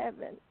them in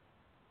heaven.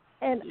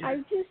 And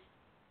I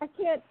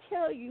can't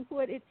tell you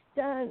what it's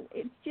done.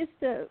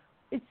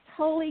 It's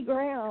holy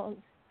ground.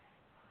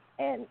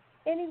 And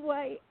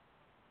anyway,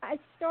 I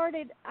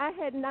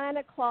had 9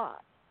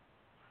 o'clock,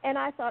 and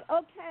I thought,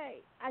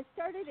 okay, I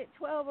started at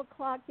 12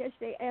 o'clock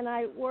yesterday, and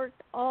I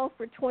worked all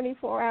for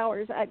 24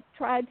 hours. I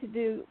tried to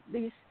do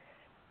these.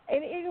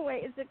 And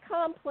anyway, it's a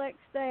complex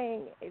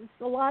thing.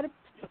 It's a lot of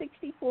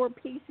 64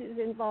 pieces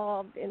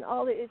involved, and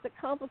all that. It's a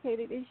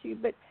complicated issue.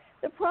 But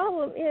the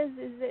problem is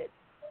that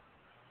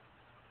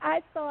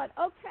I thought,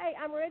 okay,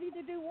 I'm ready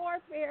to do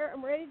warfare.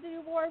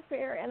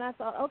 And I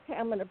thought, okay,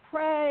 I'm going to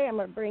pray. I'm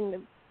going to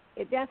bring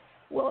it down.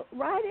 Well,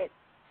 right at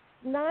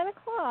 9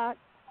 o'clock,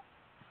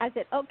 I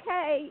said,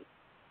 okay.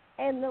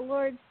 And the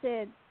Lord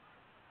said,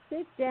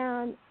 sit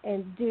down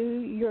and do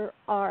your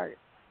art.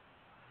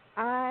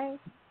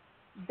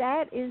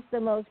 That is the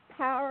most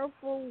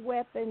powerful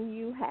weapon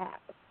you have.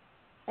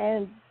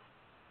 And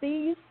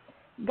these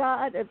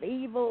God of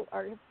evil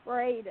are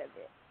afraid of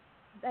it.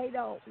 They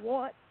don't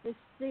want to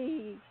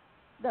see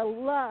the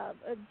love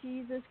of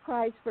Jesus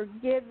Christ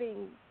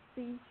forgiving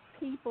these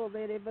people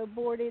that have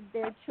aborted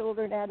their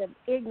children out of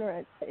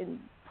ignorance and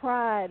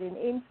pride and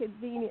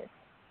inconvenience.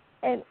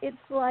 And it's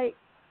like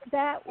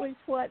that was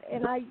what,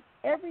 and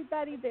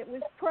everybody that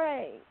was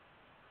praying,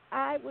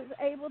 I was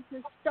able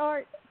to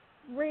start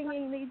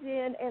bringing these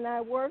in, and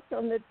I worked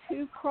on the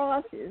 2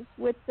 crosses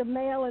with the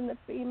male and the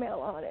female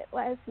on it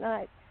last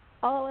night,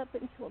 all up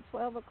until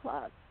 12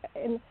 o'clock.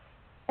 And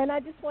I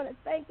just want to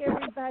thank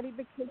everybody,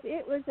 because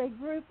it was a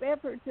group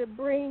effort to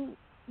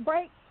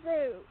break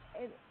through.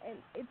 And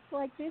it's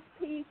like this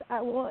piece I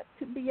want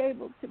to be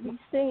able to be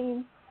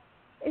seen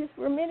is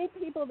for many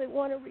people that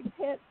want to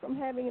repent from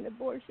having an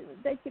abortion.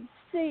 They could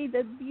see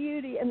the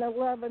beauty and the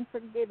love and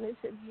forgiveness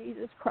of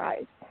Jesus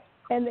Christ,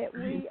 and that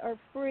we are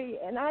free.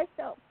 And I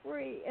felt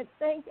free, and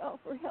thank y'all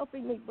for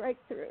helping me break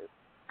through,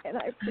 and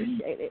I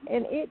appreciate it.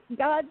 And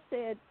God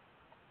said,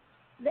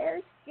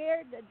 they're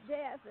scared to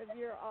death of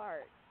your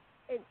art.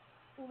 And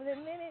the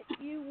minute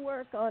you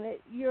work on it,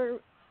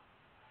 you've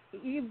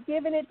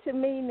given it to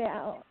me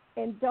now,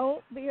 and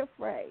don't be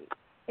afraid,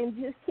 and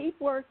just keep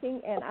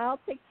working, and I'll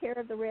take care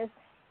of the rest.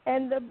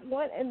 And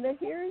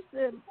here's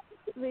the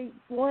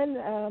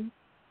one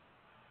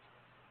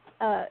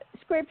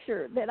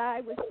scripture that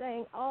I was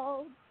saying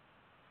all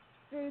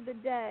through the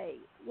day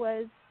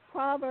was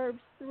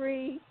Proverbs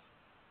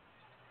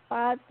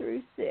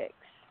 3:5-6.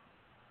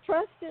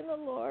 Trust in the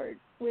Lord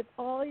with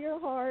all your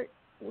heart.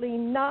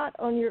 Lean not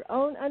on your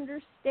own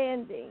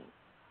understanding.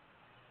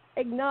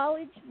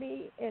 Acknowledge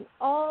me in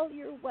all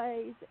your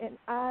ways, and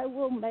I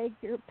will make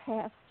your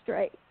path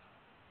straight.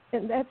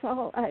 And that's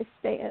all I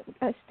stand.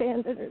 I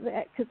stand under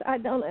that, because I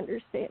don't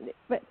understand it.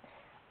 But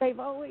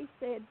they've always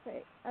said,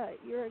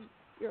 you're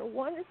a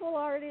wonderful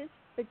artist,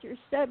 but your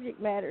subject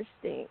matter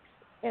stinks.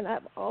 And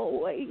I've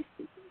always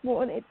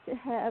wanted to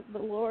have the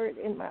Lord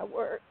in my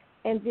work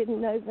and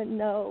didn't even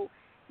know.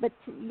 But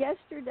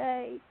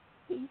yesterday,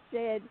 he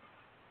said,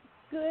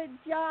 good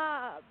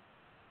job.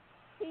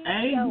 Keep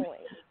Amen.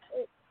 going.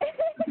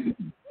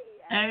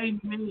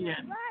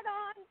 Amen. Right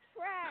on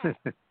track.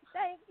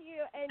 Thank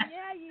you. And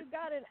yeah, you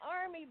got an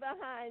army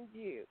behind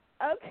you.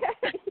 Okay.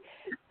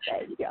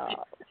 Thank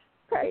y'all.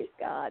 Praise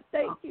God.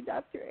 Thank you,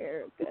 Dr.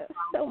 Erica,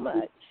 so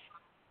much.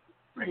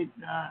 Praise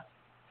God.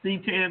 See,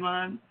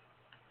 Tedline,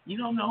 you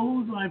don't know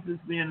whose life is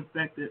being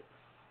affected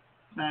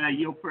by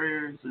your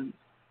prayers and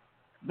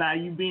by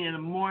you being a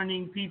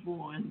morning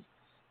people, and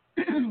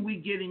we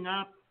getting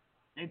up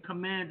and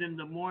commanding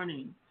the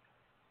morning.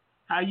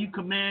 How you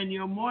command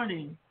your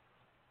morning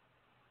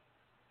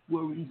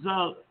will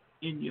result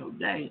in your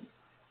day.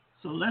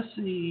 So let's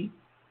see,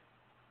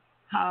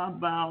 how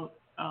about,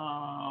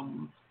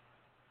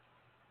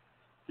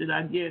 did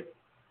I get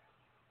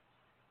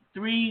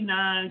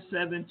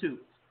 3972?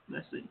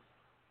 Let's see.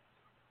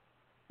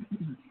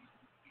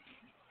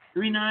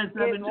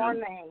 3972. Good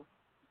morning.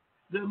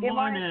 Good morning,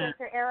 morning,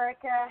 Sister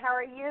Erica. How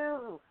are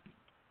you?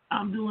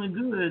 I'm doing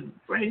good.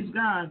 Praise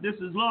God. This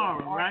is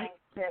Laura, right?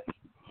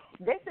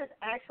 This is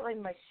actually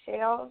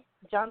Michelle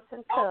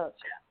Johnson Cook.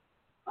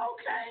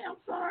 Okay, I'm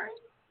sorry.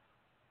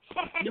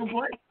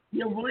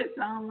 Your voice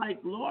sounds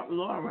like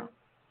Laura.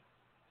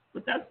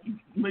 But that's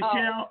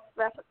Michelle.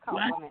 That's a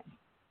compliment. Right?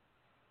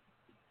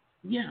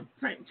 Yeah,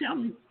 tell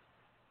me.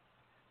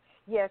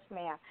 Yes,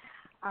 ma'am.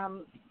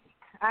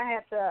 I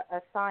had the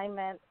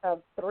assignment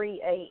of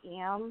 3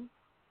 a.m.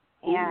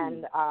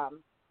 and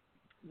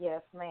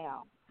yes,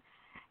 ma'am.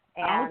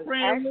 And I was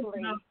praying actually, with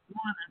you this morning.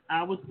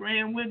 I was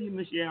praying with you,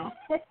 Michelle.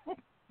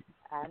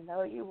 I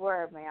know you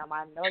were, ma'am.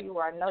 I know you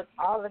were. I know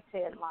all the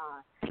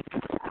headlines.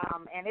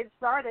 And it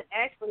started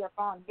actually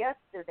upon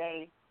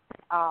yesterday.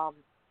 On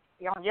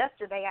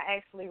yesterday, I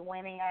actually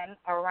went in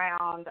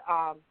around,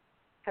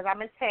 because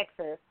I'm in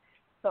Texas,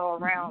 so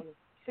around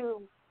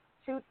 2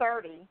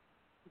 2:30,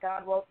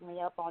 God woke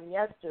me up on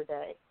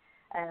yesterday.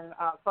 And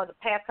for the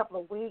past couple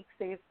of weeks,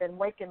 He's been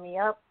waking me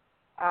up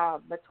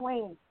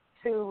between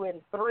 2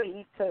 and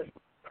 3 to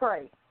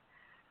pray.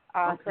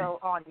 So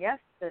on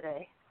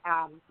yesterday,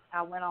 I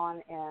went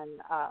on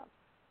and I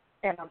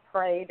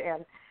prayed,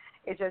 and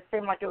it just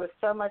seemed like there was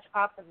so much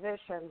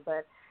opposition.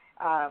 But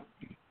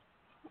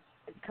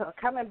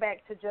coming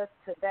back to just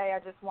today, I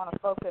just want to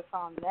focus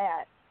on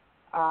that.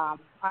 I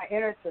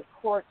entered the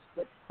courts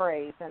with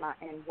praise and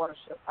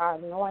worship. I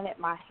anointed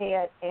my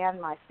head and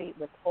my feet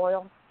with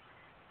oil,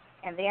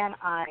 and then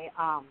I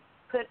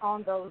put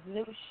on those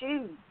new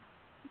shoes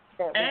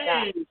that we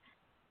got.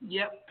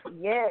 Yep.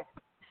 Yes.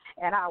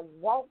 And I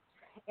walked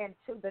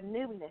into the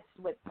newness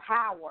with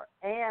power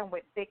and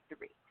with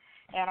victory.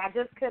 And I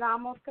just could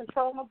almost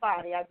control my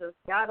body. I just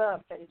got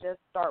up and just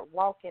started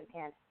walking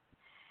in it.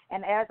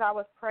 And as I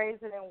was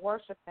praising and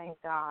worshiping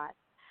God,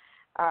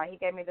 He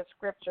gave me the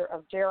scripture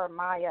of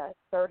Jeremiah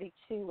 32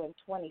 and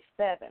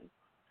 27.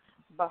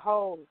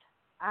 Behold,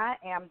 I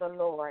am the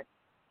Lord,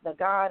 the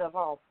God of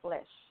all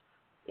flesh.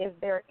 Is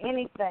there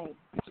anything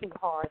too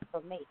hard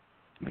for me?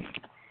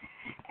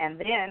 And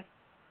then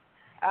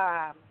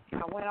I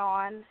went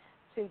on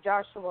to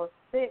Joshua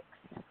 6,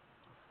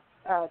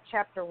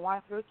 chapter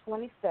 1 through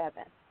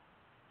 27,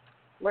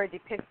 where it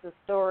depicts the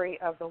story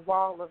of the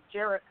wall of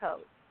Jericho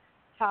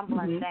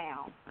tumbling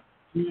down.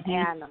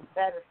 And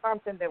that is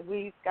something that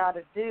we've got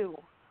to do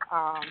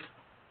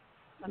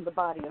in the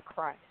body of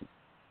Christ.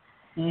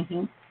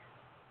 And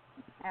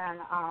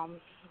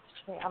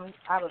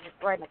I was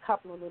writing a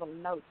couple of little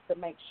notes to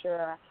make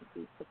sure I could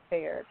be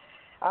prepared.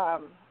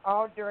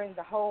 All during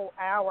the whole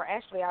hour,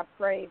 actually I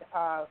prayed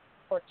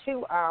for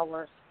 2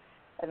 hours,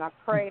 and I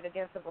prayed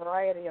against a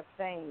variety of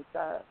things.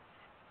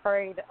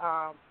 Prayed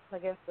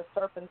against the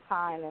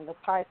serpentine and the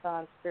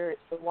python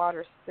spirits, the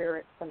water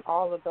spirits, and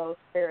all of those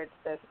spirits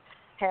that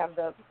have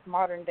the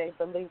modern-day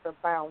believer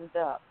bound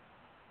up.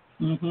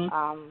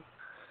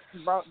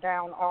 Brought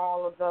down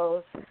all of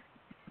those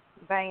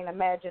vain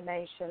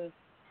imaginations.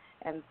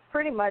 And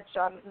pretty much,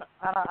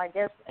 I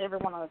guess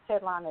everyone on the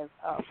headline has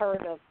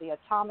heard of the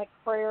Atomic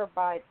Prayer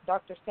by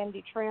Dr.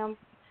 Cindy Trim.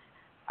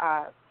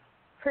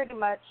 Pretty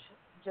much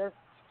just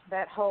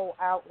that whole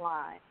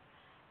outline.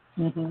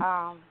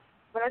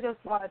 But I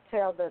just want to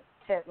tell the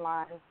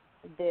headline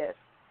this.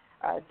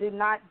 Do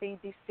not be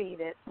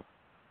defeated.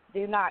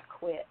 Do not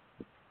quit.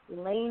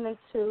 Lean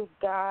into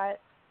God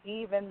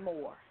even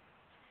more.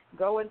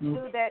 Go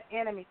into that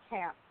enemy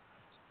camp.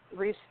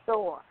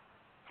 Restore.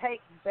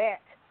 Take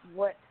back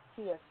what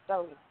he has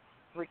stolen.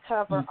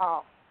 Recover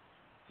all.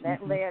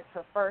 That led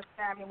to 1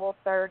 Samuel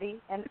 30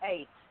 and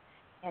 8.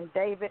 And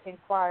David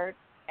inquired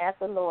at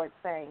the Lord,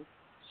 saying,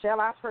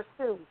 shall I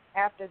pursue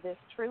after this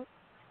truth?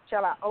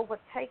 Shall I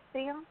overtake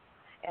them?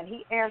 And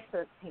he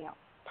answered him,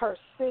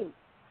 pursue,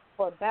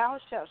 for thou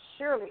shalt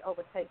surely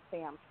overtake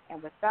them,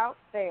 and without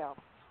fail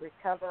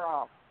recover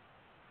all.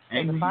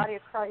 So the body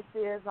of Christ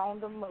is on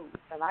the move.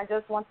 And I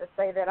just want to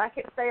say that. I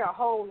could say a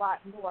whole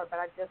lot more, but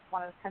I just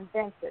want to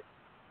condense it.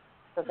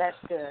 So that's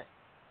good.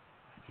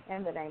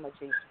 In the name of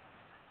Jesus.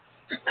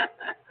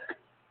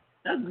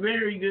 That's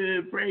very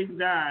good. Praise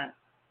God.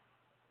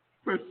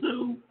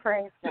 Pursue.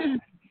 Praise God.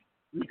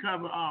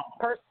 Recover all.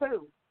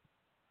 Pursue.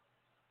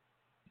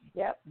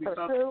 Yep.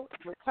 Pursue.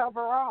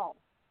 Recover all.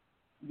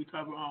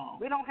 Recover all.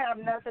 We don't have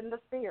nothing to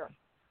fear.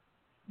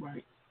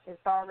 Right.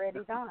 It's already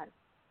done.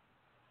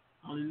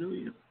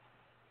 Hallelujah.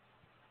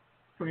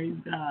 Praise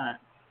God.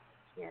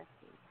 Yes.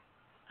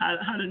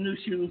 How the new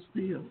shoes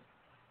feel?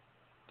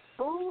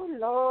 Oh,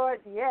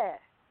 Lord, yes.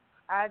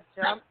 I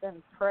jumped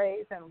and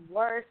praised and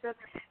worshiped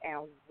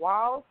and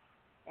walked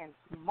and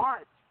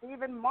marched,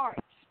 even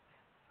marched.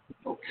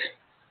 Okay.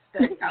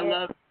 I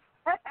love it.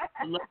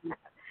 I love it.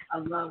 I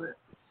love it.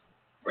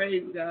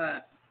 Praise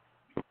God.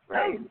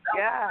 Praise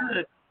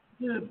God.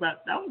 Good.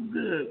 That was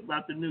good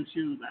about the new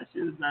shoes. I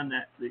should have done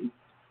that, see.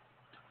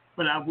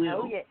 But I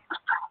will. Oh, yeah. I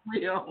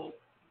will.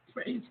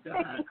 Praise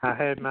God. I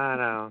had mine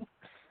on.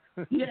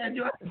 Yeah,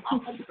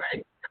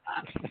 praise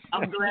God.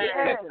 I'm glad.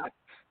 Yes.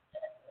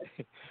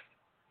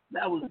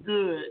 That was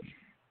good.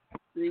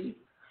 See?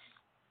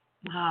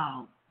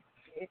 Wow.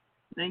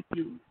 Thank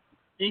you.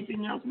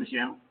 Anything else,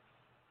 Michelle?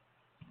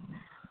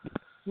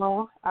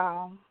 No.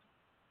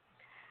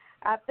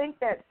 I think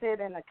that's it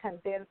in a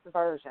condensed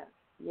version.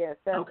 Yes,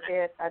 that's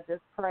it. I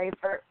just pray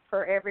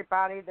for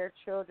everybody, their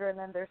children,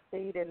 and their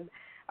seed, and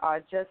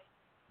just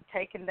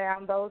taking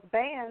down those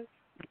bans.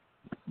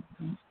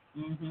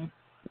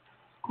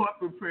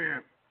 Corporate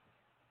prayer.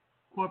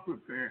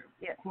 Corporate prayer.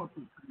 Yes.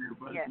 Corporate prayer,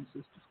 brothers Yes. and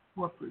sisters.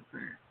 Corporate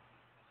prayer.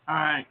 All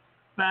right.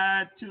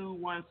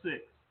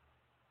 5216.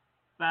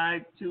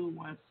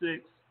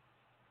 5216.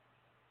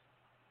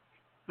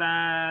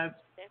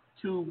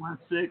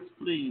 5216,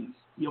 please.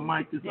 Your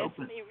mic is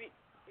open. That's me,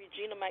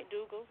 Regina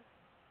McDougall.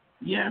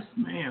 Yes,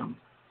 ma'am.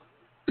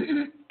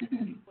 Well,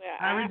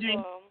 Hi,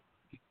 Regina.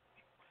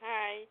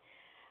 Hi.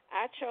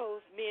 I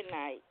chose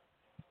midnight,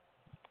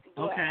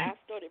 but I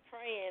started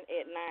praying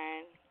at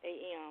 9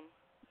 a.m.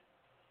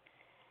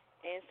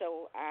 And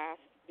so I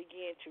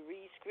began to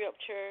read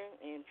scripture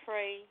and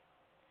pray,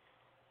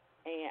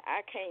 and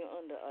I came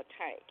under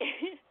attack.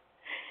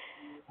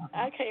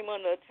 I came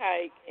under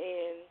attack,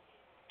 and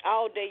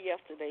all day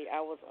yesterday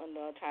I was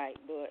under attack,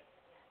 but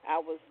I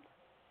was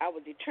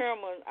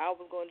determined I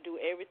was going to do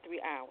every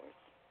 3 hours.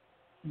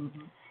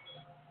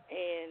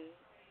 And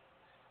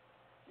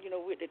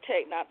with the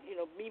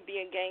me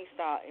being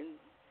GameStop and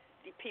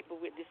the people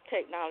with this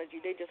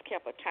technology, they just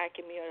kept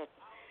attacking me all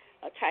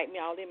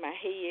in my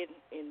head,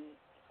 and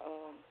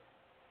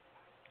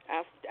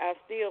I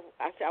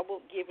said I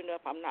won't give it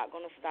up. I'm not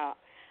going to stop.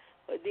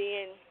 But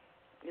then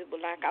it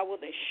was like I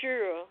wasn't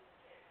sure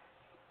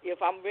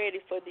if I'm ready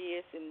for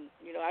this, and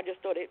I just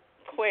started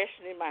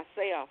questioning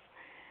myself,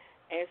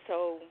 and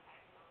so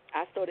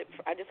I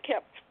just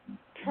kept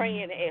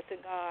praying and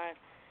asking God,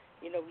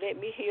 let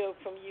me hear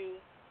from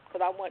you, because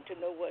I want to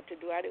know what to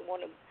do. I didn't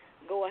want to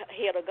go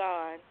ahead of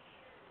God,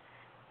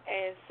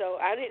 and so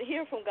I didn't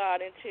hear from God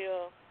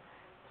until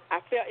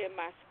I felt in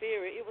my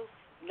spirit. It was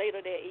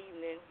later that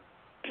evening.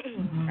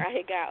 I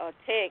had got a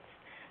text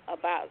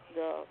about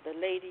the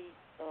lady,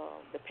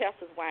 the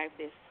pastor's wife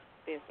that's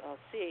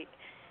sick,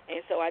 and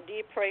so I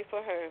did pray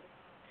for her.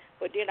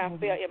 But then I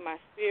felt in my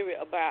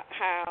spirit about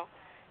how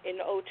in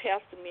the Old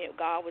Testament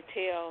God would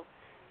tell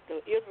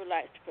the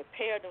Israelites to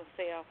prepare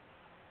themselves,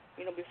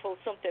 before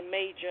something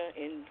major,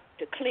 and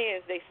to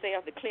cleanse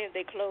themselves, to cleanse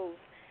their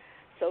clothes.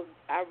 So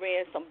I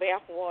ran some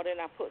bath water, and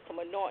I put some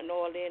anointing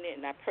oil in it,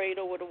 and I prayed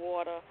over the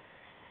water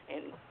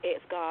and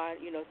asked God,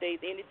 if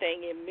there's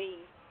anything in me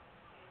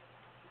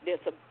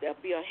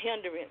there'll be a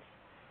hindrance,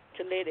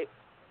 to let it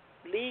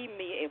leave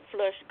me and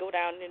go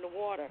down in the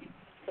water.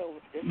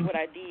 So that's what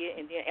I did.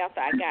 And then after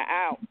I got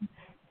out,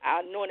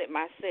 I anointed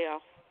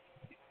myself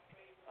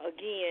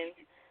again,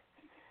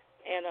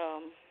 and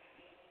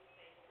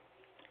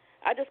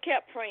I just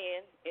kept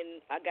praying,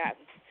 and I got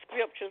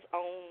scriptures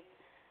on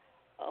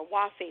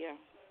warfare,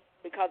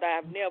 because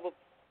I've never,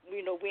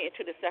 went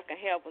into the second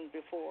heaven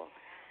before.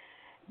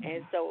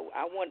 And so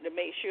I wanted to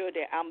make sure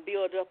that I'm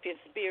built up in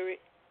spirit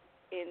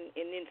and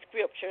in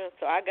scripture.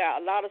 So I got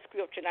a lot of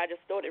scripture, and I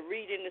just started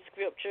reading the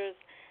scriptures.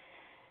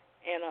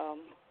 And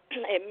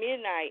at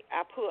midnight,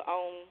 I put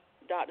on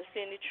Dr.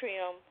 Cindy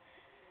Trim,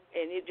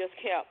 and it just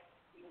kept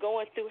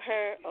going through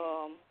her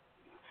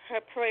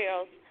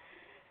prayers.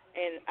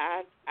 And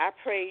I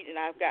prayed,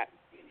 and I got,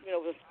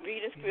 was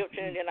reading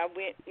scripture, and then I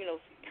went,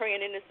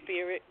 praying in the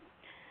spirit.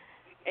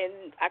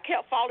 And I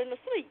kept falling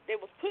asleep. They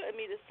was putting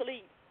me to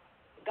sleep.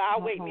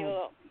 God wake me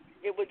up.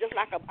 It was just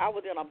like I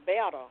was in a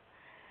battle.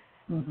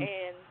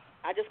 And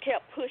I just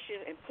kept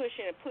pushing and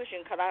pushing and pushing,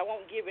 because I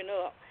wasn't giving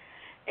up.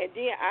 And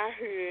then I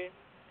heard,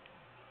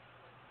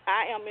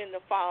 I am in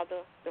the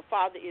Father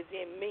is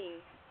in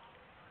me,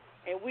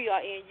 and we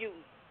are in you.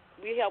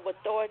 We have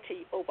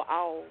authority over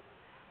all.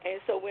 And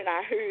so when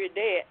I heard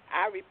that,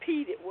 I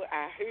repeated what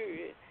I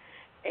heard,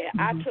 and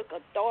I took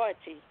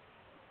authority,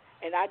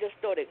 and I just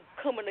started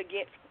coming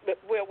against.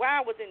 While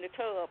I was in the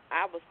tub,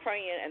 I was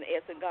praying and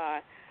asking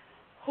God,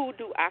 who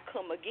do I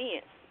come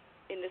against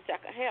in the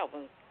second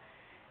heaven?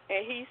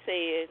 And he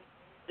said,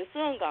 the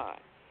sun god.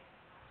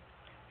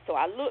 So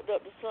I looked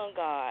up the sun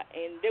god,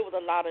 and there was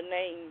a lot of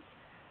names,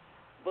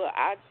 but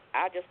I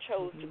just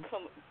chose to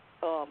come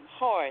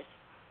Horus,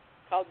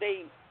 because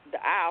the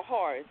Owl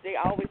Horus, they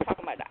always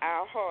talking about the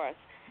Owl Horus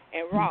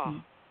and Ra.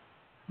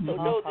 So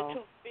those are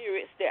two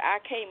spirits that I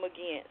came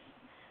against.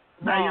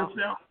 By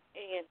yourself?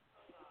 And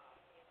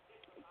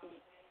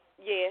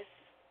yes.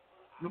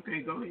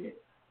 Okay, go ahead.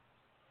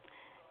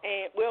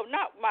 And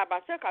not by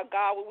myself, because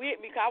God was with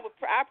me. Cause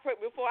I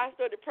prayed before I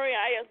started praying.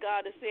 I asked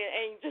God to send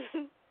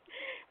angels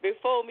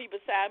before me,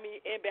 beside me,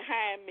 and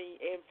behind me,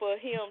 and for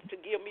Him to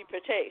give me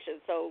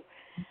protection. So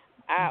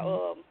I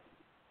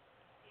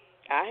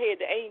had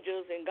the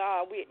angels and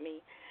God with me,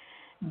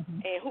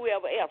 and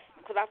whoever else,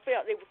 because I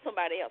felt there was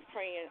somebody else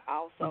praying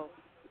also.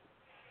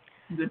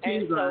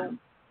 And so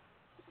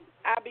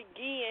I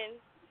began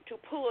to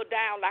pull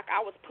down like I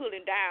was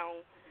pulling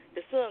down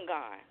the sun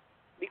god,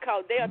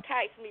 because they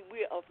attach me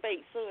with a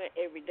fake sun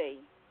every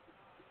day.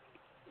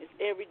 It's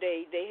every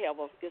day they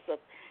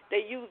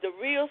they use the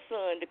real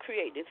sun to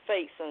create this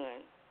fake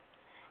sun,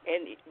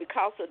 and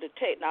because of the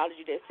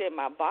technology that's in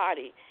my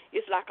body,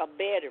 it's like a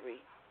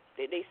battery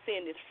that they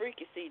send this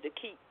frequency to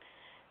keep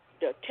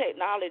the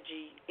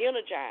technology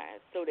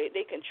energized, so that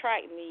they can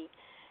track me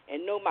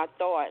and know my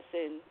thoughts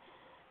and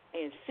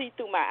see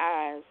through my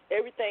eyes.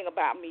 Everything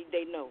about me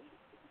they know.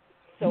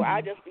 So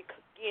I just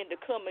began to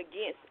come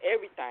against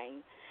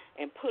everything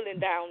and pulling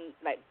down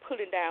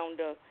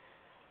the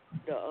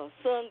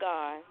sun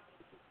god,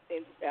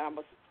 and I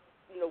was,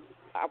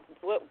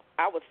 what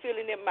I was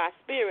feeling in my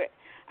spirit,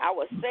 I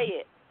would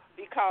say it,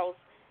 because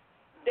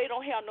they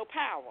don't have no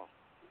power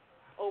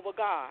over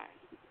God.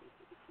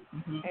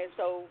 And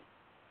so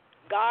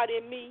God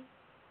in me,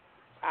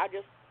 I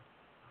just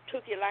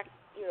took it like,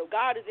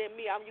 God is in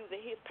me, I'm using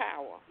His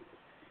power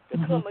to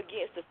come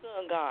against the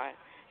sun god.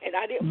 And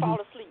I didn't fall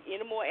asleep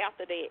anymore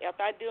after that.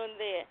 After I done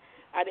that,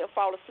 I didn't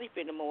fall asleep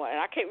anymore. And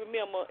I can't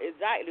remember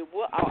exactly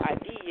what all I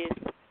did,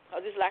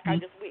 Just like I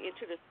just went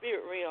into the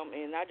spirit realm,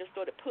 and I just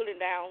started pulling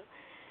down,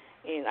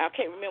 and I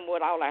can't remember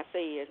what all I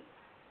said.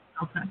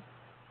 Okay.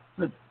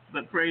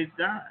 But praise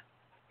God.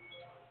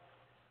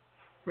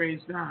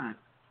 Praise God.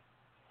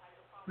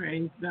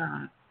 Praise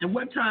God. And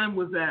what time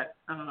was that,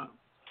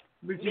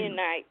 Regina?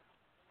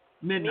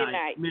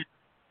 Midnight.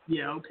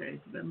 Yeah,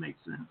 okay. That makes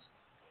sense.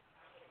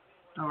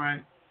 All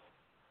right.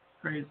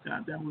 Praise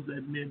God. That was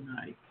at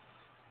midnight.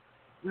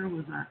 Where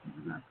was I?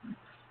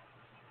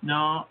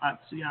 No, I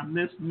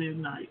missed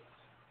midnight.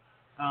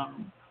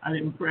 I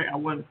didn't pray.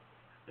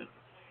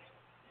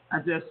 I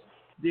just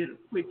did a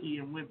quickie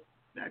and went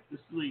back to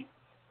sleep.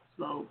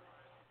 So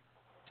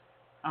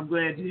I'm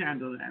glad you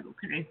handled that,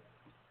 okay?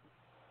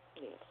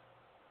 Yes.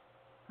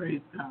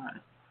 Praise God.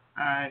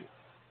 All right.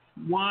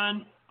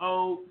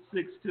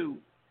 1062.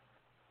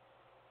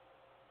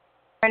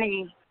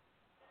 Morning.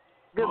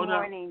 Good Hold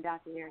morning,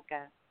 Dr.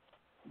 Erica.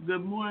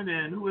 Good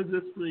morning. Who is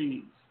this,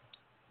 please?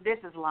 This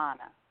is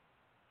Lana.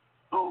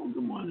 Oh,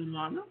 good morning,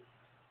 Lana.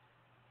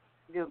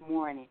 Good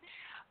morning.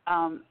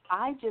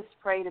 I just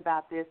prayed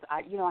about this.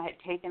 I had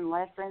taken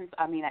lessons.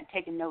 I'd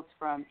taken notes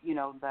from,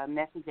 the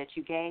message that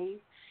you gave.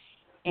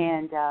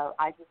 And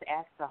I just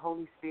asked the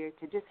Holy Spirit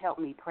to just help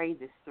me pray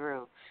this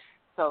through.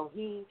 So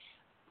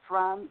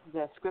from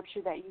the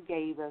scripture that you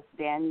gave us,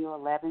 Daniel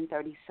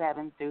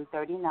 11:37 through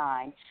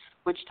 39,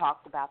 which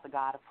talked about the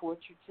God of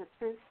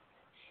fortresses,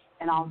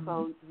 and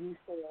also you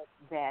said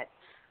that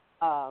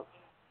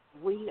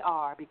we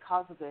are,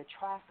 because of the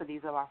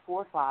atrocities of our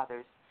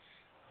forefathers,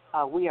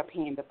 we are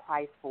paying the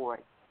price for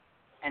it.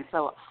 And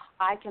so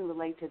I can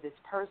relate to this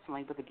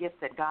personally with the gifts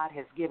that God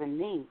has given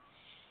me,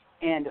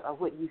 and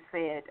what you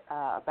said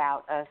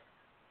about us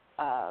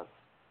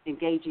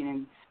engaging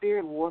in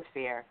spirit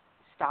warfare,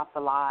 stop the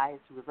lies,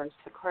 reverse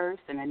the curse,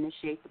 and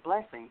initiate the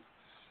blessings.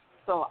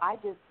 So I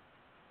just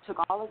took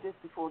all of this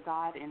before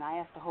God, and I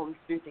asked the Holy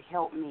Spirit to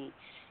help me.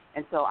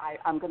 And so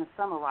I'm going to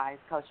summarize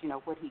because,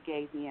 what he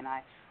gave me, and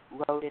I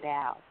wrote it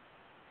out.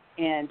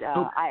 And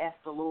I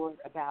asked the Lord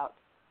about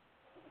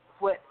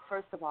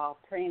first of all,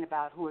 praying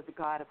about who is the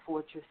God of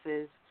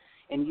fortresses,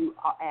 and you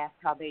asked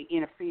how they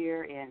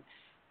interfere and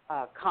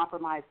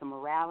compromise the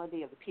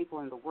morality of the people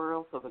in the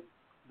world, so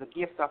the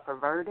gifts are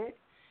perverted.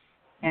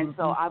 And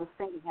so I was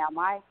thinking how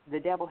the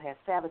devil has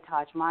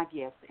sabotaged my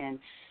gifts, and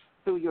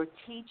through your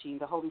teaching,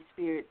 the Holy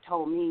Spirit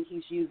told me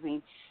he's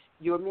using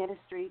your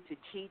ministry to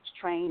teach,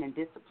 train, and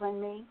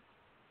discipline me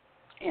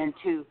and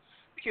to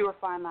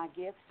purify my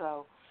gifts.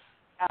 So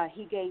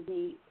he gave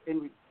me,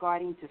 in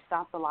regarding to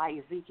stop the lie,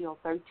 Ezekiel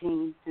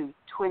 13 through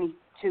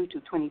 22 to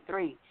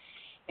 23.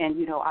 And,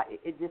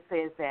 it just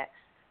says that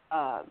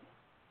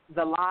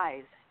the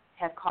lies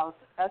have caused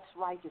us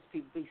righteous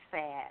people to be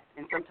sad,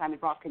 and sometimes it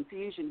brought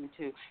confusion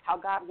into how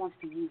God wants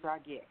to use our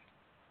gifts.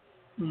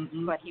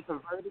 But he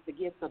perverted the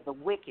gifts of the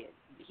wicked.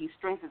 He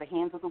strengthened the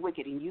hands of the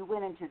wicked. And you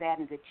went into that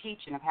in the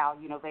teaching of how,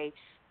 they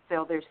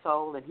sell their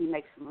soul and he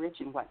makes them rich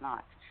and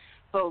whatnot.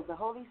 So the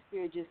Holy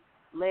Spirit just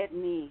led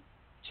me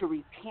to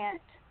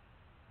repent,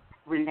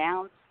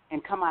 renounce,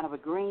 and come out of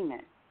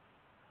agreement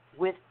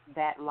with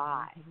that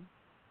lie.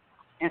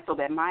 And so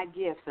that my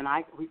gifts, and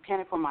I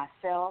repented for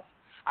myself.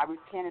 I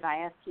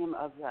asked him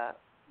of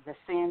the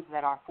sins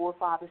that our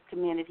forefathers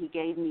committed. He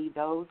gave me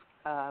those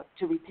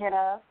to repent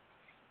of.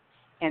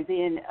 And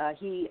then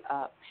he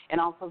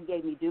also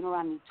gave me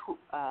Deuteronomy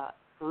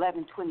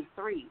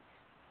 11:23.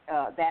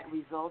 That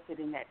resulted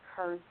in that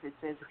curse. It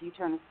says, if you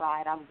turn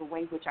aside out of the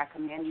way which I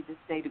command you this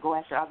day to go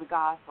after other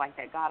gods like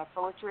that God of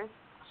fortress,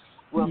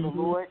 well, the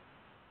Lord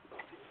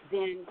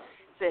then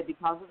said,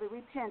 because of the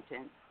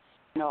repentance,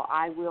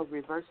 I will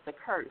reverse the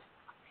curse.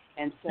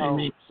 And so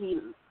he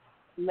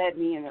led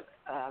me in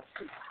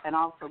and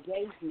also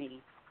gave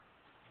me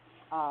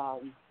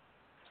and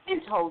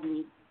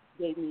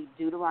gave me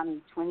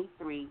Deuteronomy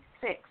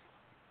 23:6.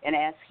 And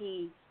as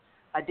he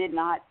did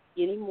not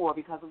anymore,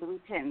 because of the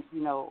repentance,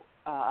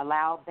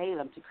 allow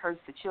Balaam to curse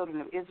the children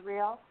of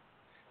Israel.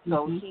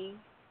 So he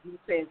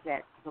says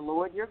that the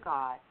Lord your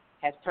God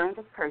has turned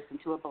the curse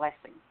into a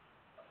blessing.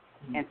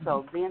 And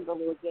so then the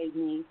Lord gave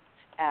me,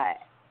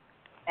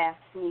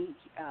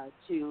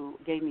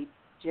 gave me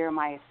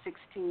Jeremiah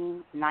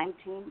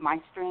 16:19,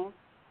 my strength.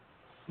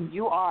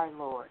 You are,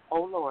 Lord,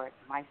 O Lord,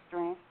 my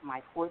strength,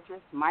 my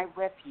fortress, my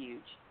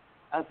refuge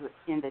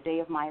in the day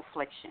of my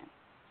affliction.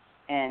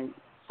 And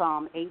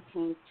Psalm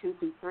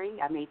 18:2-3,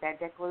 I made that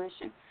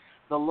declaration.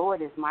 The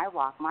Lord is my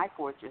rock, my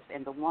fortress,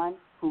 and the one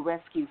who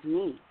rescues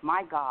me,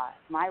 my God,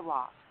 my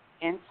rock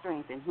and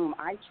strength, in whom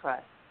I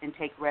trust and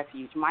take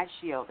refuge, my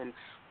shield and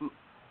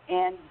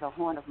the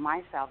horn of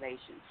my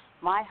salvation,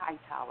 my high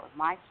tower,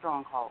 my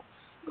stronghold.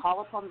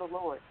 Call upon the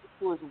Lord,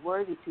 who is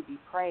worthy to be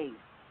praised,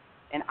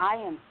 and I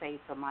am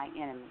saved from my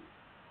enemies.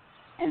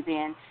 And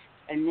then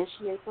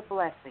initiate the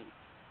blessing.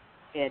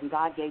 And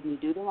God gave me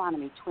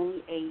Deuteronomy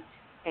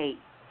 28:8.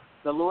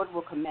 The Lord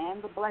will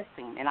command the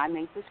blessing, and I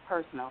make this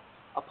personal,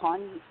 upon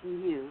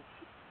me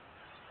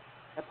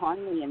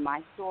in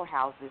my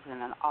storehouses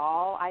and in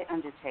all I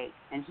undertake,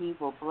 and he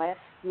will bless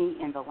me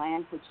in the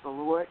land which the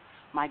Lord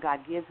my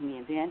God gives me.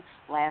 And then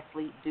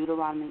lastly,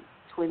 Deuteronomy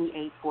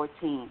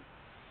 28:14.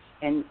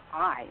 And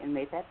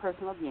made that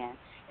personal again,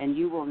 and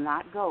you will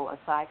not go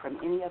aside from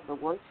any of the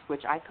works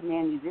which I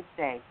command you this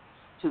day,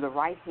 to the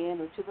right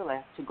hand or to the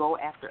left, to go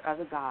after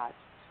other gods,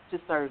 to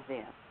serve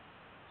them.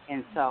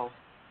 And so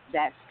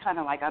that's kind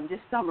of like, I'm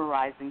just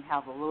summarizing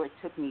how the Lord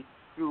took me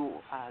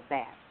through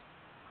that.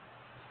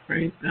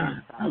 Praise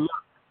God.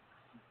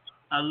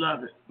 I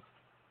love it.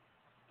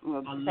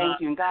 Well, thank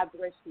you, and God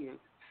bless you.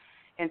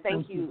 And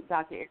thank you,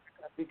 Dr. Erica,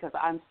 because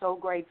I'm so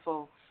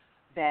grateful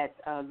that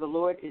the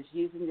Lord is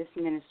using this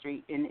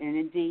ministry and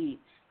indeed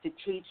to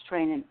teach,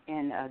 train,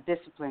 and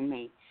discipline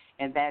me,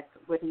 and that's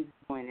what He's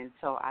doing. And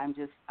so I'm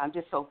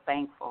just so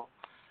thankful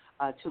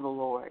to the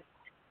Lord.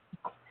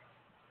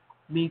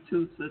 Me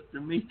too, sister.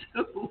 Me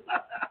too.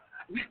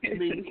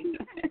 Me too.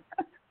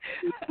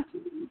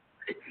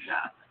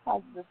 I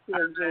just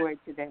feel joy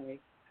today.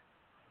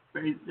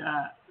 Praise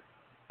God.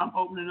 I'm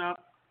opening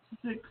up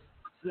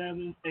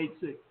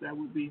 6786. That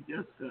would be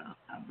Jessica,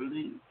 I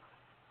believe.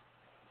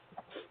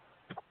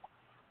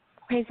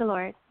 Praise the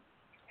Lord.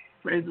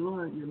 Praise the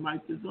Lord. Your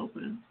mic is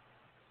open.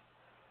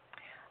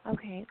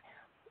 Okay.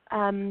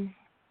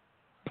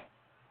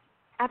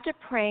 After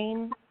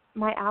praying,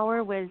 my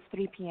hour was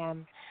 3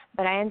 p.m.,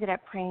 but I ended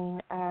up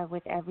praying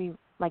with every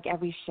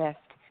shift,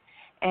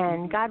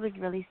 and God was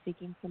really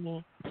speaking to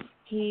me.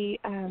 He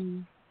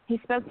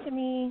spoke to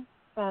me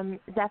from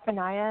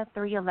Zephaniah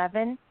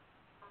 3:11.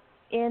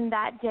 In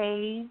that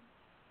day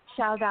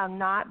shalt thou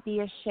not be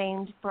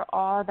ashamed for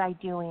all thy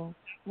doings,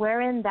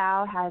 wherein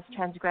thou hast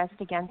transgressed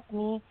against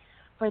me,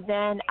 for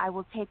then I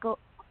will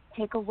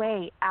take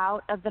away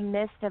out of the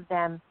midst of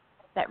them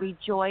that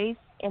rejoice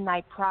in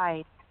thy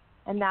pride,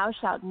 and thou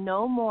shalt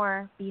no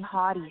more be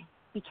haughty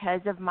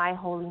because of my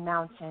holy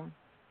mountain.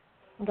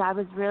 God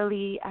was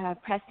really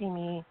pressing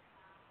me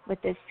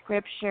with this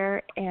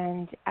scripture,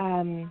 and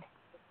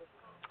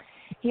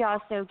He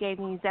also gave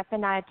me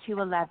Zephaniah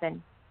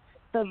 2:11.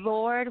 The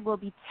Lord will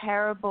be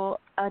terrible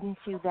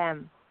unto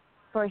them,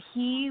 for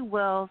He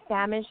will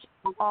famish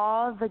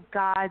all the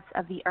gods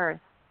of the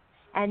earth,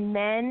 and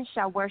men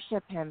shall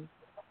worship Him,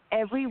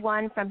 every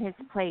one from his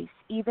place,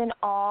 even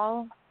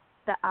all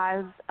the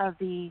isles of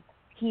the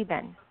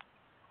heathen.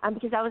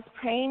 Because I was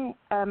praying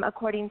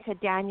according to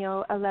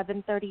Daniel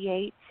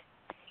 11:38,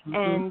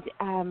 and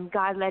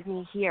God led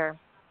me here,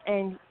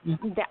 and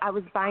I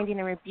was binding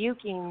and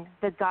rebuking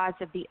the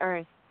gods of the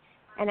earth.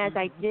 And as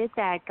I did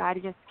that, God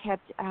just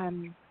kept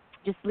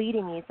just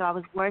leading me. So I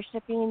was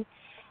worshiping,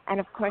 and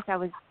of course I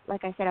was,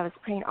 like I said, I was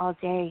praying all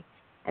day,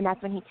 and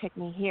that's when He took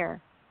me here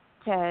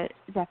to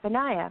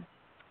Zephaniah.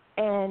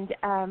 And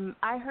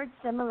I heard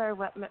similar, it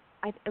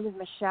was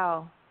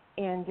Michelle,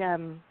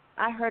 and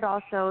I heard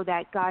also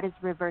that God is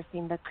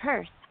reversing the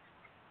curse.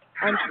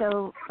 And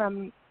so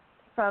from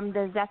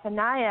the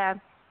Zephaniah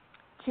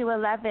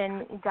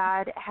 2:11,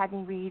 God had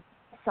me read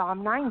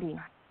Psalm 90.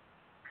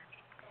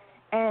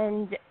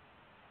 And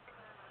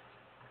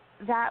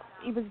that,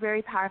 it was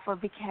very powerful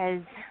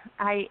because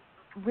I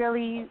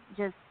really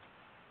just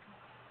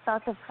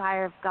felt the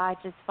fire of God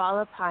just fall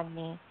upon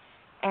me.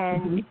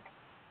 And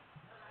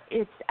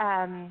it's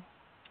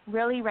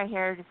really right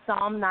here,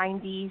 Psalm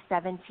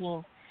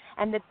 90:17.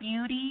 And the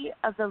beauty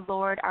of the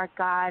Lord our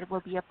God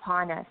will be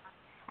upon us,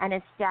 and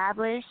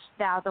establish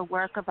thou the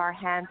work of our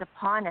hands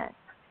upon us.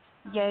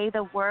 Yea,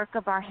 the work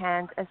of our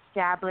hands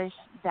establish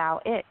thou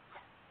it.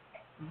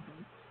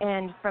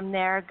 And from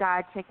there,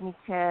 God took me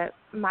to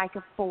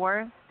Micah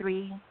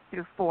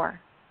 4:3-4.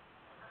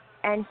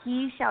 And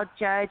He shall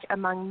judge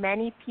among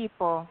many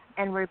people,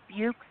 and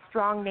rebuke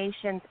strong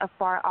nations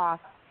afar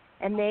off.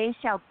 And they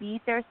shall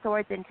beat their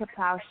swords into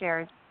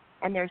plowshares,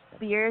 and their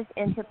spears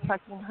into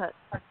plucking hooks.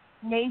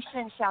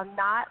 Nation shall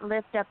not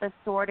lift up a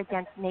sword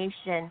against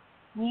nation,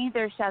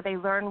 neither shall they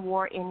learn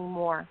war any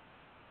more.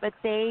 But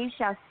they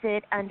shall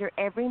sit under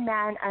every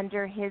man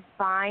under his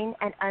vine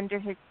and under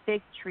his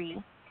fig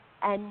tree,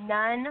 and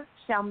none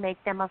shall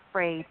make them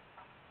afraid.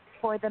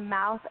 For the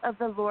mouth of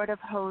the Lord of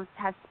hosts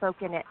has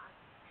spoken it.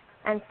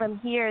 And from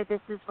here,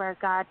 this is where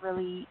God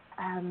really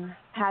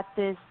had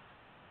this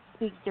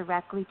speak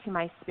directly to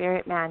my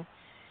spirit, man.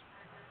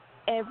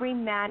 Every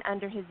man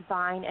under his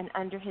vine and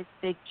under his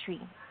fig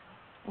tree.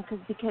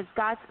 Because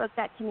God spoke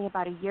that to me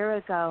about a year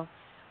ago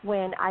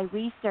when I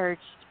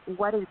researched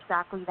what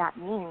exactly that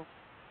means.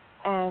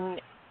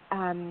 And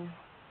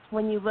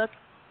when you look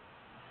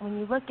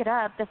it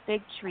up, the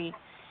fig tree,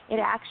 it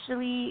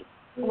actually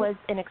was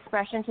an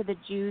expression to the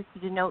Jews to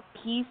denote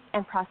peace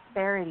and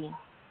prosperity.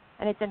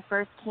 And it's in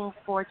 1 Kings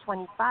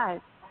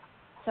 4:25.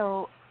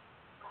 So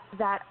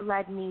that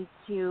led me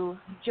to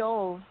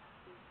Joel.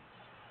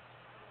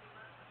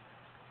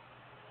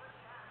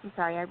 I'm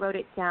sorry, I wrote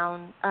it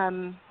down.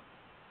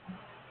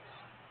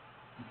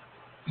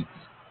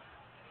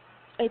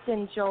 It's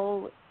in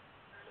Joel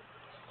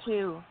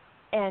 2,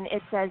 and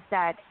it says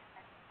that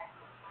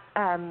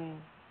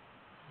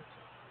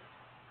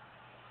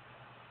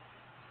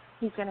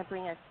He's going to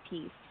bring us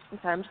peace. I'm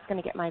sorry, I'm just going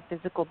to get my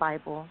physical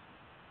Bible.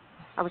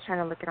 I was trying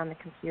to look it on the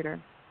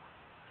computer.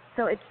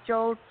 So it's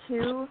Joel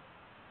 2.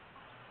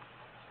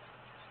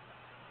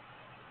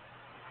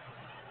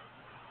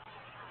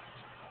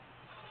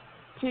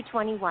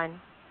 2:21.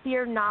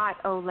 Fear not,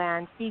 O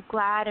land, be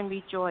glad and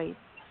rejoice,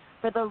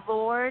 for the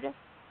Lord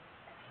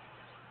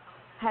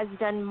has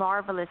done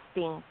marvelous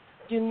things.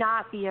 Do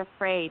not be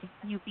afraid,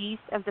 you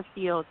beasts of the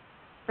field,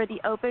 for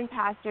the open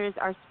pastures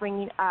are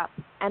springing up,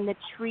 and the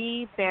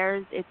tree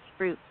bears its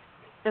fruit.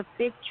 The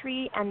fig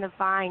tree and the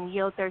vine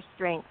yield their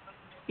strength.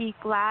 Be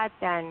glad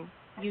then,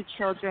 you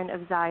children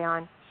of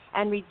Zion,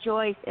 and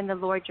rejoice in the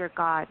Lord your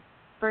God,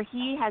 for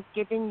he has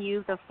given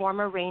you the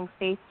former rain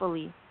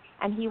faithfully,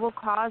 and he will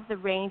cause the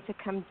rain to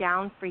come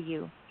down for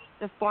you,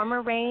 the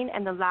former rain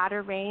and the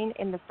latter rain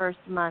in the first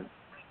month.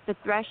 The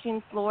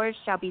threshing floors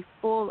shall be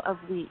full of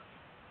wheat,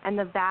 and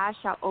the vats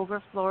shall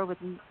overflow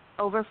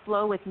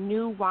with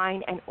new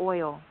wine and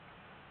oil.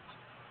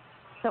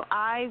 So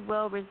I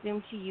will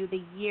resume to you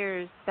the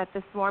years that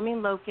the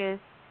swarming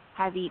locusts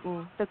have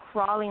eaten, the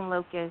crawling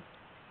locust,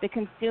 the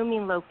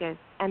consuming locust,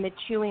 and the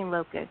chewing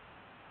locust,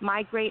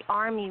 my great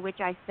army which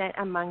I sent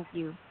among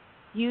you.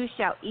 You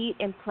shall eat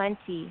in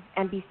plenty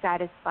and be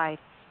satisfied,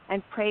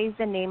 and praise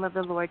the name of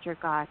the Lord your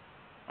God.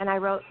 And I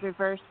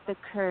reverse the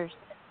curse,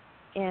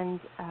 and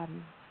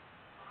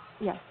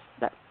yes,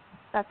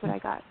 that's what I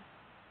got.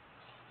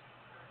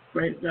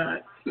 Praise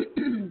God.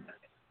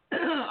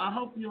 I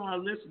hope you are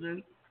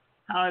listening,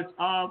 how it's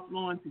all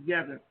flowing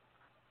together.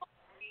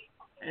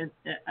 And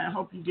I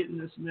hope you're getting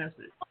this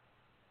message.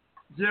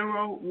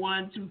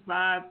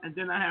 0125, and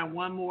then I have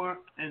one more,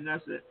 and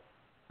that's it.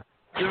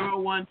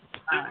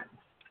 0125.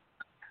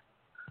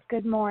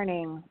 Good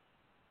morning.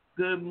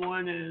 Good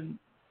morning.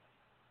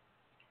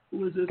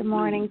 Who is this? Good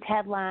morning,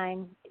 Ted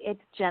Line.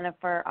 It's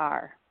Jennifer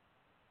R.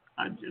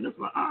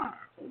 Jennifer R.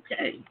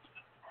 Okay.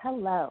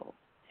 Hello.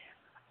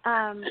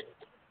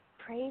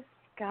 Praise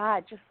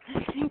God. Just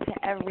listening to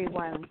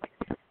everyone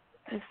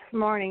this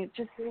morning.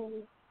 Just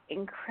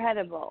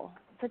incredible.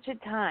 Such a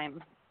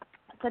time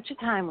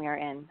we are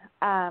in.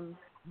 A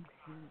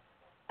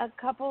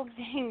couple of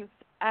things.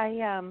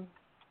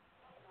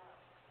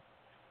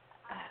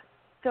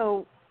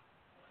 So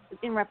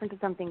in reference to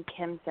something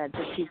Kim said,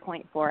 the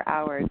 2.4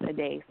 hours a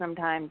day,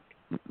 sometimes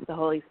the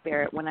Holy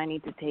Spirit, when I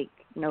need to take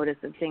notice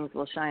of things,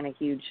 will shine a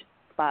huge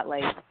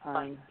spotlight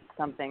on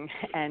something.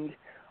 And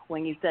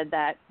when you said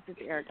that,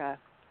 Sister Erica,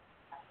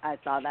 I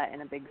saw that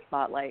in a big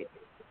spotlight.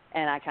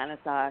 And I kind of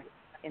saw,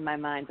 in my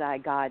mind's eye,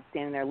 God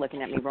standing there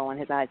looking at me, rolling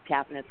his eyes,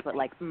 tapping his foot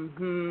like,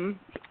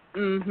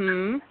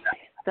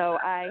 So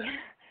I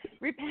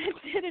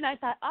repented, and I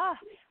thought,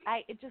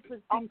 it just was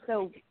being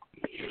so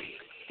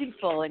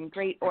simple and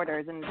great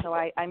orders. And so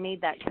I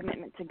made that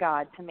commitment to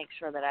God to make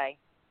sure that I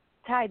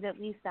tied at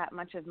least that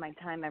much of my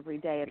time every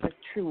day. It was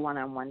true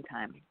one-on-one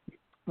time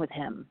with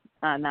him.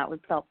 That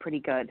felt pretty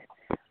good.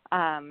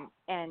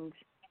 And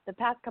the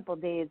past couple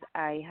of days,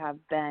 I have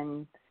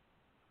been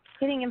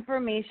getting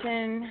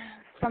information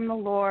from the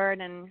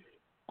Lord, and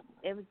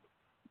it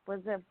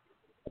was a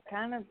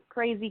kind of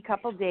crazy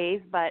couple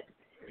days, but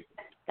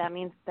that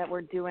means that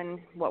we're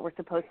doing what we're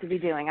supposed to be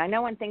doing. I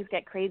know when things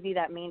get crazy,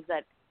 that means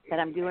that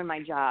I'm doing my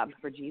job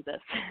for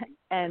Jesus.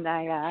 And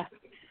I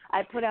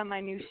put on my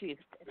new shoes.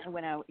 I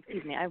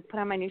put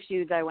on my new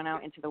shoes. I went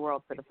out into the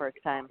world for the first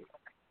time,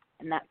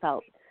 and that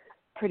felt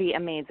pretty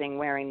amazing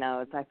wearing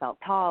those. I felt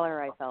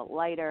taller. I felt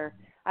lighter.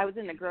 I was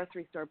in the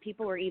grocery store.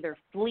 People were either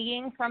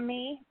fleeing from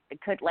me,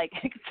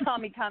 saw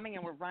me coming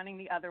and were running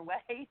the other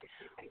way,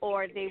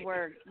 or they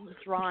were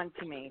drawn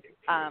to me.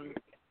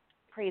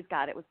 Praise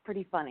God. It was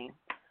pretty funny.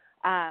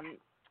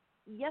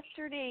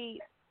 Yesterday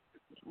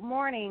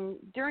morning,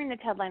 during the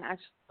Ted Line,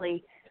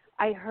 actually,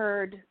 I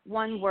heard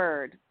one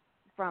word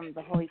from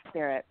the Holy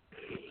Spirit,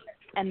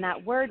 and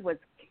that word was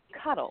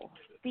cuddle,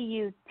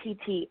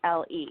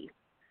 C-U-T-T-L-E.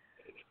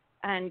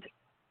 And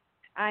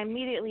I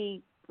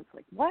immediately was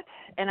like, what?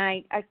 And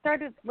I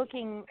started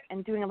looking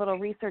and doing a little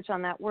research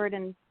on that word,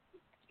 and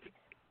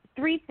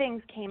three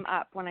things came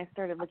up when I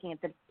started looking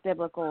at the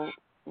biblical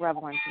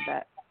relevance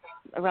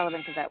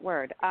of that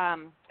word.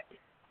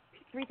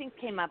 Three things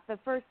came up. The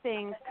first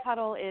thing,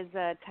 cuddle is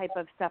a type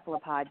of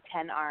cephalopod,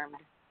 10-armed,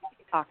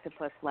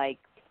 octopus-like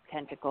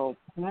tentacle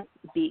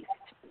beast.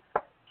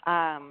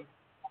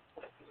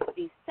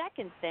 The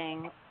second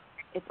thing,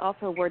 it's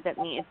also a word that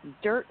means it's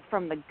dirt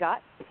from the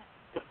gut,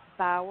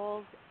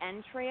 bowels,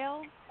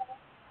 entrails,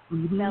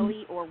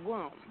 belly, or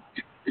womb.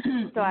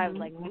 So I was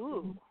like,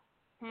 ooh.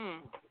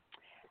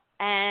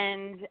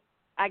 And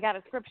I got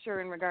a scripture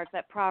in regards to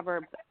that,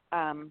 Proverbs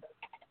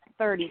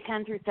 30,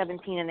 10 through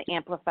 17 in the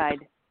Amplified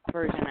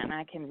version, and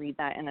I can read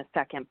that in a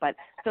second. But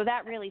so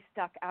that really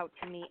stuck out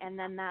to me, and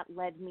then that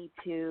led me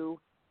to,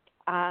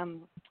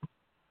 and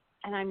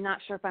I'm not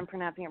sure if I'm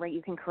pronouncing it right.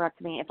 You can correct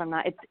me if I'm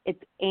not.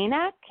 It's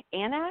Anak,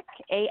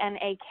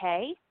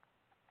 A-N-A-K,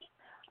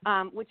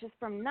 which is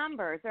from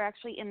Numbers. They're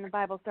actually in the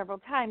Bible several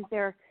times.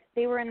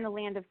 They were in the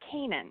land of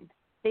Canaan.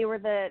 They were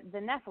the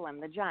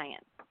Nephilim, the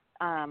giants.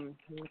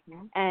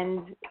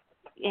 And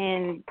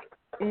in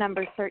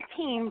Numbers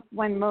 13,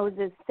 when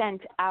Moses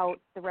sent out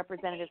the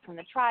representatives from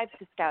the tribes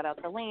to scout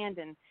out the land,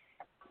 and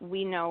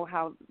we know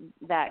how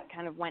that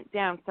kind of went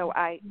down. So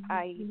I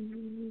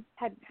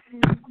had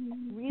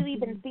really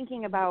been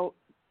thinking about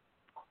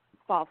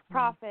false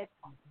prophets,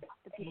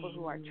 the people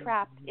who are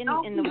trapped in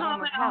Don't the be womb of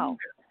humming hell.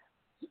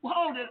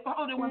 on here.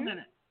 Hold it 1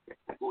 minute.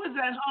 Who is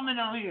that humming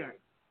on here?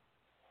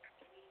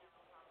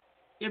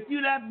 If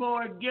you that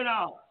bored, get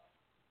off.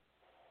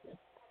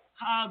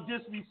 How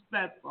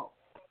disrespectful.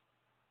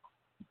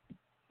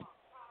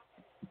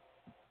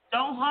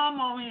 Don't hum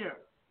on here.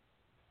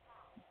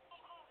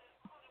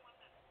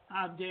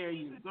 How dare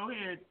you? Go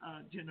ahead,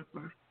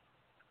 Jennifer.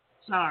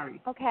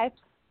 Sorry. Okay.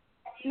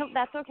 No,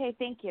 that's okay.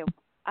 Thank you.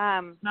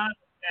 Not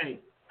okay.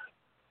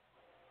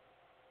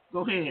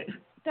 Go ahead.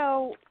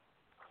 So,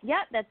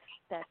 yeah, that's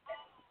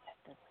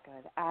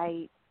good.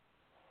 I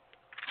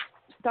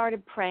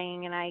started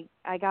praying, and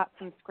I got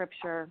some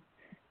scripture,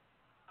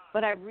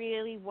 but I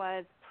really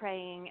was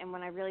praying, and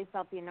when I really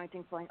felt the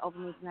anointing flowing over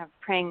me, and I was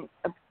praying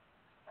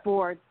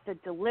for the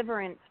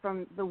deliverance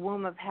from the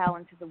womb of hell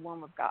into the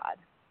womb of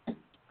God,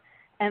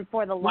 and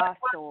for the lost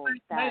souls.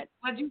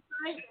 What'd you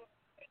say?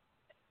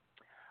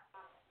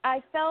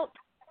 I felt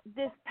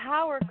this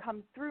power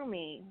come through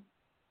me,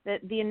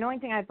 that the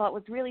anointing I felt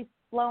was really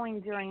flowing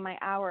during my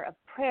hour of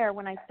prayer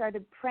when I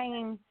started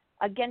praying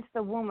against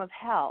the womb of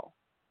hell,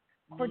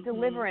 for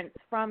deliverance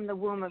from the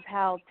womb of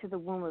hell to the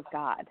womb of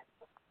God.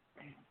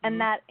 And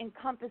that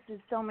encompasses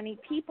so many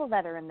people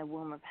that are in the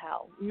womb of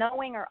hell,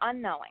 knowing or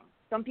unknowing.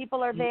 Some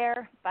people are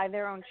there by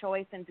their own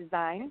choice and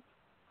design.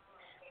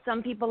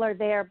 Some people are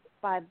there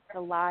by the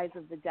lies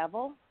of the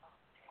devil.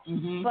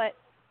 But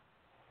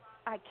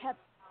I kept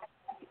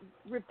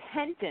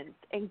repentance,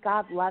 and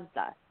God loves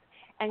us.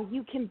 And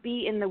you can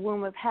be in the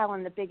womb of hell,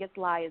 and the biggest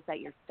lie is that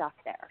you're stuck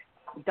there.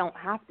 You don't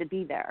have to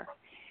be there.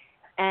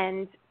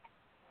 And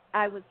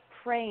I was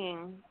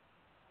praying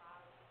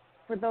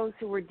for those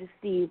who were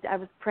deceived. I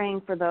was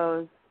praying for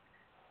those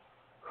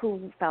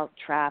who felt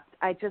trapped.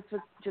 I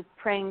was just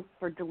praying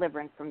for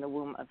deliverance from the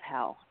womb of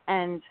hell.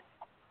 And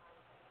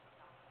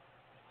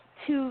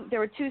there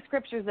were two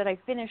scriptures that I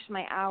finished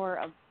my hour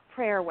of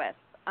prayer with,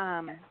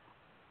 and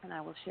I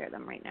will share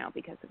them right now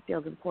because it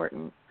feels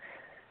important.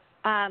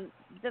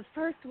 The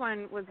first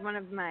one was one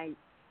of my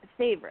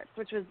favorites,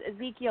 which was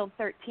Ezekiel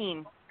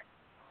 13,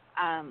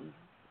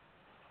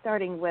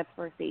 starting with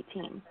verse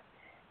 18.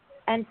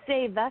 And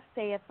say, thus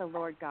saith the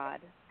Lord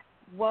God,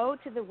 woe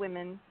to the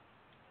women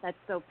that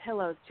sew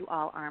pillows to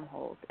all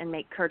armholes, and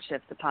make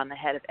kerchiefs upon the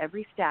head of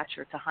every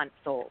stature to hunt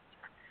souls.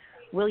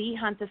 Will ye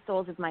hunt the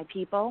souls of my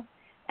people?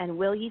 And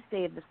will ye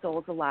save the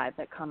souls alive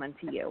that come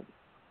unto you?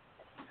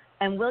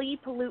 And will ye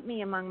pollute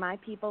me among my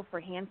people for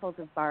handfuls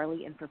of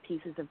barley and for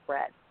pieces of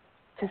bread,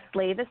 to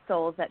slay the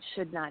souls that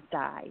should not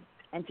die,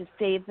 and to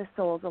save the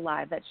souls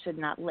alive that should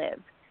not live,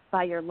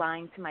 by your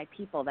lying to my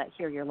people that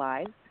hear your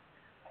lies?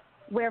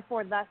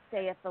 Wherefore thus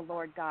saith the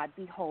Lord God,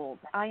 behold,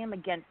 I am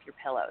against your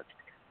pillows.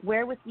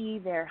 Wherewith ye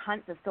there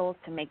hunt the souls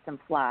to make them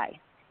fly,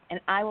 and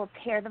I will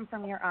tear them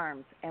from your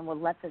arms, and will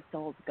let the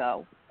souls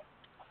go,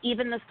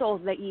 even the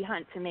souls that ye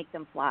hunt to make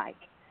them fly.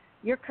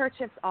 Your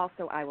kerchiefs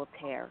also I will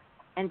tear,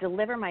 and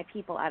deliver my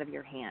people out of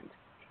your hand,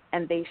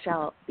 and they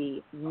shall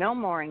be no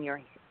more in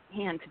your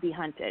hand to be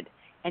hunted,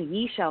 and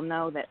ye shall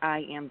know that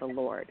I am the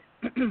Lord.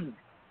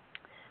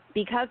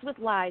 Because with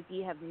lies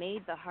ye have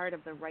made the heart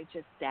of the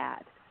righteous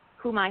sad,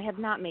 whom I have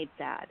not made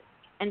sad,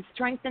 and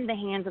strengthened the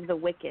hands of the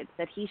wicked,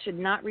 that he should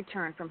not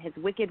return from his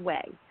wicked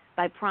way,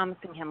 by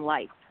promising him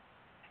life.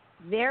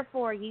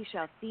 Therefore ye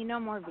shall see no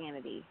more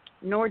vanity,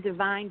 nor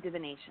divine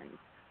divinations,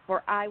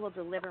 for I will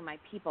deliver my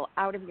people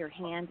out of your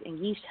hand, and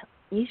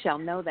ye shall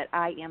know that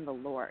I am the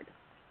Lord.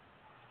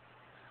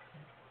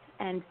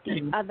 And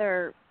the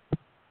other,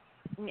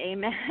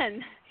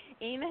 amen,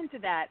 amen to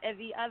that. And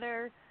the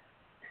other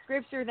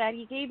scripture that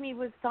he gave me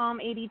was Psalm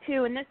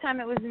 82, and this time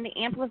it was in the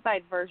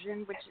Amplified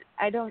version, which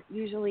I don't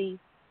usually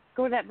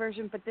go to that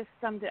version, but this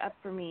summed it up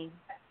for me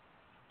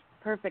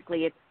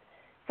perfectly. It's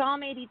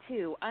Psalm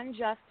 82,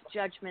 Unjust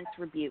Judgments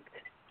Rebuked,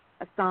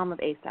 a psalm of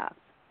Asaph.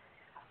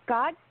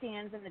 God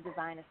stands in the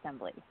divine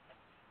assembly.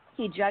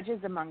 He judges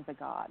among the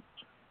gods,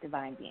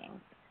 divine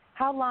beings.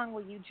 How long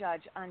will you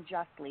judge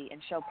unjustly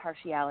and show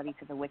partiality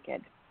to the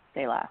wicked?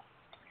 Selah.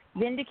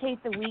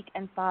 Vindicate the weak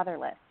and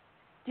fatherless.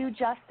 Do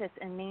justice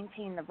and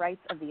maintain the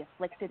rights of the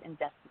afflicted and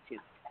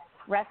destitute.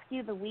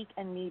 Rescue the weak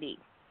and needy.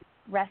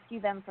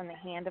 Rescue them from the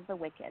hand of the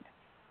wicked.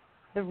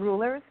 The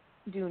rulers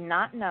do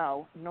not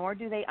know, nor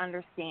do they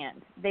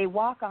understand. They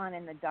walk on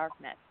in the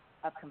darkness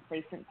of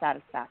complacent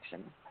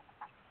satisfaction.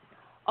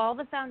 All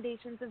the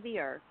foundations of the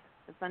earth,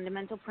 the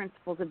fundamental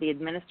principles of the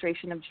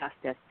administration of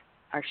justice,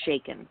 are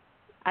shaken.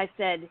 I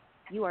said,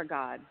 you are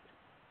gods,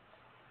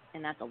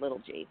 and that's a little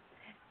g.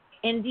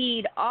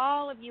 Indeed,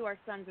 all of you are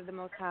sons of the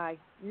Most High.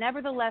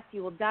 Nevertheless,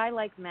 you will die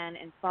like men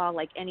and fall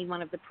like any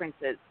one of the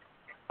princes.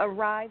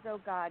 Arise, O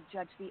God,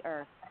 judge the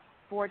earth,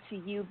 for to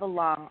you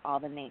belong all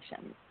the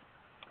nations.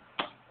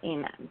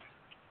 Amen.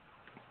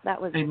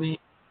 That was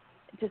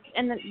just,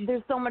 and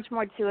there's so much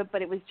more to it,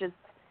 but it was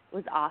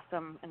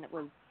awesome, and it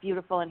was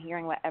beautiful, and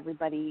hearing what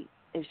everybody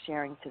is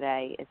sharing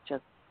today, it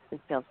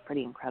feels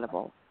pretty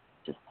incredible,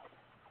 just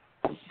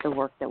the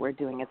work that we're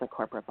doing as a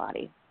corporate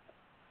body.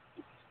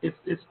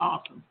 It's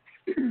awesome.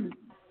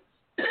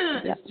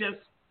 It's just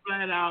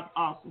flat out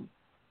awesome.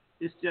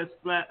 It's just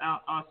flat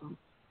out awesome.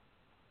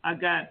 I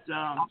got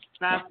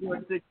 5, 4,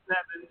 6,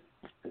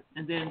 7,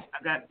 and then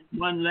I got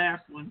one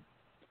last one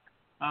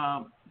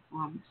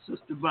from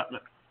Sister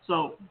Butler.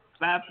 So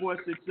 5, 4,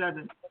 6,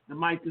 7. The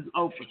mic is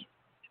open.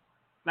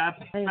 5,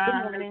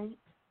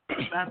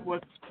 5, 4,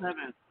 6,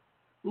 7.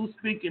 Who's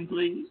speaking,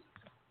 please?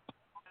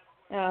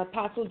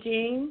 Apostle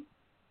Jean.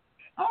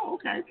 Oh,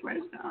 okay.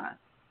 Praise God.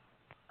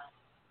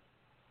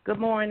 Good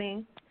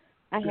morning.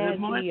 I Good had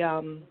morning.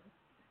 the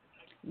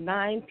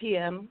 9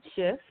 p.m.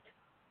 shift.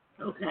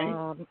 Okay.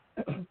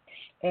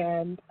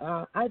 And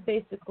I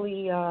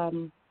basically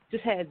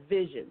just had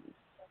visions.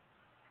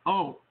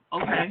 Oh,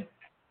 okay.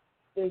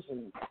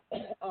 Visions.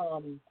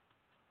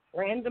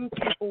 Random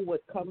people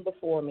would come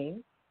before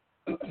me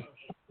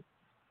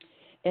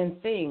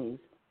and things.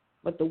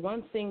 But the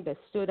one thing that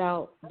stood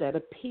out that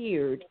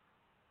appeared,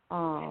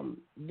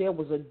 there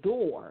was a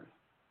door.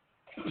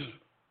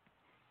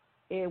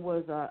 It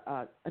was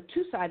a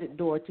two-sided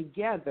door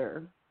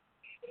together,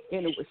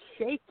 and it was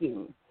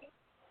shaking.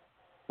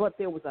 But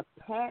there was a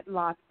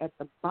padlock at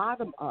the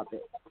bottom of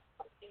it,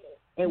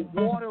 and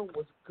water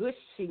was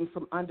gushing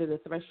from under the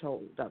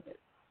threshold of it.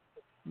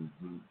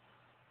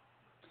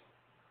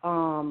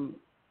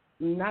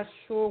 Not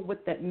sure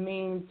what that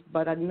means,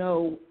 but I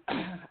know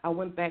I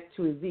went back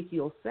to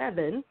Ezekiel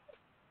 7,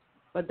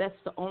 but that's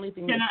the only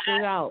thing that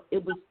stood out.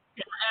 It was.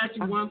 Can I ask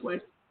you one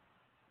question?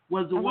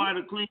 Was the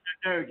water clean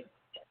or dirty?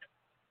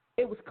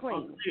 It was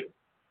clean. Oh, clear.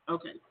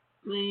 Okay,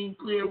 clean,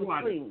 clear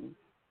water. Clean.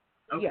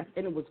 Okay. Yes,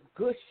 and it was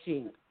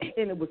gushing,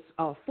 and it was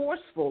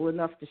forceful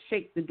enough to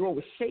shake. The door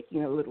was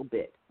shaking a little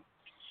bit.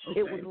 Okay.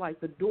 It was like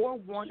the door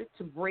wanted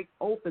to break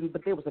open,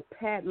 but there was a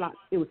padlock.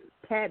 It was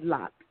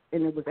padlocked,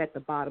 and it was at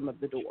the bottom of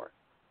the door.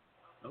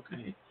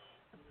 Okay.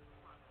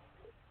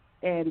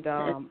 And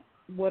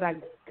what I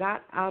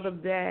got out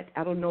of that,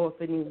 I don't know if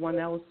anyone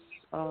else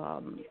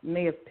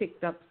may have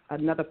picked up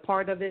another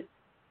part of it,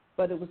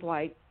 but it was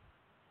like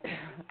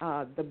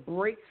the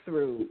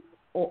breakthrough,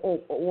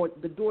 or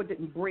the door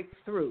didn't break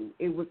through.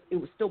 It was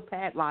still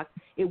padlocked.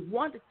 It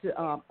wanted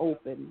to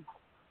open,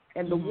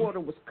 and the water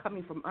was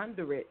coming from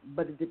under it,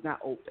 but it did not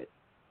open.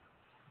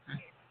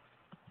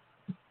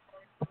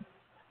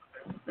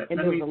 And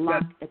there was a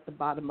lock at the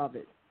bottom of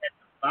it.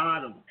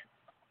 Bottom.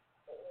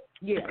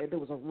 Yeah, there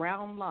was a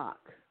round lock.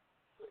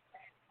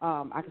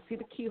 I could see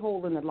the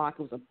keyhole in the lock.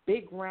 It was a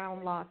big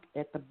round lock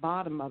at the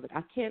bottom of it.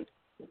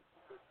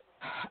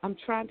 I'm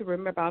trying to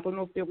remember. I don't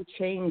know if there were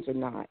chains or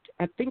not.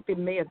 I think there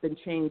may have been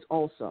chains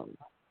also.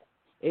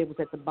 It was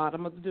at the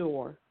bottom of the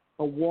door.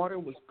 The water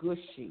was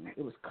gushing.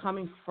 It was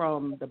coming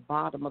from the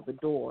bottom of the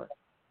door.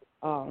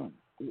 The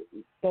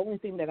only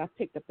thing that I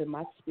picked up in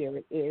my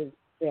spirit is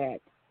that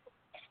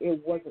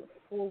it wasn't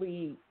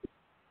fully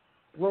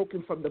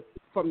broken from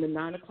the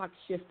 9 o'clock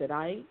shift that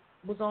I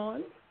was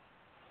on.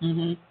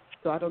 Mm-hmm.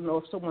 So I don't know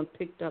if someone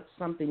picked up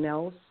something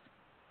else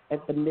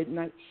at the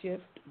midnight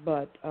shift,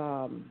 but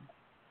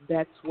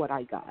that's what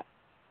I got.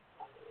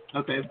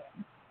 Okay.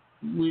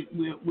 We're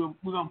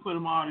gonna put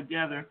them all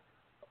together.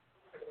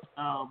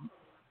 I'm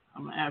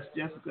gonna ask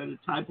Jessica to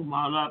type them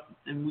all up,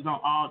 and we're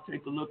gonna all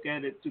take a look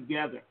at it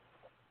together.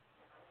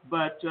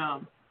 But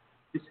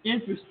it's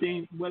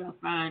interesting. What I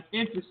find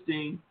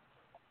interesting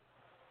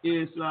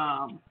is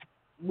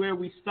where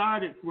we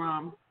started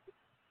from,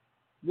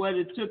 what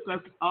it took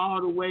us all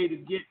the way to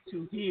get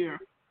to here,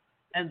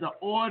 and the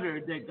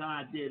order that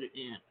God did it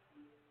in.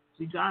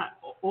 See, God,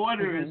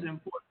 order is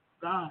important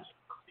to God.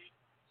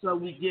 So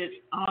we get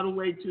all the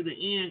way to the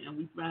end, and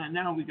we find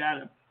now we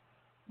gotta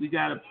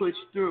push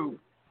through.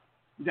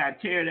 We gotta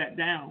tear that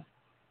down.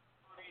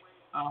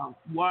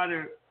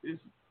 Water is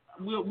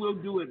we'll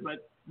do it,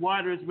 but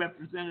water is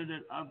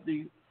representative of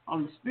the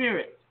Holy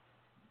Spirit.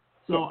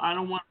 So I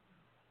don't want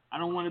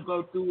to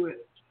go through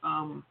it.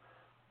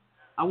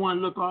 I want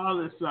to look all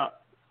this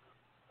up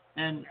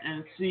and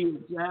see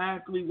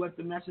exactly what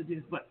the message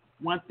is. But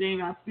one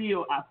thing I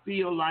feel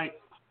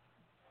like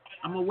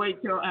I'm gonna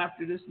wait till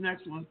after this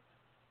next one,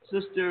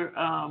 Sister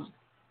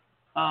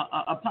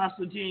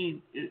Apostle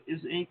Jean.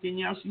 Is there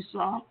anything else you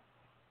saw?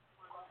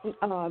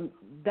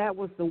 That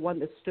was the one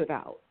that stood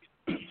out.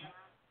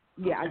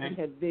 Yeah, Okay. I just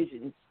had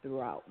visions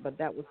throughout, but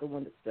that was the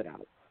one that stood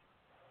out.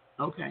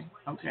 Okay.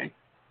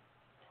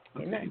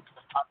 Amen.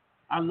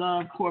 I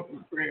love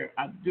corporate prayer.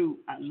 I do.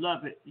 I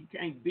love it. You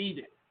can't beat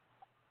it.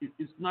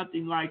 It's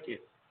nothing like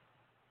it.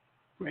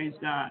 Praise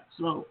God.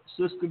 So,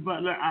 Sister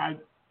Butler, I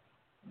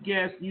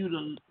guess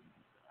you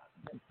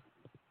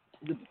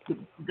the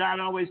God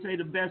always say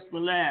the best for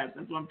last.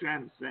 That's what I'm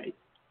trying to say.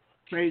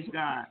 Praise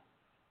God.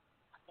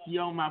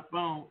 You on my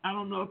phone. I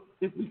don't know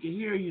if we can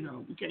hear you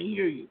though. We can't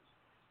hear you.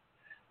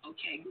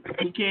 Okay.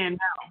 We can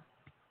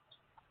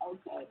now.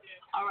 Okay.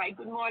 All right.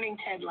 Good morning,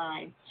 Ted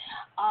Line.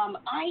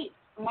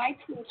 My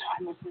pool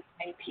time was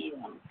at 8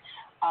 p.m.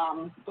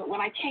 But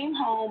when I came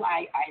home,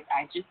 I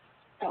just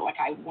felt like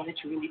I wanted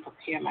to really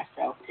prepare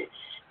myself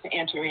to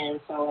enter in.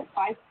 So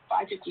at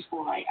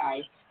 5:54,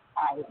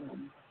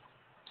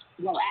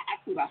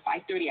 actually about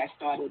 5:30 I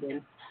started,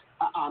 and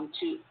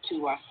to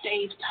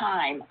save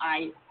time,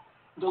 I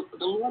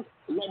the Lord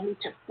led me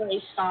to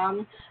pray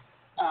Psalm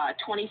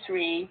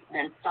 23,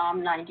 then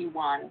Psalm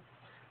 91,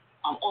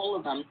 all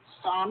of them,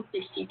 Psalm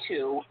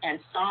 62, and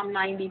Psalm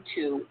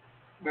 92,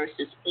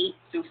 verses 8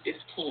 through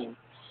 15.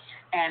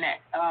 And at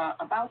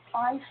about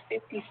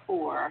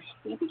 5:54,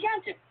 he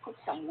began to put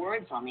some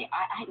words on me.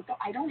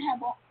 I don't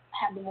have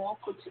them all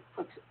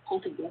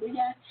pulled together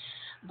yet,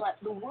 but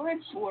the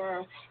words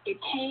were, it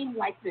came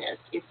like this.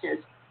 It says,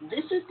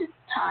 "This is the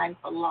time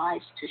for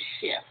lives to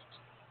shift."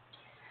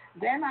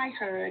 Then I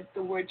heard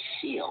the word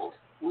shield,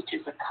 which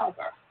is a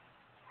cover.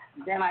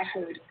 Then I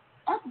heard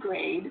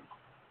upgrade,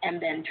 and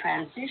then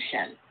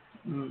transition.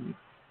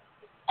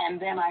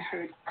 And then I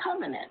heard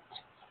covenant.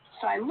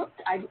 So I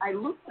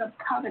looked up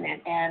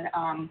covenant,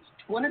 and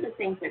one of the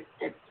things that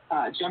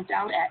jumped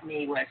out at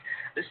me was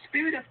the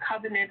spirit of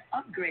covenant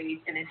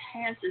upgrades and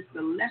enhances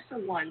the lesser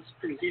one's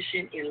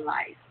position in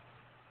life.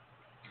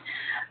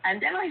 And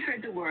then I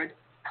heard the word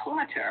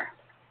clutter,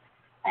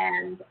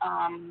 and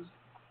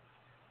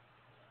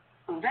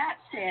that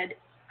said,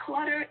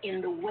 clutter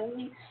in the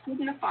way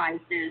signifies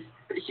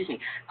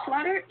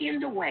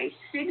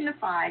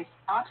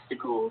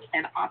obstacles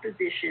and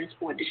oppositions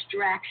or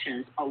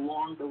distractions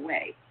along the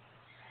way.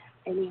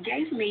 And he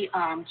gave me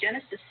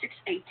Genesis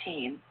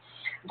 6:18.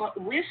 "But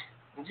with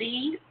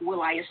thee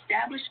will I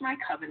establish my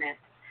covenant,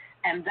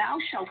 and thou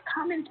shalt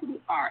come into the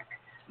ark,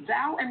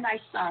 thou and thy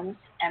sons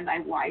and thy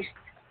wife,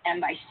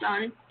 and thy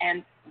son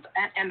and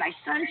thy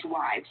sons'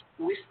 wives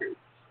with thee."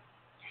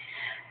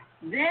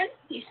 Then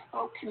he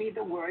spoke to me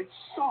the word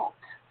salt,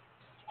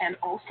 and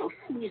also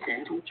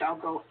seasoned, which I'll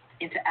go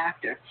into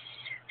after.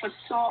 For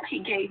salt, he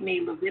gave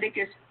me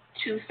Leviticus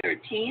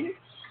 2:13,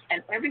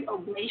 "And every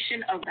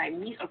oblation of thy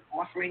meat of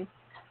offering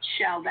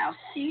shall thou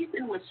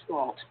season with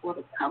salt, or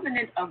the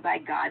covenant of thy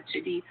God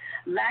to be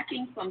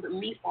lacking from the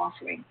meat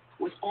offering.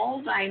 With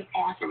all thine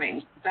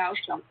offerings thou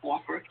shalt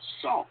offer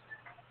salt."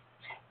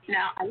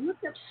 Now, I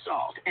looked up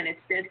salt, and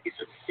it said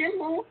it's a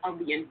symbol of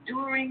the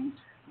enduring,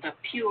 the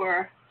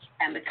pure,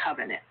 and the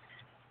covenant.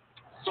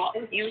 Salt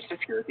was used for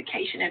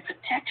purification and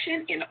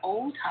protection in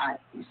old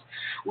times,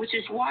 which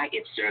is why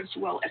it serves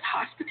well as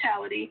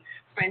hospitality,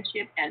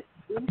 friendship, and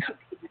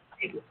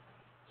incomparable.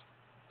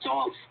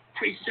 Salt's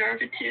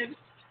preservative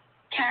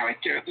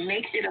character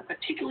makes it a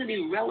particularly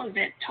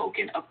relevant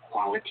token of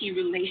quality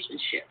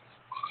relationships.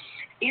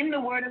 In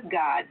the Word of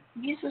God,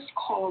 Jesus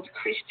called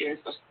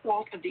Christians the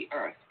salt of the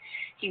earth.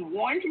 He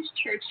warned his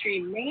church to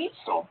remain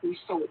salty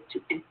so as to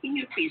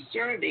continue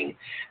preserving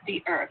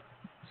the earth.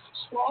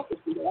 Salt has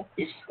lost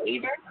its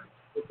flavor,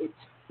 its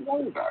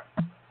flavor.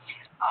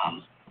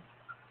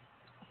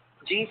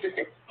 Jesus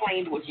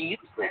explained was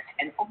useless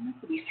and only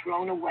to be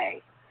thrown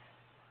away.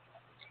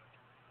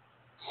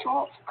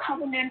 Salt's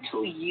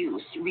covenantal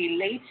use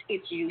relates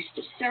its use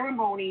to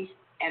ceremonies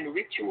and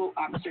ritual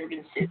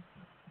observances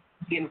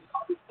in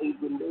a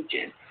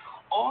religion.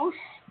 All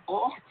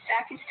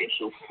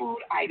sacrificial food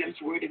items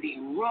were to be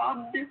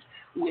rubbed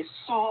with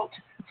salt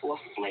for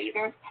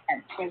flavor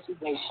and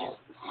preservation.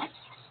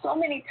 So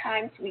many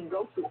times we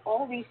go through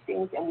all these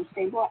things and we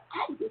say, well,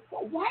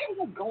 why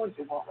am I going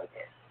through all of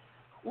this?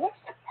 What's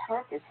the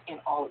purpose in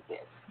all of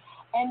this?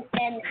 And for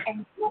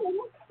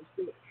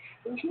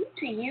him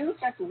to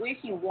use us where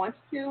he wants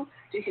to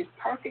his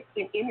perfect,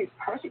 in his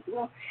perfect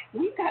will,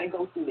 we've got to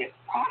go through this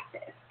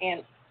process.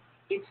 And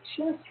it's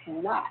just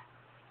not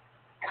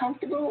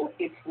comfortable.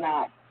 It's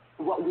not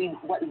what we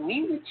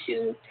would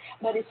choose,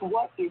 but it's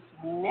what is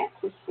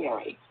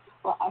necessary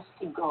for us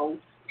to go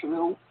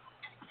through,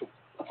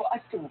 for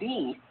us to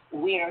be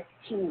where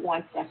he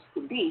wants us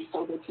to be,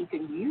 so that he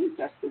can use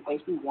us the way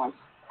he wants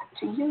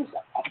to use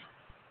us.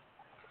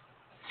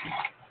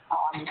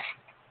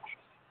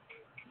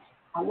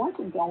 I want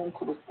to go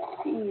into the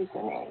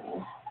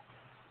seasoning.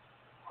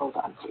 Hold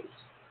on, please.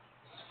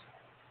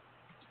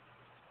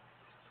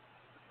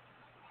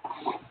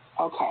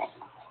 Okay.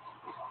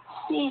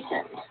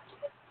 Seasoned,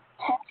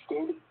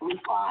 tested,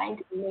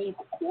 refined, made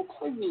fit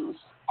for use,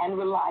 and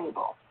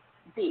reliable.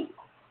 B.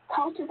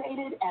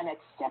 Cultivated an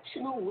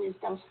exceptional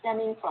wisdom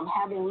stemming from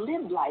having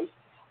lived life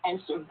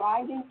and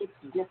surviving its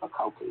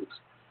difficulties.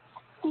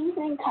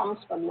 Seasoning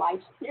comes from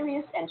life's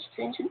serious and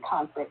stringent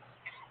conflicts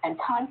and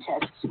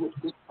contests with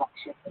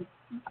destruction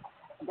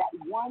that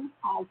one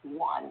has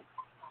won.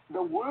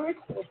 The word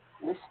of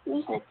the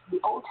seasoning of the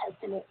Old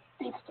Testament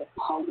speaks to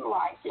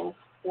pulverizing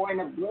or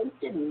an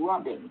abrasive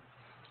rubbing.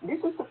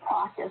 This is the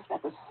process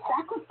that the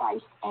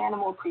sacrificed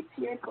animal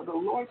prepared for the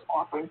Lord's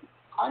offering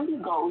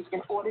undergoes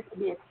in order to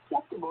be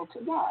acceptable to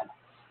God.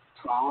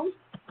 Trials,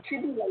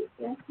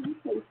 tribulations,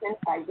 temptation,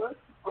 diverse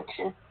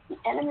afflictions, the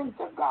enemies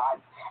of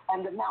God,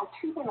 and the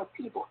maltreatment of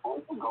people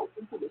also go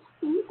into the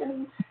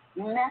seasoning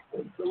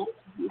method for which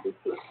Jesus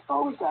to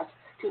expose us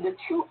to the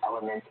true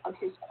elements of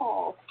his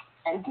call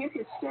and give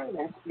his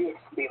servants the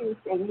experience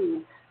they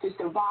need to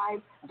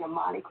survive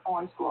demonic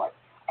onslaught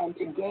and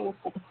to gain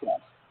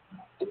success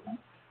in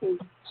his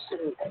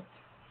service.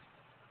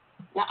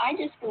 Now, I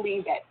just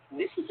believe that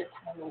this is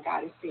a time when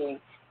God is saying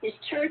his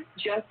church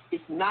just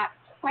is not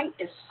quite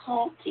as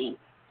salty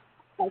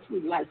as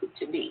we'd like it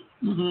to be.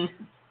 Mm-hmm.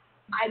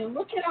 I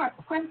look at our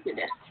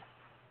president,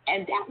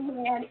 and that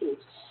man is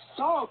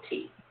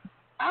salty.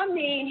 I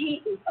mean,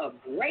 he is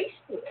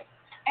abrasive,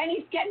 and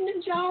he's getting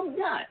the job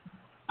done.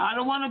 I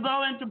don't want to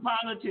go into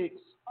politics.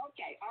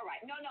 Okay, all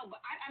right. No, but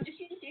I'm just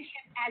using him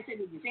as an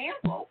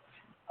example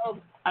of.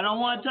 I don't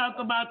want to talk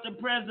about the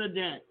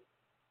president.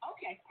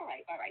 Okay, all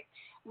right.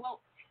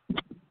 Well,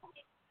 God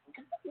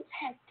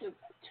has to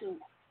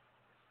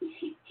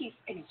he's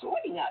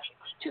exhorting us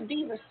to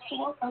be the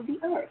salt of the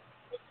earth.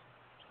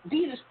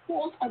 Be the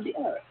salt of the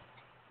earth.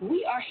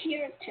 We are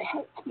here to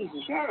help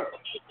preserve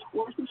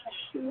what he has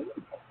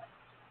created.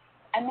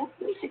 And that's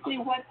basically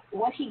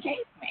what he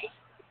gave me.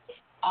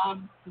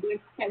 There's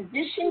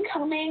transition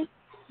coming,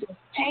 there's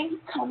change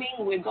coming.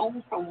 We're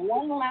going from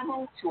one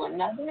level to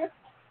another.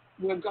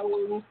 We're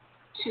going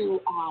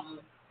to,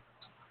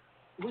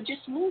 we're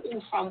just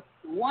moving from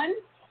one,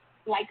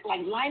 like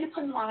line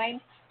upon line,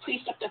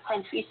 precept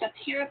upon precept,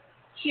 here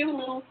a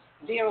little,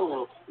 there a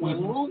little. We're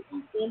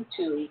moving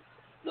into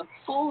the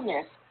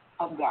fullness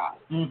of God.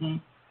 Mm-hmm.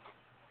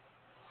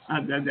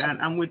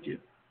 I'm with you.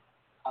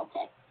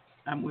 Okay.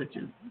 I'm with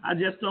you. I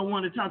just don't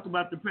want to talk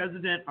about the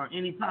president or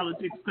any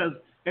politics because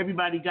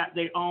everybody got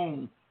their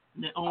own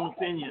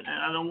opinion,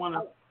 and I don't want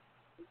to,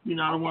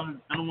 I don't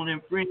want to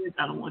infringe.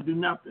 I don't want to do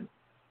nothing.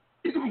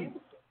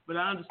 But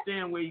I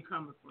understand where you're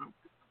coming from.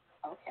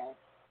 Okay.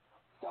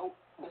 So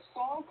the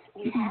salt,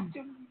 we have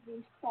to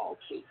be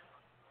salty.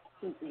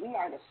 We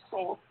are the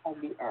salt of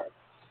the earth.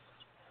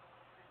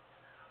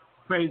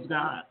 Praise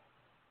God.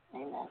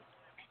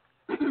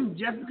 Amen.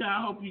 Jessica,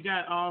 I hope you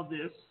got all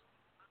this.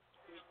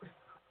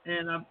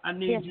 And I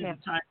need you to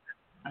type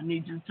it. I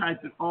need you to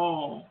type it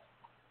all.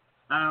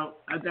 I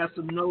got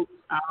some notes.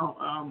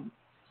 I'll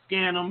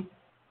scan them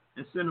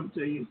and send them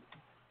to you.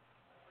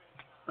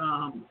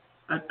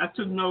 I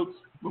took notes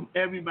from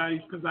everybody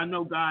because I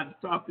know God is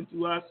talking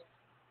to us.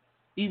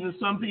 Even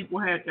some people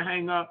had to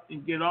hang up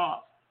and get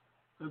off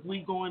because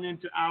we going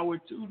into hour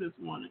 2 this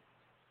morning.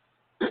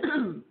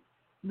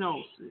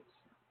 No, 6.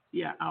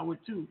 Yeah, hour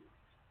 2.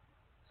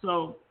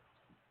 So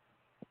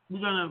we're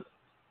going to,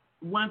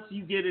 once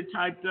you get it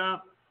typed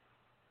up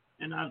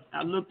and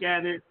I look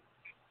at it,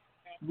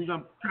 we're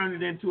going to turn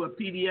it into a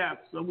PDF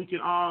so we can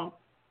all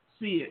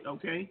see it,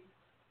 okay?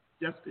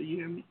 Jessica, you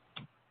hear me?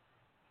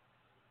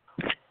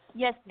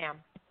 Yes, ma'am.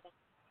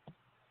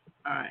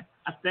 All right.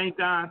 I thank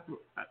God for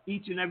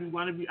each and every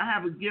one of you. I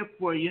have a gift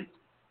for you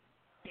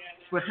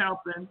for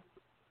helping.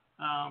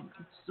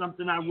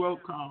 Something I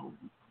wrote called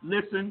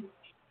Listen,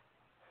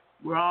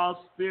 We're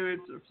All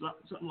Spirits or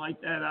something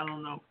like that. I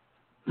don't know.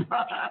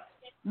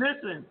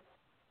 Listen,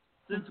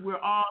 since we're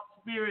all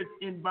spirits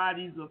in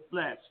bodies of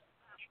flesh.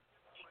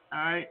 All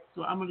right.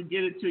 So I'm going to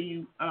get it to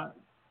you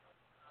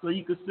so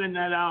you can send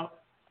that out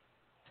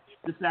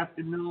this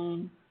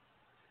afternoon.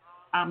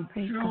 I'm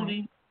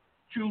truly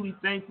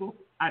thankful.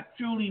 I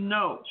truly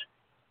know.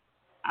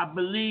 I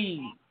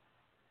believe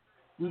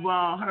we've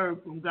all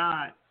heard from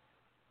God.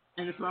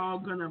 And it's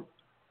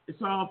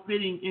all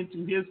fitting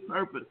into his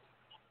purpose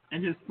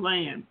and his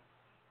plan.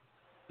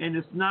 And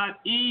it's not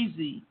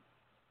easy.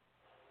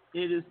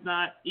 It is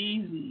not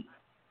easy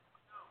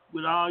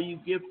with all you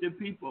gifted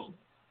people.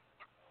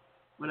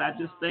 But I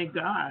just thank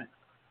God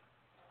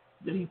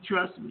that he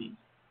trusts me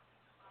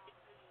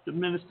to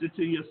minister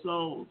to your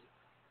souls.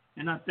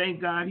 And I thank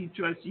God he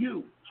trusts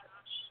you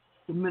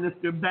to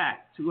minister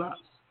back to us.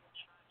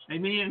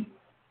 Amen?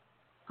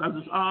 Because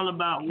it's all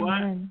about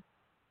what? Amen.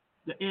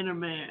 The inner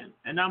man.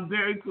 And I'm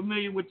very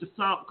familiar with the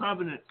SALT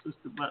covenant,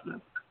 Sister Butler.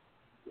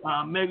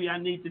 Maybe I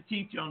need to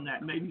teach on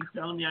that. Maybe he's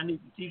telling me I need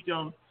to teach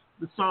on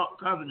the SALT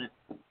covenant.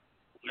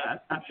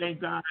 I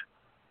thank God.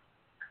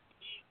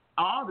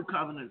 All the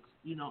covenants,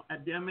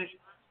 Adamic,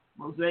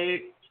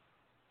 Mosaic,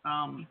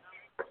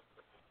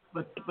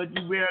 but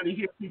you rarely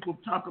hear people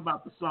talk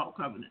about the SALT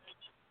covenant.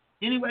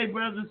 Anyway,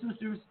 brothers and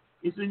sisters,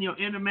 it's in your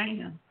inner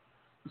man.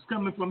 It's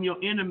coming from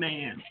your inner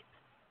man.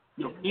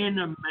 Your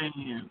inner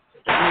man.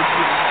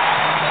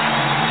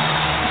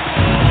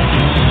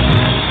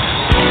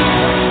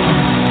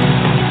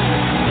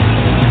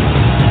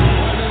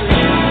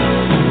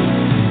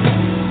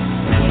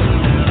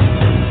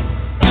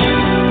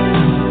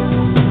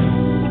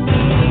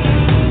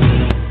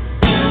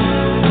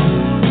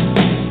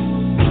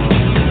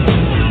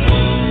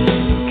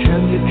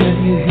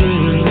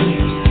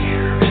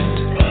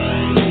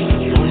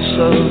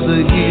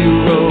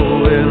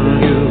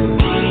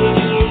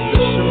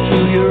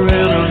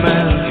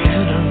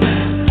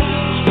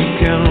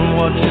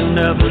 What you know.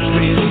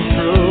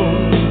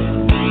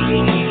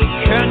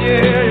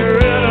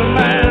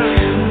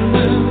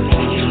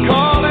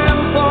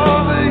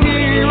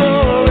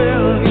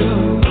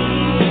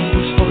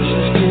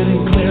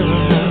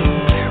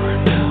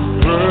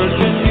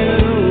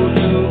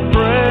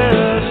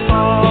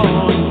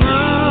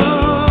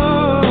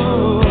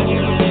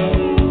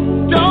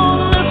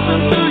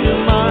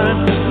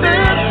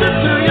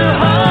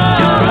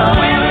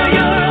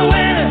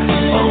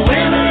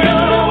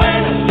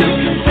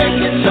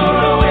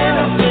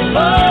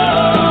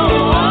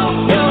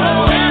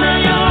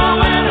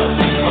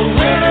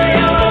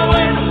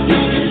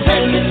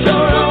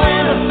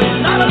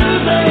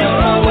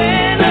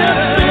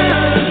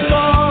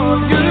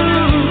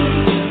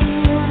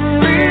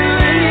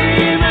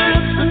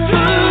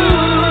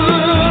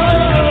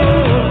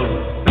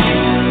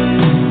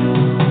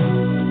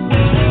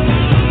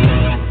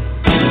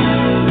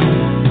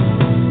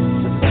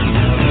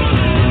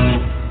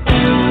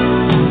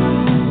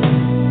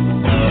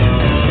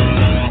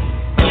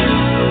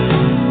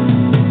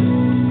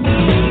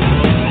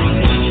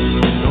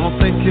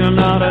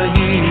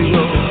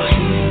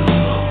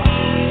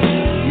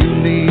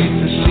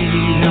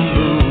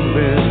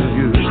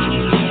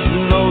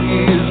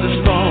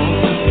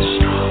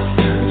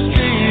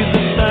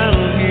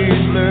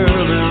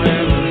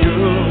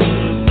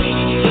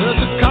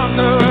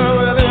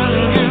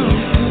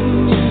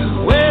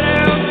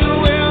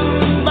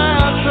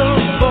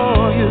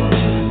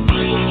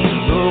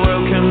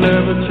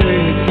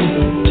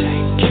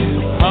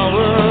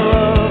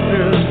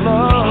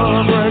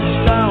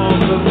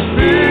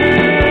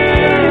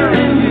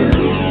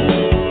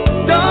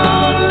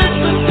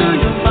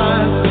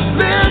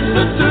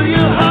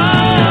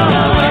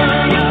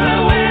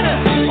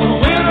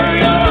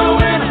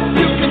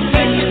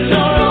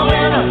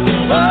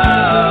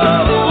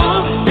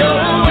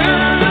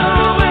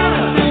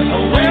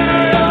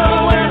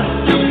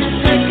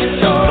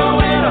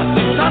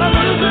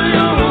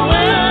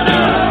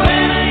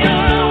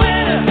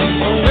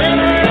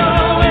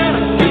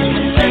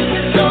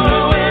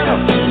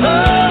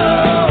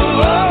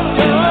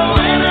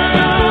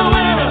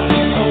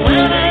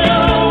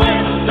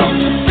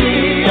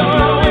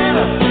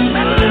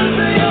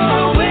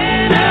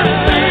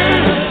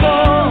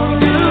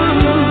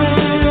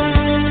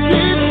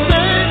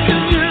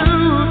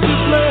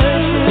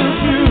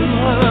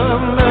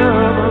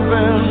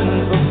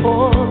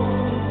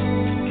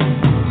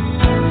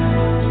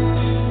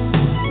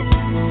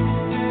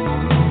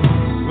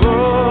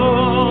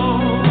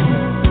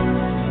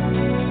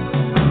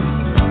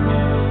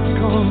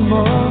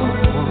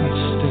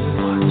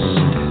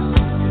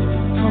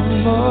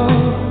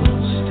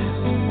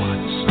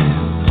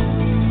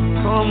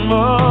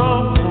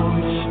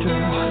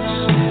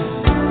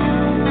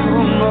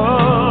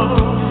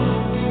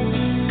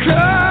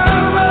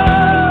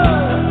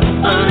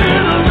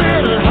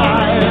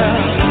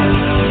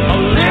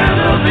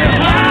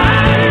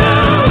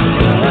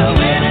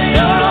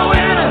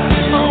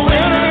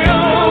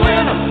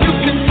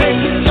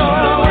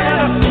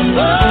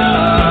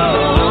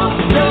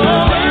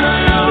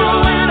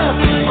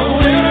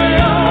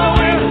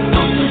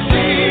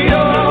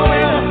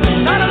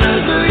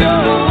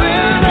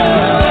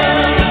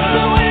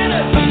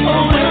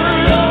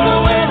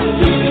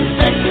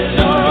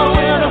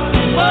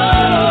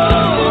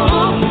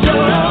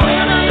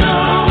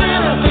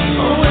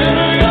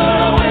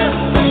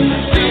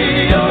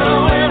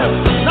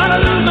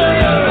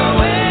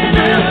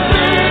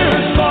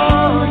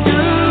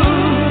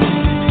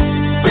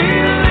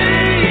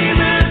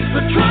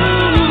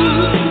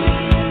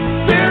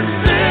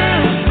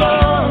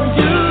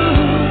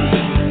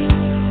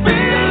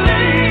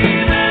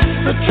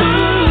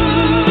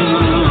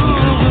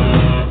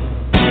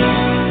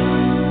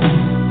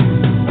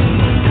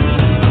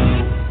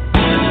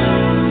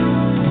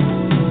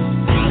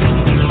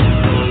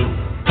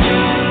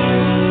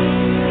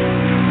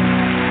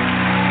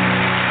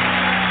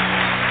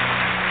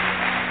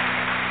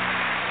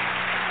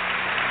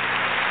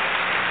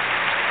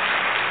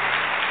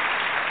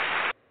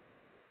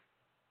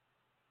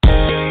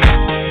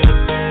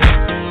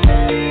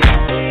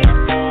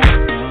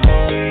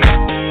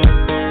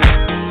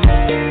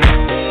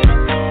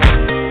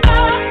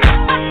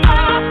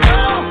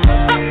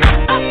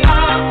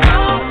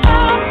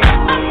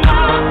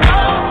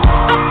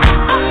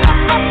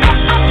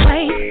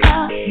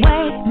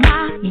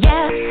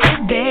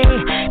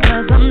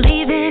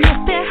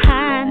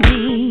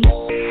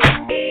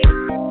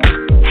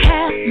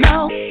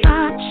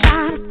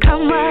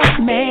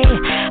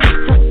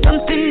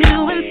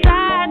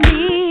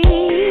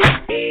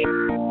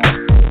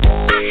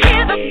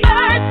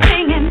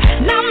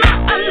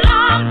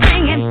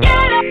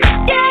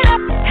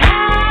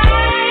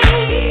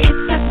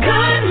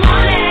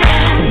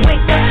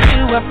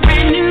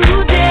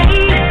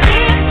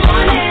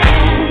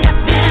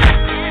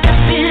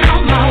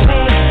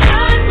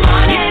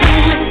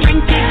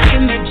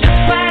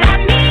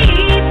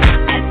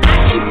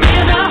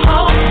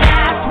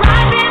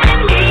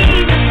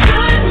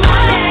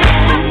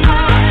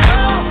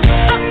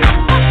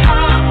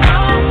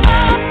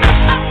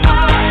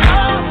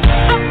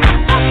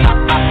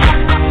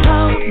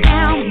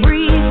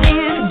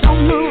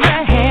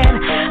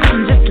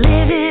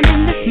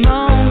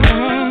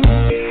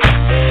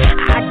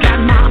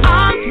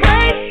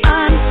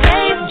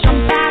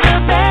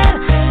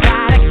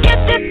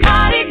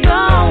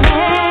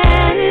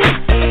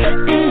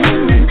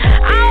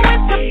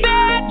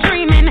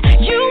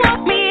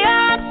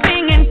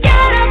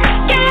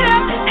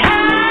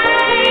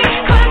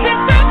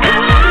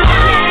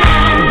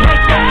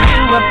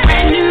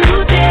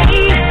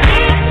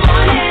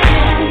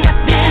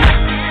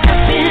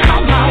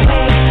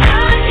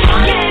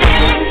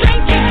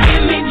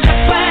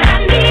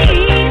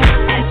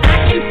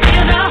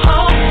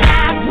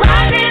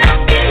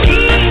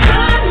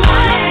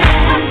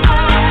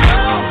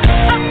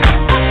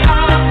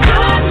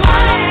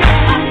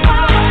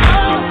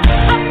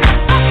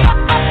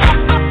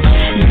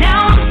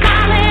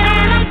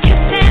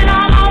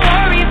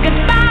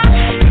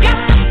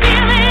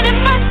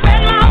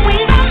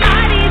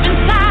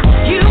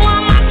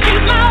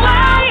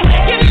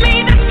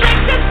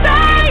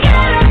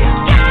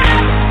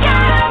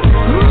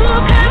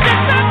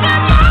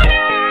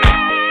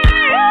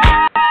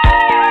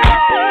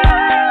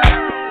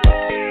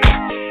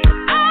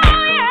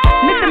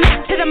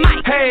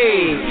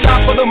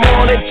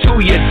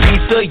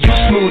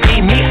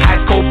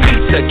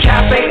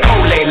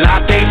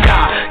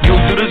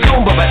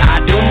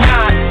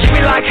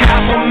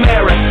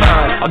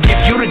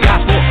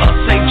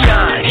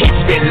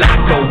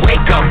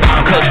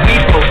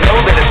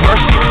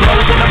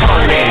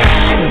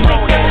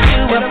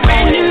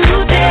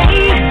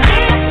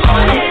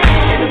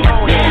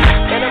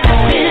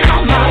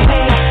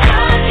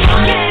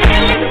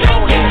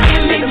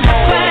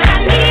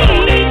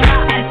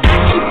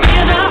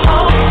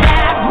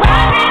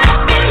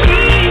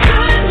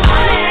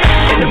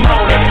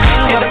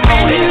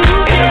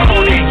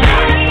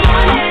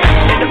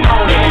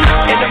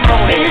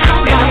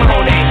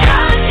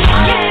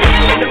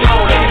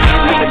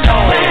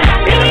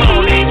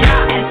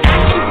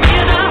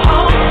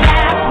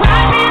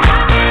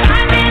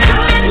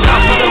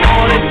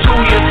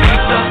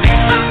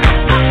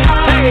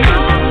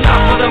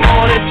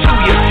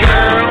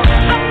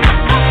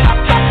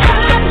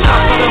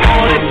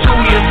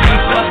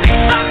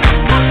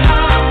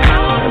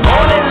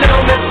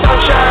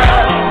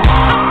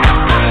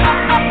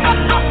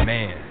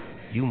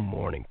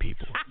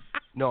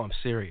 No, I'm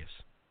serious.